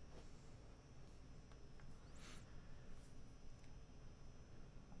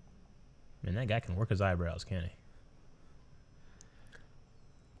 Man, that guy can work his eyebrows, can't he?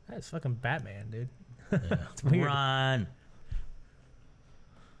 That's fucking Batman, dude. Yeah. It's weird. Run.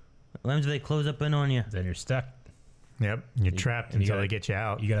 What happens if they close up in on you? Then you're stuck. Yep, you're trapped and you until gotta- they get you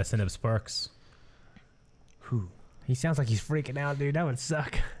out. You gotta send up sparks. Whew. He sounds like he's freaking out, dude. That would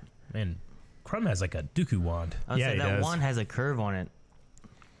suck. Man, Crumb has like a Dooku wand. I was Yeah, saying he that does. wand has a curve on it.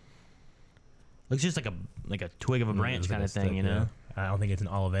 Looks just like a twig of a branch It's like kind a of thing, stick, you know? yeah. I don't think it's an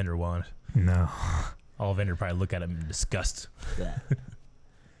Ollivander wand. No. Ollivander probably look at him in disgust.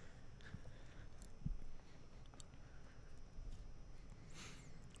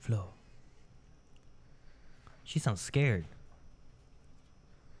 Flo. She sounds scared.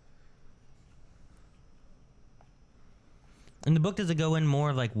 In the book, does it go in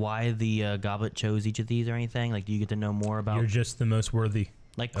more of like why the goblet chose each of these or anything? Like, do you get to know more about? You're just the most worthy.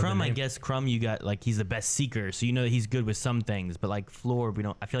 Like of the Crumb, I name. guess Crumb, you got like he's the best seeker, so you know that he's good with some things. But like Floor, we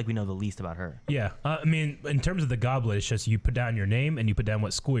don't. I feel like we know the least about her. Yeah, I mean, in terms of the goblet, it's just you put down your name and you put down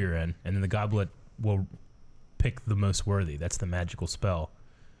what school you're in, and then the goblet will pick the most worthy. That's the magical spell.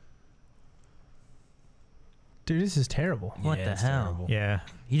 Dude, this is terrible. What Yeah, the it's hell? terrible. Yeah.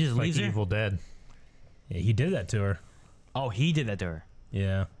 He just It's like leaves her. Evil Dead. Yeah, he did that to her. Oh, he did that to her.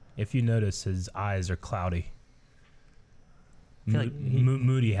 Yeah, if you notice, his eyes are cloudy. I feel like he-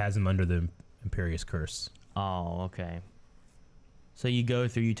 Moody has him under the Imperious Curse. Oh, okay. So you go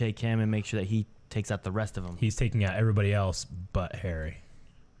through, you take him, and make sure that he takes out the rest of them. He's taking out everybody else but Harry.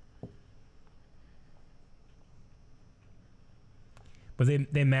 But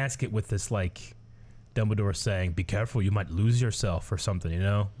they mask it with this, like, Dumbledore saying, "Be careful, you might lose yourself," or something, you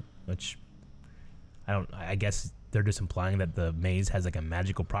know? Which, I guess they're just implying that the maze has, like, a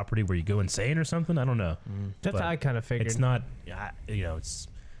magical property where you go insane or something? I don't know. That's But how I kind of figured. It's not, you know, it's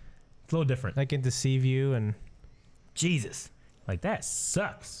a little different. I can deceive you and... Jesus. Like, that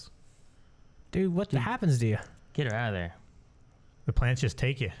sucks. Dude, what happens to you? Get her out of there. The plants just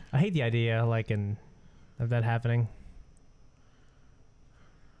take you. I hate the idea, like, of that happening.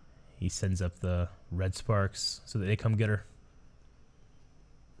 He sends up the red sparks so that they come get her.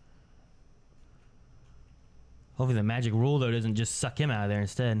 Hopefully the magic rule, though, doesn't just suck him out of there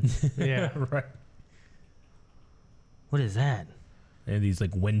instead. Yeah. Right. What is that? They have these,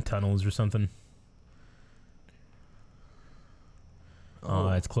 like, wind tunnels or something. Oh,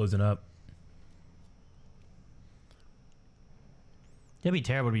 it's closing up. That'd be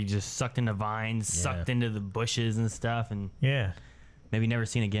terrible to be just sucked into vines, Yeah. sucked into the bushes and stuff, and Yeah. maybe never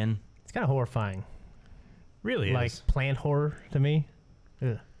seen again. It's kind of horrifying. Really Like, is. plant horror to me.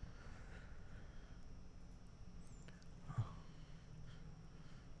 Ugh.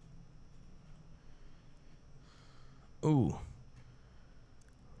 Ooh.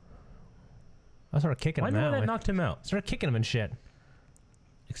 I started kicking Why him did out. that knocked him out? Started kicking him and shit.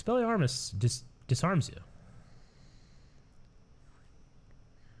 Expelliarmus just disarms you.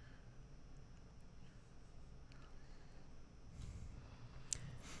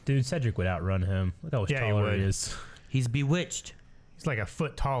 Dude, Cedric would outrun him. Look how much Yeah, he taller would. he is. He's bewitched. He's like a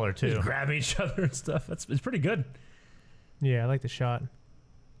foot taller, They too. grab each other and stuff. It's pretty good. Yeah, I like the shot.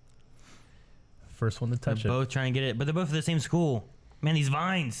 First one to They're touch it. both trying to get it, but they're both at the same school. Man, these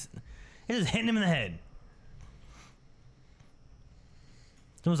vines. It's just hitting him in the head.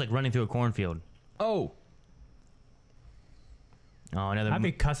 It's almost like running through a cornfield. Oh, another. I'd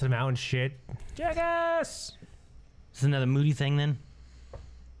be cussing him out and shit. Jackass! This is another moody thing then?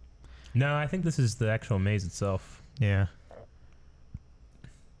 No, I think this is the actual maze itself. Yeah.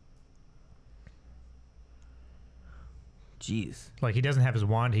 Jeez. Like, he doesn't have his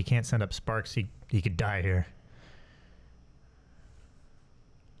wand. He can't send up sparks. He could die here.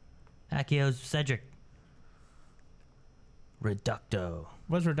 Accio Cedric. Reducto.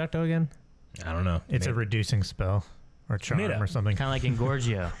 What's Reducto again? I don't know. It's a reducing spell or charm or something. Kind of like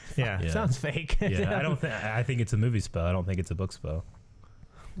Engorgio. Yeah. Sounds fake. Yeah, I think it's a movie spell. I don't think it's a book spell.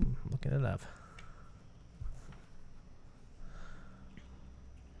 Looking it up.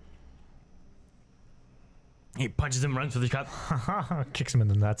 He punches him, runs for the cup. Kicks him in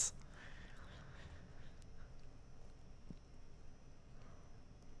the nuts.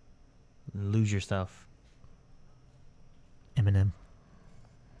 Lose yourself. Eminem.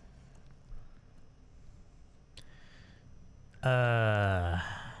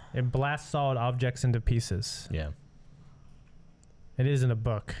 It blasts solid objects into pieces. Yeah. It is in a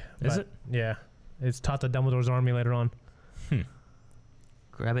book. Is it? Yeah. It's taught to Dumbledore's army later on.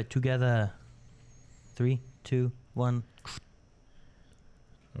 Grab it together. 3, 2, 1.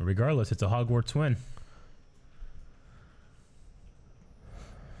 Regardless, it's a Hogwarts win.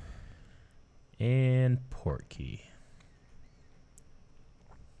 And Portkey.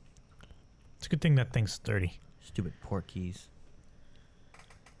 It's a good thing that thing's sturdy. Stupid port keys.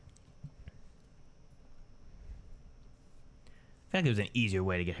 I feel like there was an easier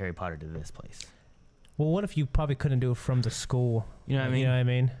way to get Harry Potter to this place. Well, what if you probably couldn't do it from the school? You know what I mean? You know what I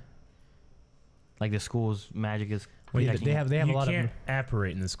mean? Like the school's magic is. Well, they have a lot of. You can't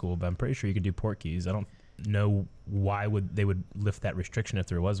apparate in the school, but I'm pretty sure you could do Portkeys. I don't know why they would lift that restriction if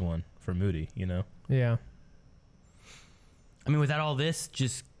there was one for Moody. You know? Yeah. I mean, without all this,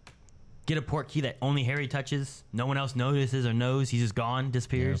 just get a port key that only Harry touches. No one else notices or knows. He's just gone,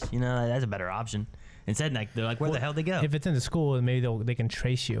 disappears. Yeah. You know, that's a better option. Instead, like they're like, where the hell they go? If it's in the school, then maybe they can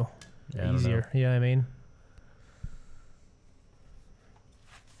trace you easier. You know what I mean?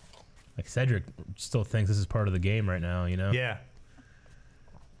 Like Cedric still thinks this is part of the game right now. You know? Yeah.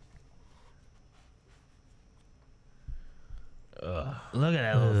 Look at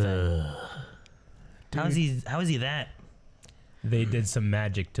that little thing. How is he that? They did some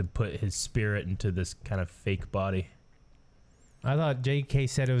magic to put his spirit into this kind of fake body. I thought J.K.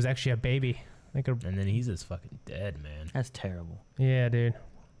 said it was actually a baby. And then he's just fucking dead, man. That's terrible. Yeah, dude.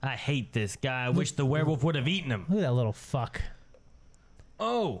 I hate this guy. I wish the werewolf would have eaten him. Look at that little fuck.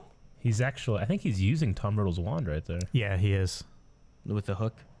 Oh. He's actually, I think he's using Tom Riddle's wand right there. Yeah, he is. With the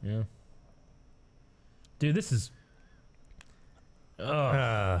hook? Yeah. Dude, this is... It's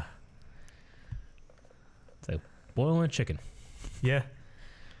like boiling chicken. Yeah.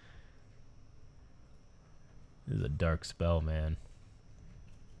 This is a dark spell, man.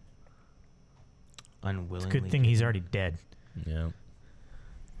 Unwillingly. It's a good thing he's already dead. Yeah.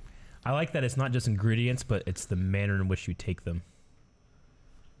 I like that it's not just ingredients, but it's the manner in which you take them.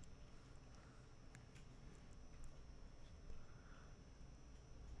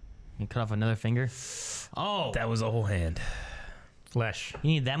 You cut off another finger? Oh! That was a whole hand. Flesh. You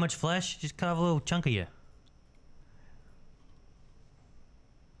need that much flesh? Just cut off a little chunk of you.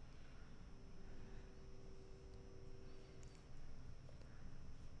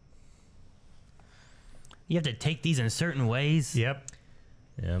 You have to take these in certain ways. Yep.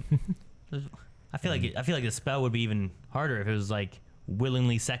 Yep. I feel like the spell would be even harder if it was like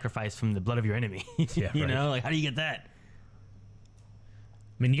willingly sacrificed from the blood of your enemy. Yeah, you right. know, like how do you get that?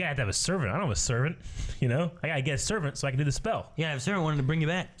 I mean, you gotta have to have a servant. I don't have a servant. You know, I gotta get a servant so I can do the spell. Yeah, if a servant wanted to bring you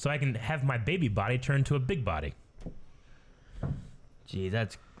back, so I can have my baby body turn to a big body. Gee,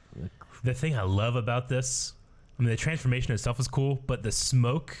 that's the thing I love about this. I mean, the transformation itself is cool, but the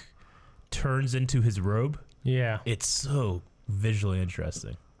smoke turns into his robe. Yeah, it's so visually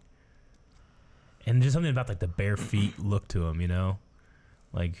interesting, and just something about like the bare feet look to him. You know,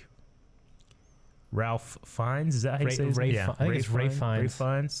 like Ralph Fiennes. Is that how you say his name? Yeah, I think it's Ray Fiennes. Ray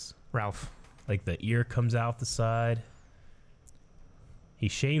Fiennes. Ralph. Like the ear comes out the side. He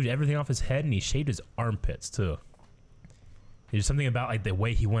shaved everything off his head, and he shaved his armpits too. There's something about like the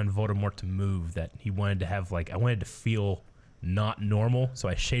way he wanted Voldemort to move that he wanted to have like I wanted to feel not normal, so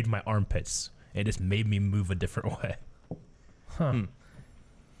I shaved my armpits. It just made me move a different way. Huh.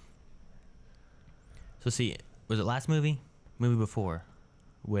 So see, was it last movie before,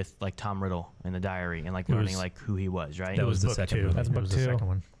 with like Tom Riddle in the diary and like learning like who he was, right? That was the book second two. movie. That's book was two. The second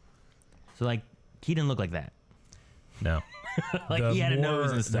one. So like he didn't look like that. No. Like he had a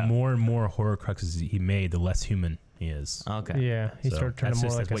nose and The stuff. more and more Horcruxes he made, the less human he is. Okay. Yeah, he So started turning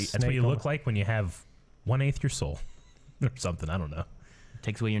more like a that's what you snake look like when you have 1/8 your soul, or something. I don't know.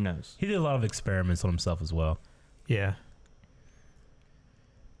 Takes away your nose. He did a lot of experiments on himself as well. Yeah.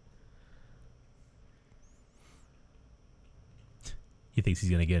 He thinks he's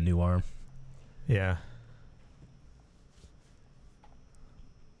gonna get a new arm, Yeah.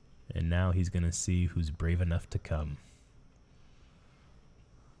 and now he's gonna see who's brave enough to come.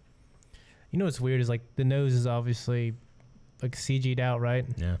 You know what's weird is like the nose is obviously like CG'd out, right?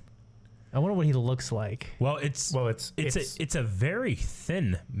 Yeah. I wonder what he looks like. Well, it's a very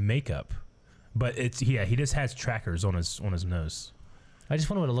thin makeup, but he just has trackers on his nose. I just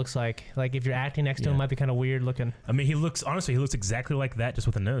wonder what it looks like. Like if you're acting next to him, it might be kind of weird looking. I mean, he looks exactly like that, just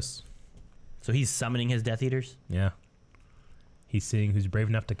with a nose. So he's summoning his Death Eaters? Yeah. He's seeing who's brave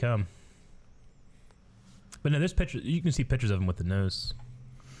enough to come. But no, there's pictures. You can see pictures of him with the nose.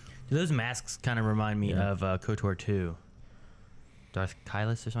 Do those masks kind of remind me of KOTOR 2? Darth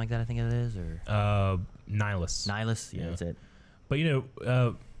Kylus or something like that, I think it is, or Nihilus. Nihilus, yeah, that's it. But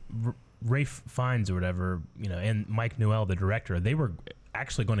Rafe Fiennes or whatever, and Mike Newell, the director, they were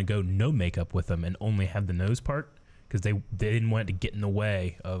actually going to go no makeup with him and only have the nose part because they didn't want it to get in the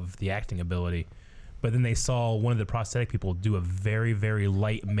way of the acting ability. But then they saw one of the prosthetic people do a very, very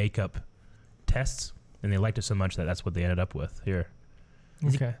light makeup test, and they liked it so much that that's what they ended up with here.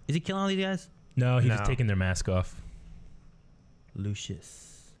 Is he killing all these guys? No, he's just taking their mask off.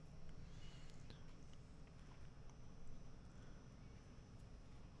 Lucius.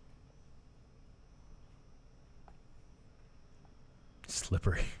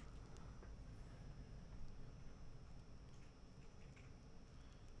 Slippery.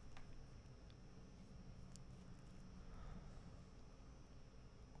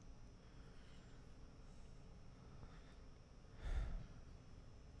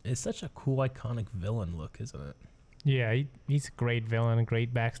 It's such a cool, iconic villain look, isn't it? Yeah, he's a great villain, a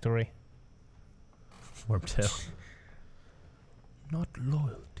great backstory. Warp tail. Not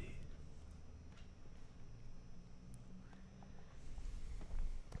loyalty.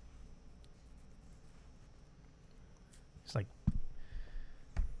 It's like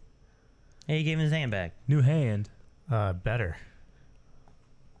Hey, he gave him his hand back. New hand. better.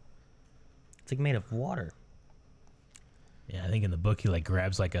 It's like made of water. Yeah, I think in the book he like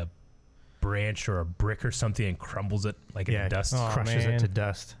grabs like a branch or a brick or something and crumbles it like in dust. Oh, Crushes man. it to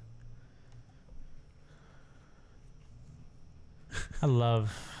dust. I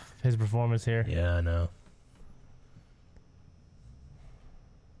love his performance here. Yeah, I know.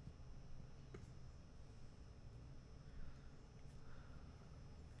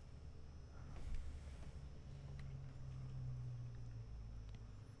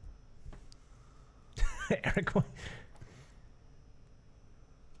 Eric,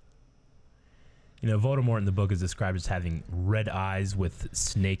 Voldemort in the book is described as having red eyes with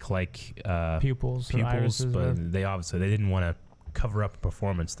snake-like pupils, but they didn't want to cover up a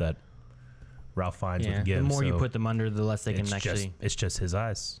performance that Ralph Fiennes would give. The more you so put them under, the less they can it's actually. It's just his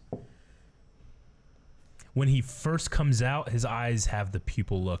eyes. When he first comes out, his eyes have the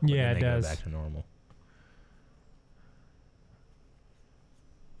pupil look. But Yeah, then it they does. go back to normal.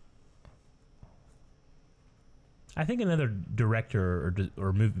 I think another director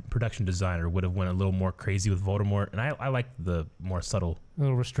or movie production designer would have went a little more crazy with Voldemort, and I like the more subtle, a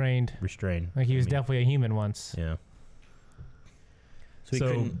little restrained. Like he was definitely a human once. Yeah.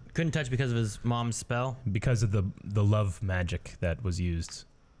 So he couldn't touch because of his mom's spell? Because of the love magic that was used.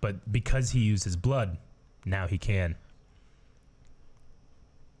 But because he used his blood, now he can.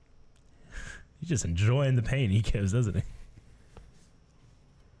 He's just enjoying the pain he gives, doesn't he?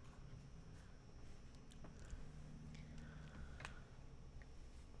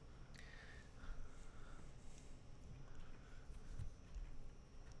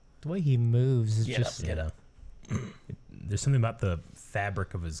 The way he moves is just. There's something about the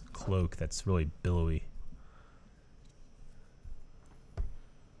fabric of his cloak that's really billowy.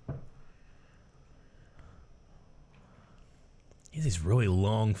 He has these really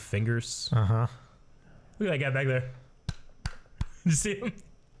long fingers. Uh-huh. Look at that guy back there. Did you see him?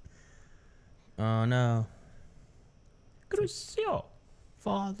 Oh, no. Crucio.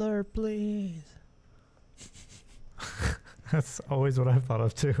 Father, please. That's always what I thought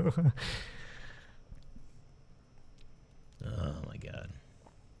of too. Oh my god.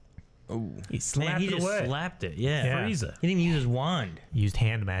 Oh, he slapped he it just away. slapped it. Yeah. Yeah. Frieza. He didn't even use his wand. Used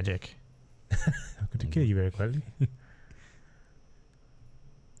hand magic. I'm going to kill you very quickly.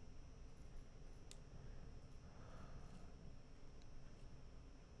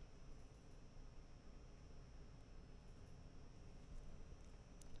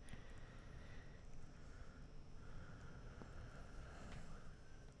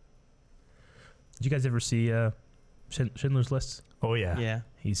 Did you guys ever see Schindler's List? Oh yeah. Yeah.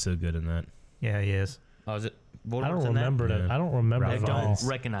 He's so good in that. Yeah, he is. Oh, is it? I don't remember that? it. Yeah. I don't remember I it at all. don't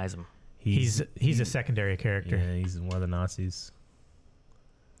recognize him. He's a secondary character. Yeah, he's one of the Nazis.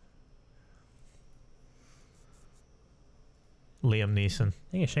 Liam Neeson.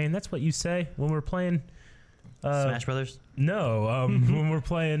 Hey, Shane, that's what you say when we're playing. Smash Brothers. No, when we're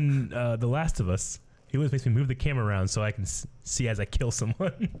playing The Last of Us, he always makes me move the camera around so I can see as I kill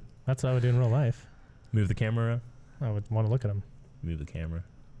someone. That's what I would do in real life. Move the camera around. I would want to look at him. Move the camera.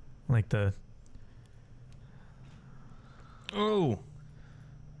 Like the. Oh.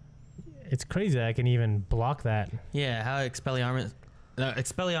 It's crazy that I can even block that. Yeah, how Expelliarmus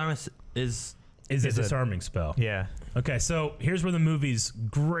is a disarming spell. Yeah. Okay, so here's where the movies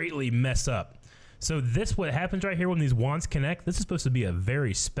greatly mess up. So what happens right here when these wands connect, this is supposed to be a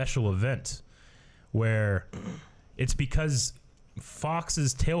very special event where it's because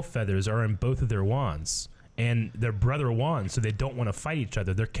Fox's tail feathers are in both of their wands and they're brother wands, so they don't want to fight each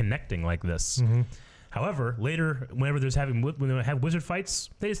other. They're connecting like this. Mm-hmm. However, later, when they have wizard fights,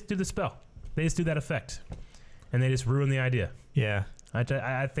 they just do the spell. They just do that effect, and they just ruin the idea. Yeah.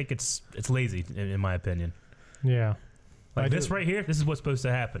 I think it's lazy, in my opinion. Yeah. Like this right here, this is what's supposed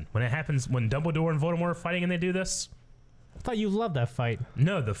to happen. When it happens, when Dumbledore and Voldemort are fighting and they do this. I thought you loved that fight.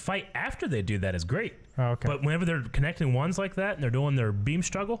 No, the fight after they do that is great. Oh, okay. But whenever they're connecting wands like that and they're doing their beam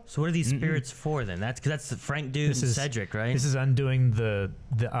struggle. So what are these spirits for then? That's because that's the Frank dude and Cedric, right? This is undoing the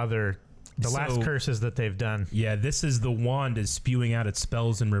last curses that they've done. Yeah, this is the wand is spewing out its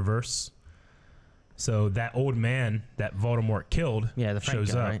spells in reverse. So that old man that Voldemort killed the Frank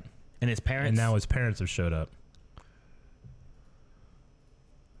shows guy, up. right? And his parents. And now his parents have showed up.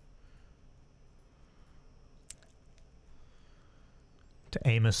 To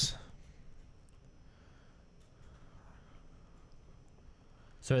Amos.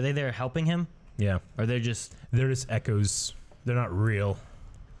 So are they there helping him? Yeah. Or they're just echoes. They're not real.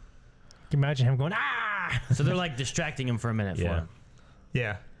 Can you imagine him going, ah! So they're like distracting him for a minute for him.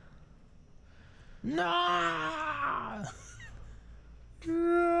 Yeah. No.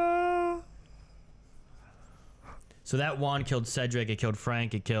 So that wand killed Cedric. It killed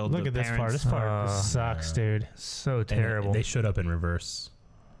Frank. It killed. Look the at this parents. part. This part sucks, dude. So terrible. And they showed up in reverse.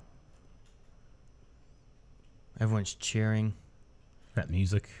 Everyone's cheering. That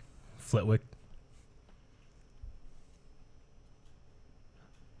music. Flitwick.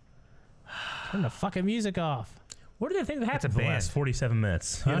 Turn the fucking music off. What do they think happened a for the band. last 47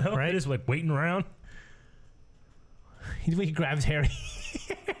 minutes? You Huh? know? Right? Just like waiting around. He grabs Harry.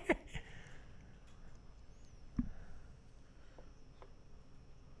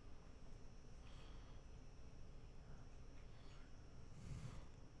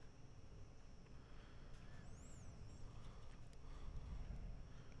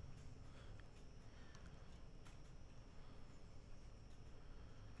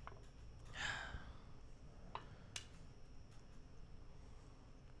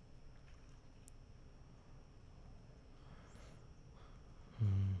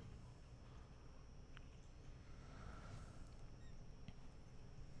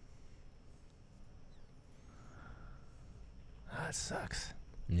 That sucks.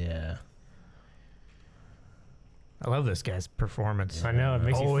 Yeah. I love this guy's performance. I know, it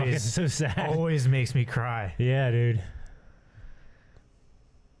makes me fucking so sad. Always makes me cry. Yeah, dude.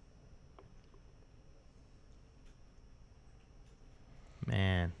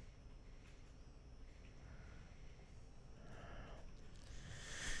 Man.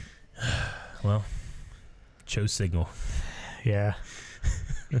 Well, chose signal. Yeah.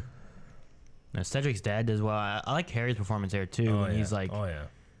 No, Cedric's dad does well. I like Harry's performance there too. Oh, when yeah. He's like, oh yeah.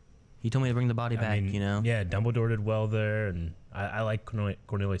 he told me to bring the body back. You know. Yeah, Dumbledore did well there, and I like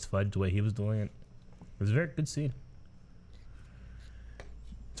Cornelius Fudge the way he was doing it. It was a very good scene.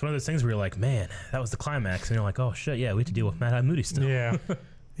 It's one of those things where you're like, man, that was the climax, and you're like, oh shit, yeah, we have to deal with Mad Eye Moody still. Yeah.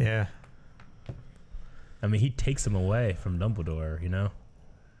 Yeah. I mean, he takes him away from Dumbledore, you know?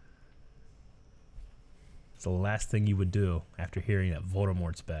 It's the last thing you would do after hearing that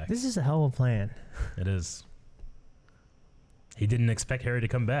Voldemort's back. This is a hell of a plan. It is. He didn't expect Harry to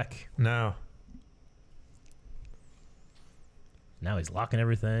come back. No. Now he's locking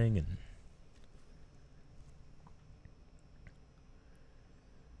everything, and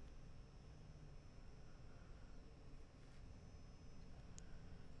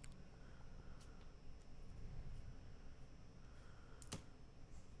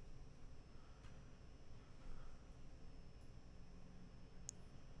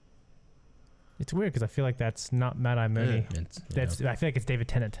It's weird because I feel like that's not Mad Eye Moody. That's I feel like it's David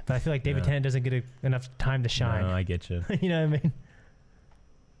Tennant, but I feel like David Tennant doesn't get enough time to shine. No, I get you. You know what I mean?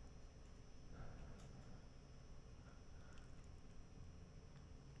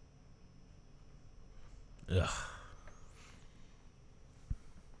 Ugh.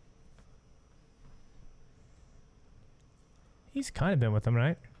 He's kind of been with them,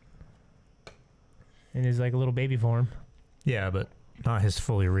 right? In his like little baby form. Yeah, but not his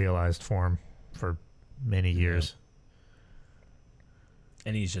fully realized form for many years.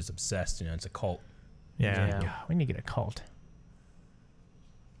 And he's just obsessed. You know, it's a cult. Yeah. God, we need to get a cult.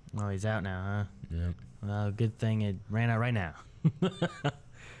 Oh, he's out now, huh? Yeah. Well, good thing it ran out right now.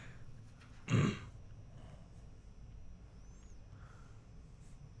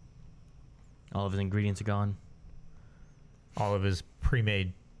 All of his ingredients are gone. All of his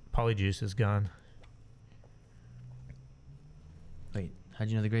pre-made polyjuice is gone. Wait, how'd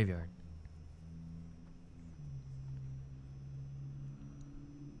you know the graveyard?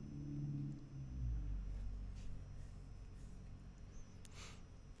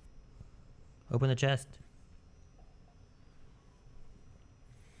 Open the chest.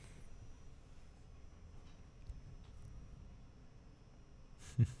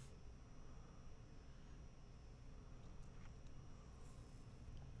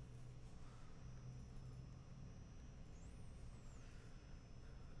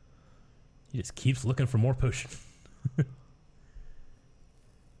 He just keeps looking for more potion.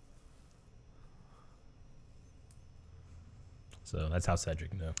 So that's how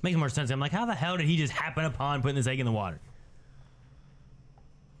Cedric knew. Makes more sense. I'm like, how the hell did he just happen upon putting this egg in the water?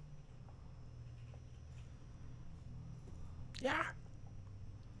 Yeah.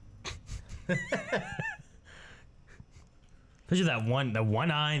 Especially the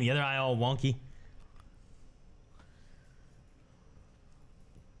one eye and the other eye all wonky.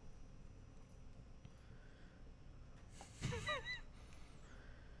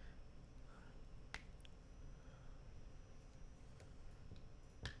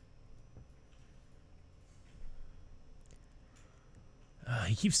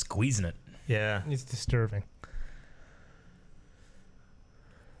 He keeps squeezing it. Yeah. It's disturbing.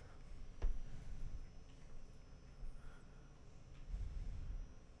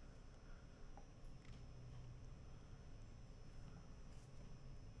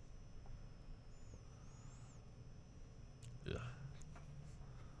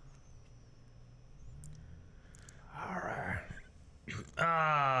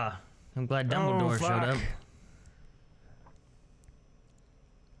 I'm glad Dumbledore showed up.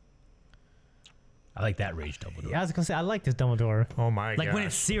 I like that rage Dumbledore. Yeah, I was gonna say I like this Dumbledore. Oh my god. Like when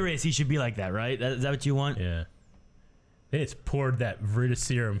it's serious, he should be like that, right? Is that what you want? Yeah. They just poured that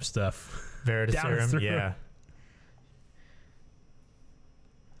Veritaserum stuff. down his Veritaserum, throat. yeah.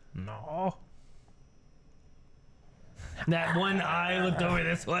 No. That one eye looked over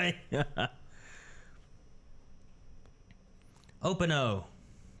this way. Open O.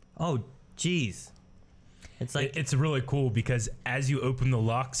 Oh, jeez. It's like It's really cool because as you open the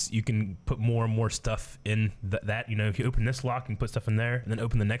locks, you can put more and more stuff in that. You know, if you open this lock, you can put stuff in there, and then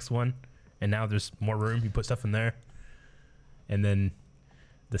open the next one, and now there's more room. You put stuff in there, and then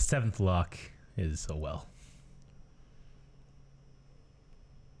the 7th lock is a well.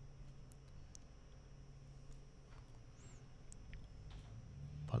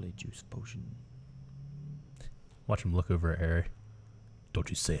 Polyjuice potion. Watch him look over at Harry. Don't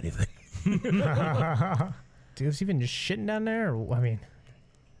you say anything. Dude, was he even just shitting down there? Or, I mean,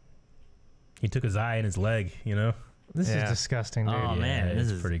 He took his eye and his leg. You know. this Yeah. is disgusting, dude. Oh, man, Yeah, this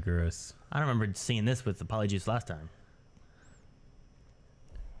it's is- pretty gross. I don't remember seeing this with the polyjuice last time.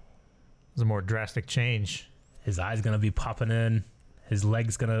 It's a more drastic change. His eye's gonna be popping in. His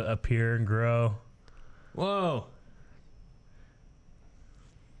leg's gonna appear and grow. Whoa.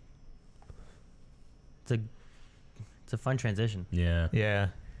 It's a fun transition. Yeah. Yeah.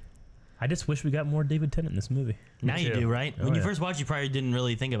 I just wish we got more David Tennant in this movie. Now you too. do, right? Oh, When you yeah. first watched, you probably didn't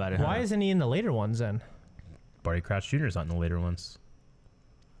really think about it. Why huh? isn't he in the later ones then? Barty Crouch Jr. is not in the later ones.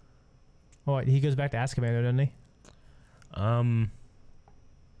 Oh, he goes back to Azkaban, doesn't he?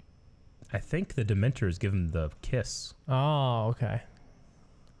 I think the Dementors give him the kiss. Oh, okay.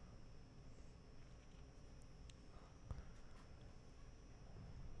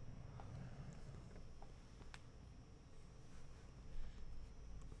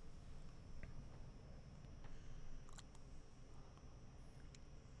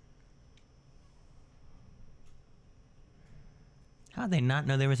 How did they not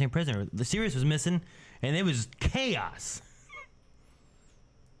know they were the same prisoner? The Sirius was missing, and it was chaos.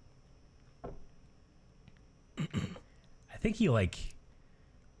 I think he like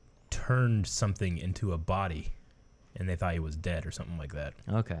turned something into a body, and they thought he was dead or something like that.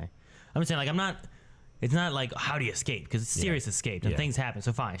 Okay. I'm saying, like, I'm not... It's not like, how do you escape? Because Sirius escaped, and Yeah. things happen,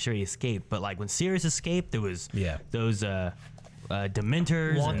 so fine, sure, he escaped. But, like, when Sirius escaped, there was Yeah. those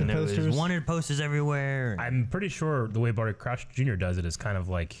Dementors, Wanted and there was posters. wanted posters everywhere. I'm pretty sure the way Barty Crouch Jr. does it is kind of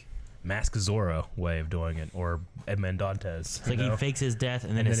like Mask of Zorro way of doing it, or Edmond Dantes. It's like he fakes his death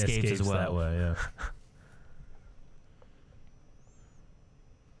and then escapes as well. That way, yeah.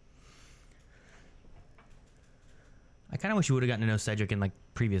 I kind of wish you would have gotten to know Cedric in like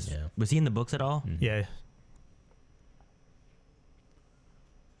previous. Yeah. Was he in the books at all? Yeah.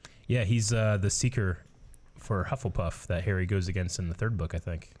 Yeah, he's the seeker for Hufflepuff that Harry goes against in the third book, I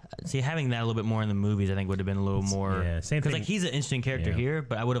think. See, having that a little bit more in the movies, I think would have been a little more. Yeah, same thing. Because like he's an interesting character here,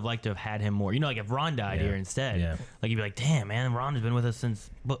 but I would have liked to have had him more. You know, like if Ron died here instead, like you'd be like, damn man, Ron has been with us since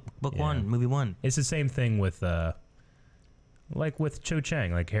book one, movie one. It's the same thing with like with Cho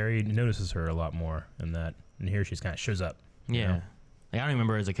Chang. Like Harry notices her a lot more in that, and here she's kind of shows up. Yeah, you know? like, I don't even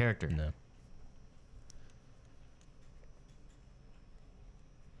remember her as a character. No.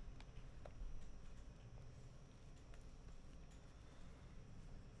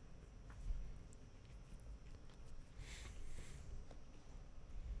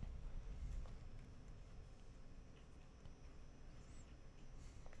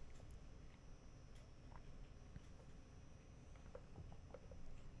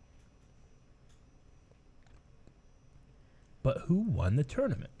 But who won the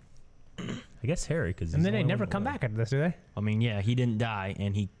tournament? I guess Harry, because And then they never come back after this, do they? I mean, yeah, he didn't die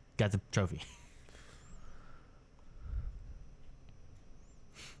and he got the trophy.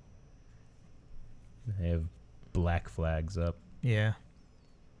 They have black flags up. Yeah.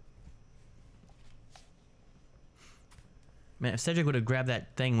 Man, if Cedric would have grabbed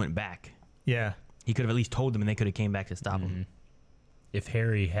that thing and went back, Yeah. he could have at least told them and they could have came back to stop him. If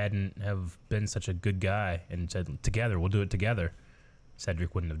Harry hadn't have been such a good guy and said, together, we'll do it together,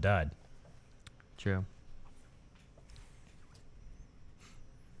 Cedric wouldn't have died. True.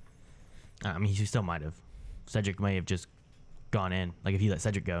 I mean, he still might have. Cedric may have just gone in. Like if he let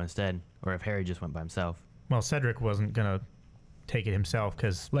Cedric go instead, or if Harry just went by himself. Well, Cedric wasn't gonna take it himself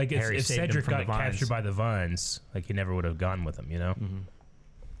because Like Harry if saved him Cedric from the got vines. captured by the vines, like he never would have gone with him, you know? Mm-hmm.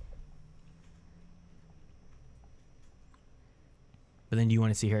 But then do you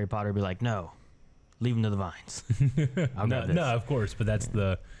want to see Harry Potter be like, no, leave him to the vines? I'll No, grab this. no, of course, but that's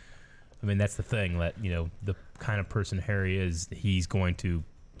the, I mean, that's the thing that, you know, the kind of person Harry is, he's going to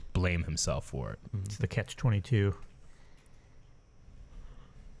blame himself for it. It's the catch-22.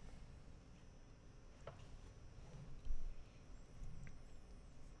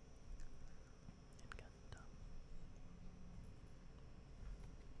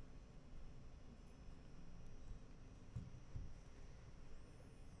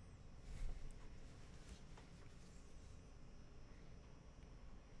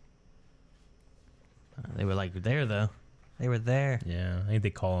 They were like there though. They were there. Yeah, I think they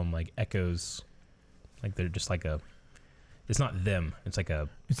call them like echoes. Like they're just like a, it's not them. It's like a,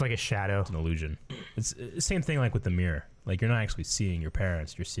 It's like a shadow. it's an illusion. It's the same thing like with the mirror. Like you're not actually seeing your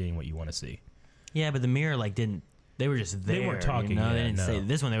parents. You're seeing what you want to see. Yeah, but the mirror like didn't. They were just there. They weren't talking, You know? yeah, They didn't no. say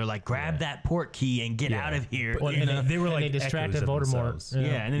this one. They were like, grab Yeah. that port key and get Yeah. out of here. But- you and know? they were And like they distracted echoes of Voldemort. themselves.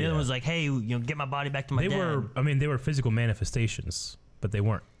 Yeah, and then the other Yeah. one was like, hey, you know, get my body back to my They dad. were, I mean, they were physical manifestations, but they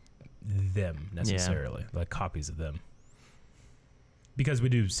weren't them necessarily, like copies of them. Because we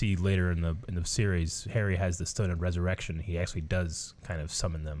do see later in the series, Harry has the Stone of Resurrection. He actually does kind of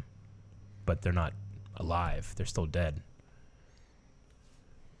summon them, but they're not alive. They're still dead.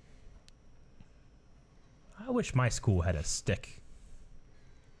 I wish my school had a stick.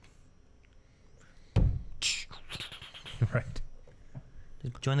 Right.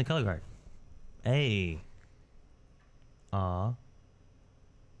 Just join the color guard. Hey. Aw.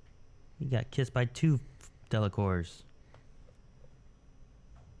 He got kissed by 2 Delacours.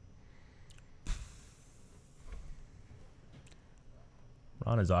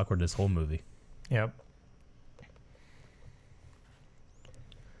 Ron is awkward this whole movie. Yep.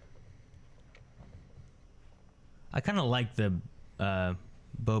 I kind of like the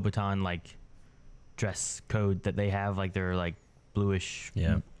Beauxbaton like dress code that they have. Like they're like bluish.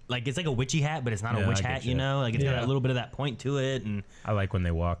 Yeah. Like it's like a witchy hat, but it's not Yeah, a witch I get hat. you. You know, like it's got Yeah. a little bit of that point to it, and I like when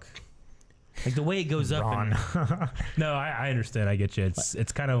they walk. like the way it goes up. Ron. And, No, I understand. I get you.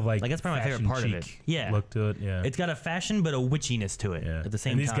 It's kind of like Like, that's probably my favorite fashion part of it. chic Yeah. look to it. Yeah, it's got a fashion, but a witchiness to it yeah. at the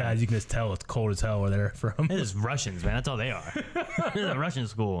same and these time. guys, you can just tell it's cold as hell where they're from. They're just Russians, man. That's all they are. They're a Russian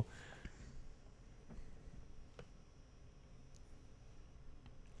school.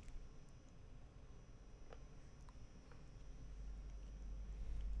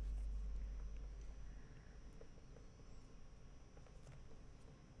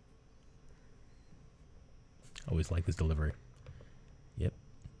 Always like this delivery. Yep.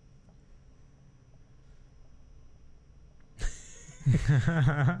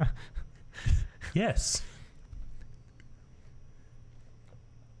 Yes.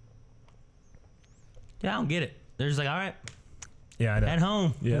 Yeah, I don't get it. They're just like, all right, Yeah, I know. at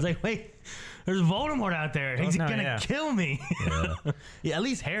home. Yeah. It's like, wait, there's Voldemort out there. He's no, gonna yeah. kill me. Yeah. Yeah, at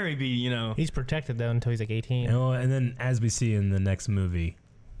least Harry be, you know. He's protected though until he's like 18. And then as we see in the next movie,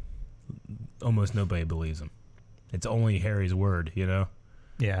 almost nobody believes him. It's only Harry's word, you know?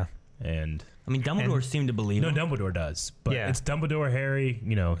 Yeah. And I mean, Dumbledore seemed to believe no, him. Dumbledore does, but Yeah. it's Dumbledore, Harry,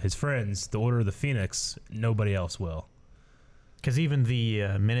 you know, his friends, the Order of the Phoenix. Nobody else will. Because even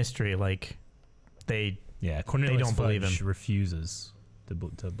the ministry, like, they Cornelius don't believe Fudge him. refuses to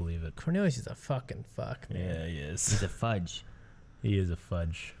believe it. Cornelius is a fucking fuck, man. Yeah, he He's is. a fudge. He is a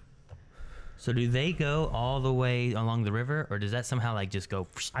fudge. So do they go all the way along the river, or does that somehow like just go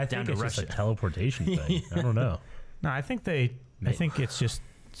I down think to it's Russia? just a teleportation thing. I don't know. No, I think it's just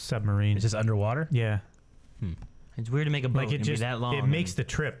submarine. It's just underwater. Yeah. It's weird to make a boat Like, it and just, be that long. it makes the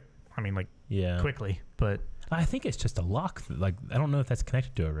trip, I mean, like, Yeah. quickly. But, I think it's just a lock. Like I don't know if that's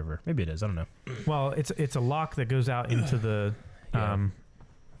connected to a river. Maybe it is. I don't know. well, it's a lock that goes out into the Yeah.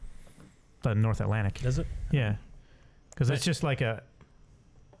 North Atlantic. Does it? Yeah. Because it's just like a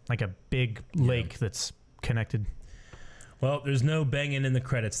big Yeah. lake that's connected. Well, there's no banging in the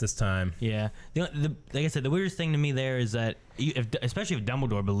credits this time. Yeah. Like I said, the weirdest thing to me there is that, especially if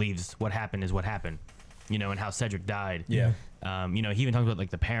Dumbledore believes what happened is what happened, you know, and how Cedric died. Yeah. You know, he even talks about like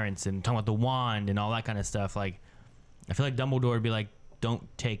the parents and talking about the wand and all that kind of stuff. Like, I feel like Dumbledore would be like, don't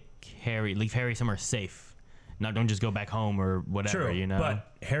take Harry, leave Harry somewhere safe. No, don't just go back home or whatever, True, you know?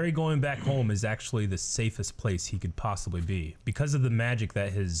 but Harry going back home is actually the safest place he could possibly be because of the magic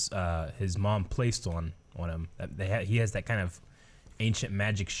that his mom placed on him. He has that kind of ancient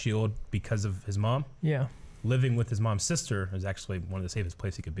magic shield because of his mom. Yeah. Living with his mom's sister is actually one of the safest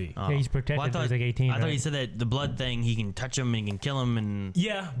places he could be. Oh. Yeah, he's protected Well, I till he's thought- like 18. I thought right? you said that the blood thing, he can touch him and he can kill him and...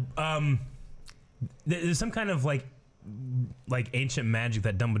 Yeah, there's some kind of like ancient magic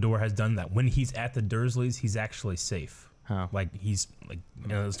that Dumbledore has done that when he's at the Dursleys, he's actually safe. Huh. Like he's like, you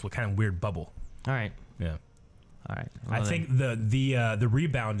know, it's what kind of weird bubble. All right. Yeah. All right. I Well, think the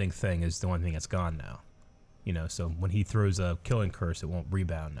rebounding thing is the one thing that's gone now. You know, so when he throws a killing curse, it won't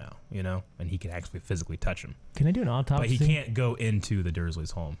rebound now. You know, and he can actually physically touch him, Can I do an autopsy? but he can't go into the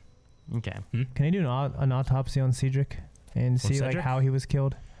Dursleys' home. Okay. Can I do an autopsy on Cedric and see like Cedric? how he was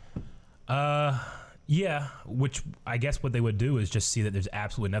killed? Yeah. Which I guess what they would do is just see that there's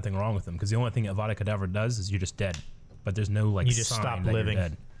absolutely nothing wrong with him, because the only thing Avada Kedavra does is you're just dead, but there's no like You just sign stop that living. You're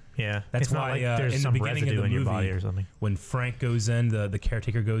dead. Yeah. That's it's not why, like in there's the some beginning of residue the in your movie, body or something. When Frank goes in, the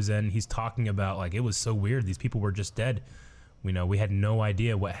caretaker goes in, he's talking about like it was so weird. These people were just dead. You know, we had no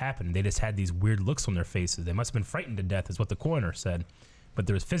idea what happened. They just had these weird looks on their faces. They must have been frightened to death, is what the coroner said. But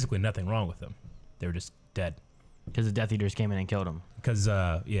there was physically nothing wrong with them. They were just dead. Because the Death Eaters came in and killed him. Because,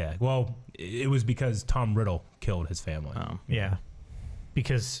 yeah, well, it was because Tom Riddle killed his family. Oh. Yeah.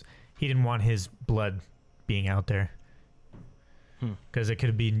 Because he didn't want his blood being out there. Because it could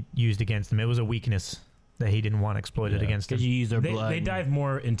have been used against him. It was a weakness that he didn't want exploited Yeah. against him. Because you use their blood. They dive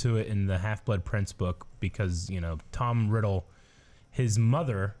more into it in the Half-Blood Prince book because, you know, Tom Riddle, his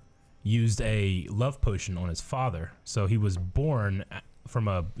mother used a love potion on his father. So he was born from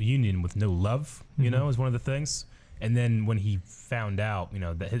a union with no love, you know, is one of the things. And then when he found out, you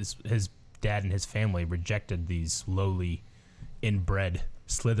know, that his dad and his family rejected these lowly, inbred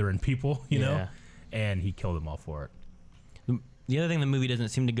Slytherin people, you know, and he killed them all for it. The other thing the movie doesn't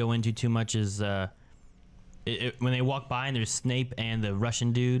seem to go into too much is when they walk by and there's Snape and the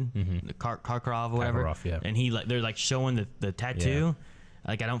Russian dude, the Karkaroff or whatever, Karkaroff, yeah. and they're like showing the tattoo.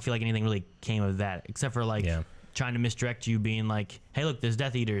 Like I don't feel like anything really came of that except for like trying to misdirect you, being like, "Hey, look, there's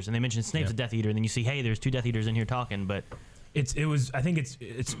Death Eaters," and they mention Snape's a Death Eater, and then you see, "Hey, there's two Death Eaters in here talking," but. I think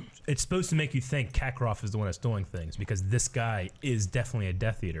it's supposed to make you think Karkaroff is the one that's doing things because this guy is definitely a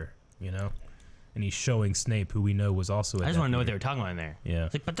Death Eater, you know, and he's showing Snape, who we know was also a I just Death want to know what Eater. they were talking about in there. Yeah.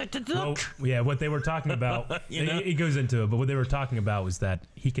 It's like, but Well, yeah, what they were talking about, You know? it goes into it, but what they were talking about was that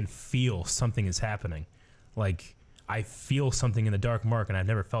he can feel something is happening. Like, I feel something in the dark mark, and I've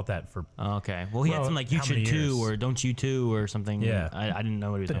never felt that for... okay. Well, he had some like, "You how many should too," years? or "Don't you too," or something. Yeah. I didn't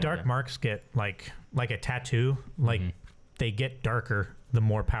know what he was The talking dark about marks get like a tattoo. Like they get darker the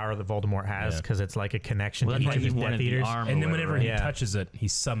more power that Voldemort has Yeah. because it's like a connection Well, to that's each why of he his wanted Death the Eaters. arm. And then or whenever whatever. he Yeah. touches it,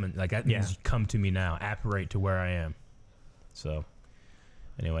 he's summoned. Like, that means come to me now, apparate to where I am. So,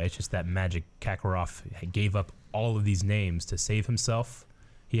 anyway, it's just that magic. Karkaroff gave up all of these names to save himself.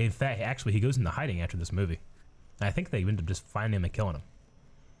 He, in fact, actually, he goes into hiding after this movie. And I think they end up just finding him and killing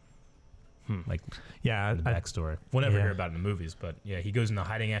him. Like, Yeah, the backstory. We'll never hear about it in the movies, but yeah, he goes into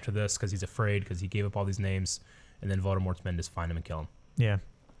hiding after this because he's afraid because he gave up all these names. and then Voldemort's men just find him and kill him. Yeah.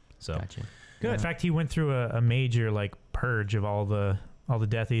 So Gotcha. Good. Yeah. In fact, he went through a major like purge of all the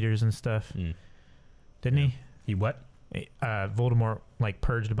Death Eaters and stuff. Didn't he? He what? Voldemort like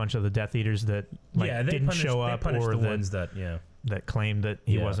purged a bunch of the Death Eaters that didn't show up, or the ones that claimed that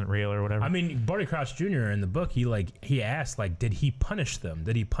he wasn't real or whatever. I mean, Barty Crouch Jr. in the book, he asked did he punish them?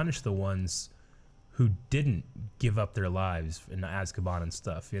 Did he punish the ones who didn't give up their lives in Azkaban and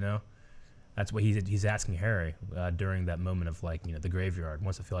stuff? That's what he's asking Harry during that moment of the graveyard.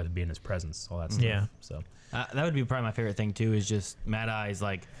 Wants to feel like to be in his presence, all that stuff. Yeah. So that would be probably my favorite thing too. Is just Mad Eye's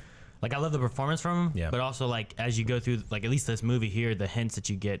I love the performance from him, but also as you go through at least this movie here, the hints that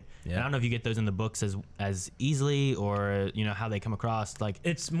you get. Yeah. I don't know if you get those in the books as easily, or how they come across.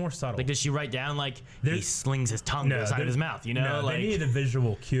 It's more subtle. Does she write down he slings his tongue to the side of his mouth? No, they need a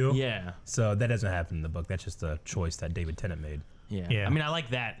visual cue. Yeah. So that doesn't happen in the book. That's just a choice that David Tennant made. Yeah. I mean, I like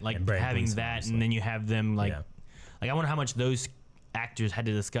that. Having that, obviously. And then you have them I wonder how much those actors had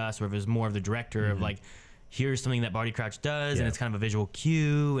to discuss, or if it was more of the director of here's something that Barty Crouch does, and it's kind of a visual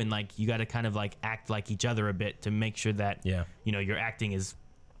cue, and you got to kind of act like each other a bit to make sure that your acting is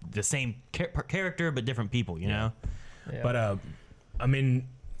the same character but different people. You know. Yeah. But I mean,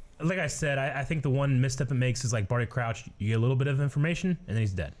 like I said, I think the one misstep it makes is Barty Crouch. You get a little bit of information, and then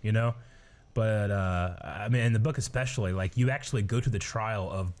he's dead. But I mean, in the book especially, you actually go to the trial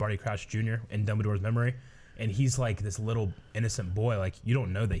of Barty Crouch Jr. in Dumbledore's memory, and he's this little innocent boy. You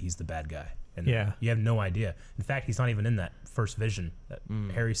don't know that he's the bad guy. And you have no idea. In fact, he's not even in that first vision that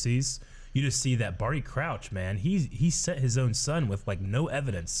Harry sees. You just see that Barty Crouch, man, he sent his own son with no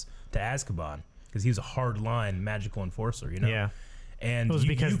evidence to Azkaban because he was a hardline magical enforcer, Yeah. And it was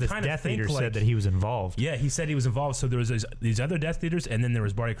because the Death Eater said that he was involved. Yeah, he said he was involved. So there was these other Death Eaters, and then there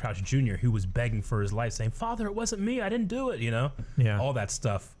was Barty Crouch Jr., who was begging for his life, saying, "Father, it wasn't me. I didn't do it." Yeah. All that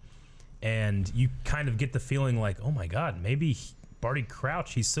stuff. And you kind of get the feeling oh my God, maybe Barty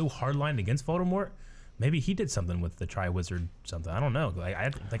Crouch, he's so hardlined against Voldemort. Maybe he did something with the Triwizard, something. I don't know. I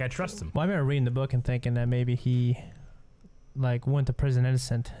trust him. Well, I remember reading the book and thinking that maybe he went to prison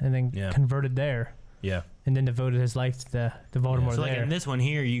innocent and then converted there. Yeah. And then devoted his life to Voldemort. So there. in this one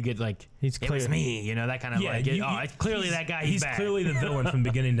here, you get he's it was me, that kind of clearly that guy. He's clearly the villain from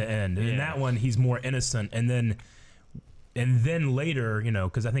beginning to end. And in that one, he's more innocent. And then later,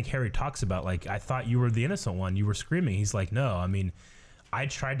 because I think Harry talks about I thought you were the innocent one. You were screaming. He's like, no, I mean, I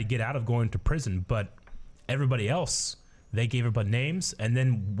tried to get out of going to prison, but everybody else, they gave everybody names. And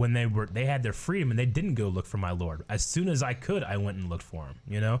then when they had their freedom and they didn't go look for my lord. As soon as I could, I went and looked for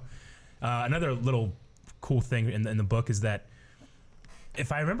him. Another little cool thing in the book is that,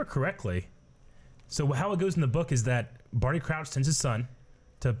 if I remember correctly, so how it goes in the book is that Barty Crouch sends his son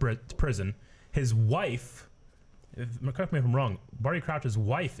to prison. His wife, correct me if I'm wrong, Barty Crouch's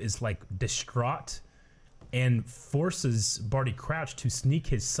wife is distraught and forces Barty Crouch to sneak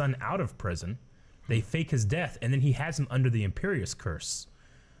his son out of prison. They fake his death, and then he has him under the Imperius Curse.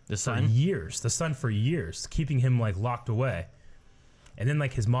 The son? For years, keeping him locked away. And then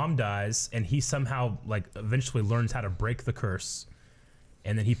his mom dies, and he somehow eventually learns how to break the curse,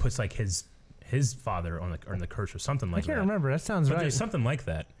 and then he puts his father on the curse or something like that. I can't remember. That sounds right. There's something like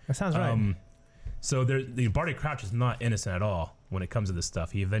that. That sounds right. So the Barty Crouch is not innocent at all when it comes to this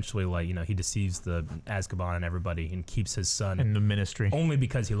stuff. He eventually he deceives the Azkaban and everybody and keeps his son in the Ministry only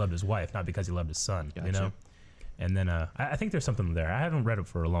because he loved his wife, not because he loved his son. Gotcha. And then I think there's something there. I haven't read it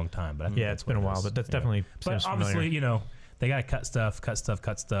for a long time, but I think it's been a while. But that's definitely. But obviously, they gotta cut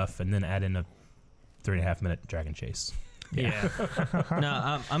stuff, and then add in a 3.5-minute dragon chase. Yeah.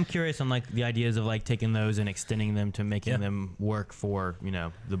 No, I'm curious on the ideas of taking those and extending them to making them work for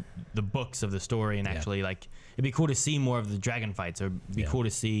the books of the story, and actually it'd be cool to see more of the dragon fights, or it'd be cool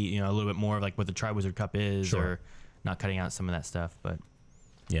to see a little bit more of what the Triwizard Cup is, or not cutting out some of that stuff. But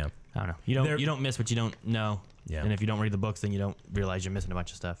I don't know. You don't miss what you don't know. Yeah. And if you don't read the books, then you don't realize you're missing a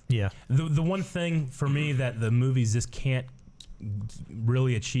bunch of stuff. Yeah. The one thing for me that the movies just can't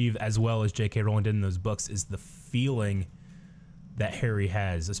really achieve as well as J.K. Rowling did in those books is the feeling that Harry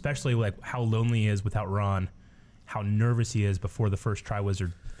has, especially how lonely he is without Ron, how nervous he is before the first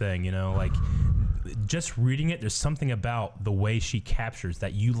Triwizard thing. Just reading it, there's something about the way she captures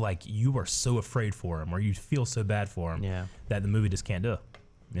that you are so afraid for him, or you feel so bad for him, that the movie just can't do.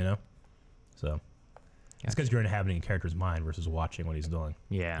 So. It's because you're inhabiting a character's mind versus watching what he's doing.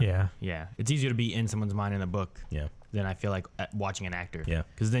 Yeah. It's easier to be in someone's mind in a book than I feel watching an actor. Yeah.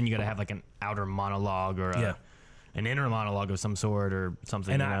 Because then you got to have an outer monologue or an inner monologue of some sort or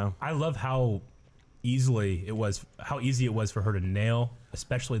something. And I love how easy it was for her to nail,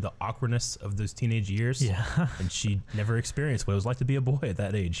 especially the awkwardness of those teenage years. Yeah. And she never experienced what it was like to be a boy at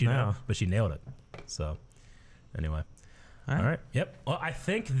that age, but she nailed it. So. Anyway. All right. Yep. Well, I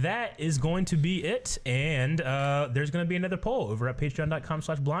think that is going to be it. And there's going to be another poll over at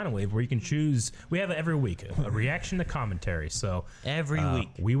patreon.com/blindandwave where you can choose. We have it every week, a reaction to commentary. So every week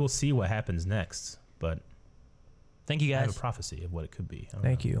we will see what happens next. But thank you guys. I have a prophecy of what it could be.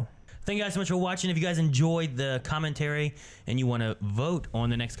 Thank you. Thank you guys so much for watching. If you guys enjoyed the commentary and you want to vote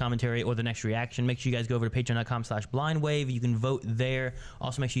on the next commentary or the next reaction, make sure you guys go over to patreon.com/blindwave. You can vote there.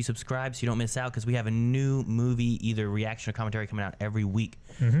 Also, make sure you subscribe so you don't miss out because we have a new movie, either reaction or commentary, coming out every week,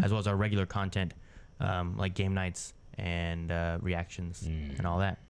 as well as our regular content, like game nights and reactions and all that.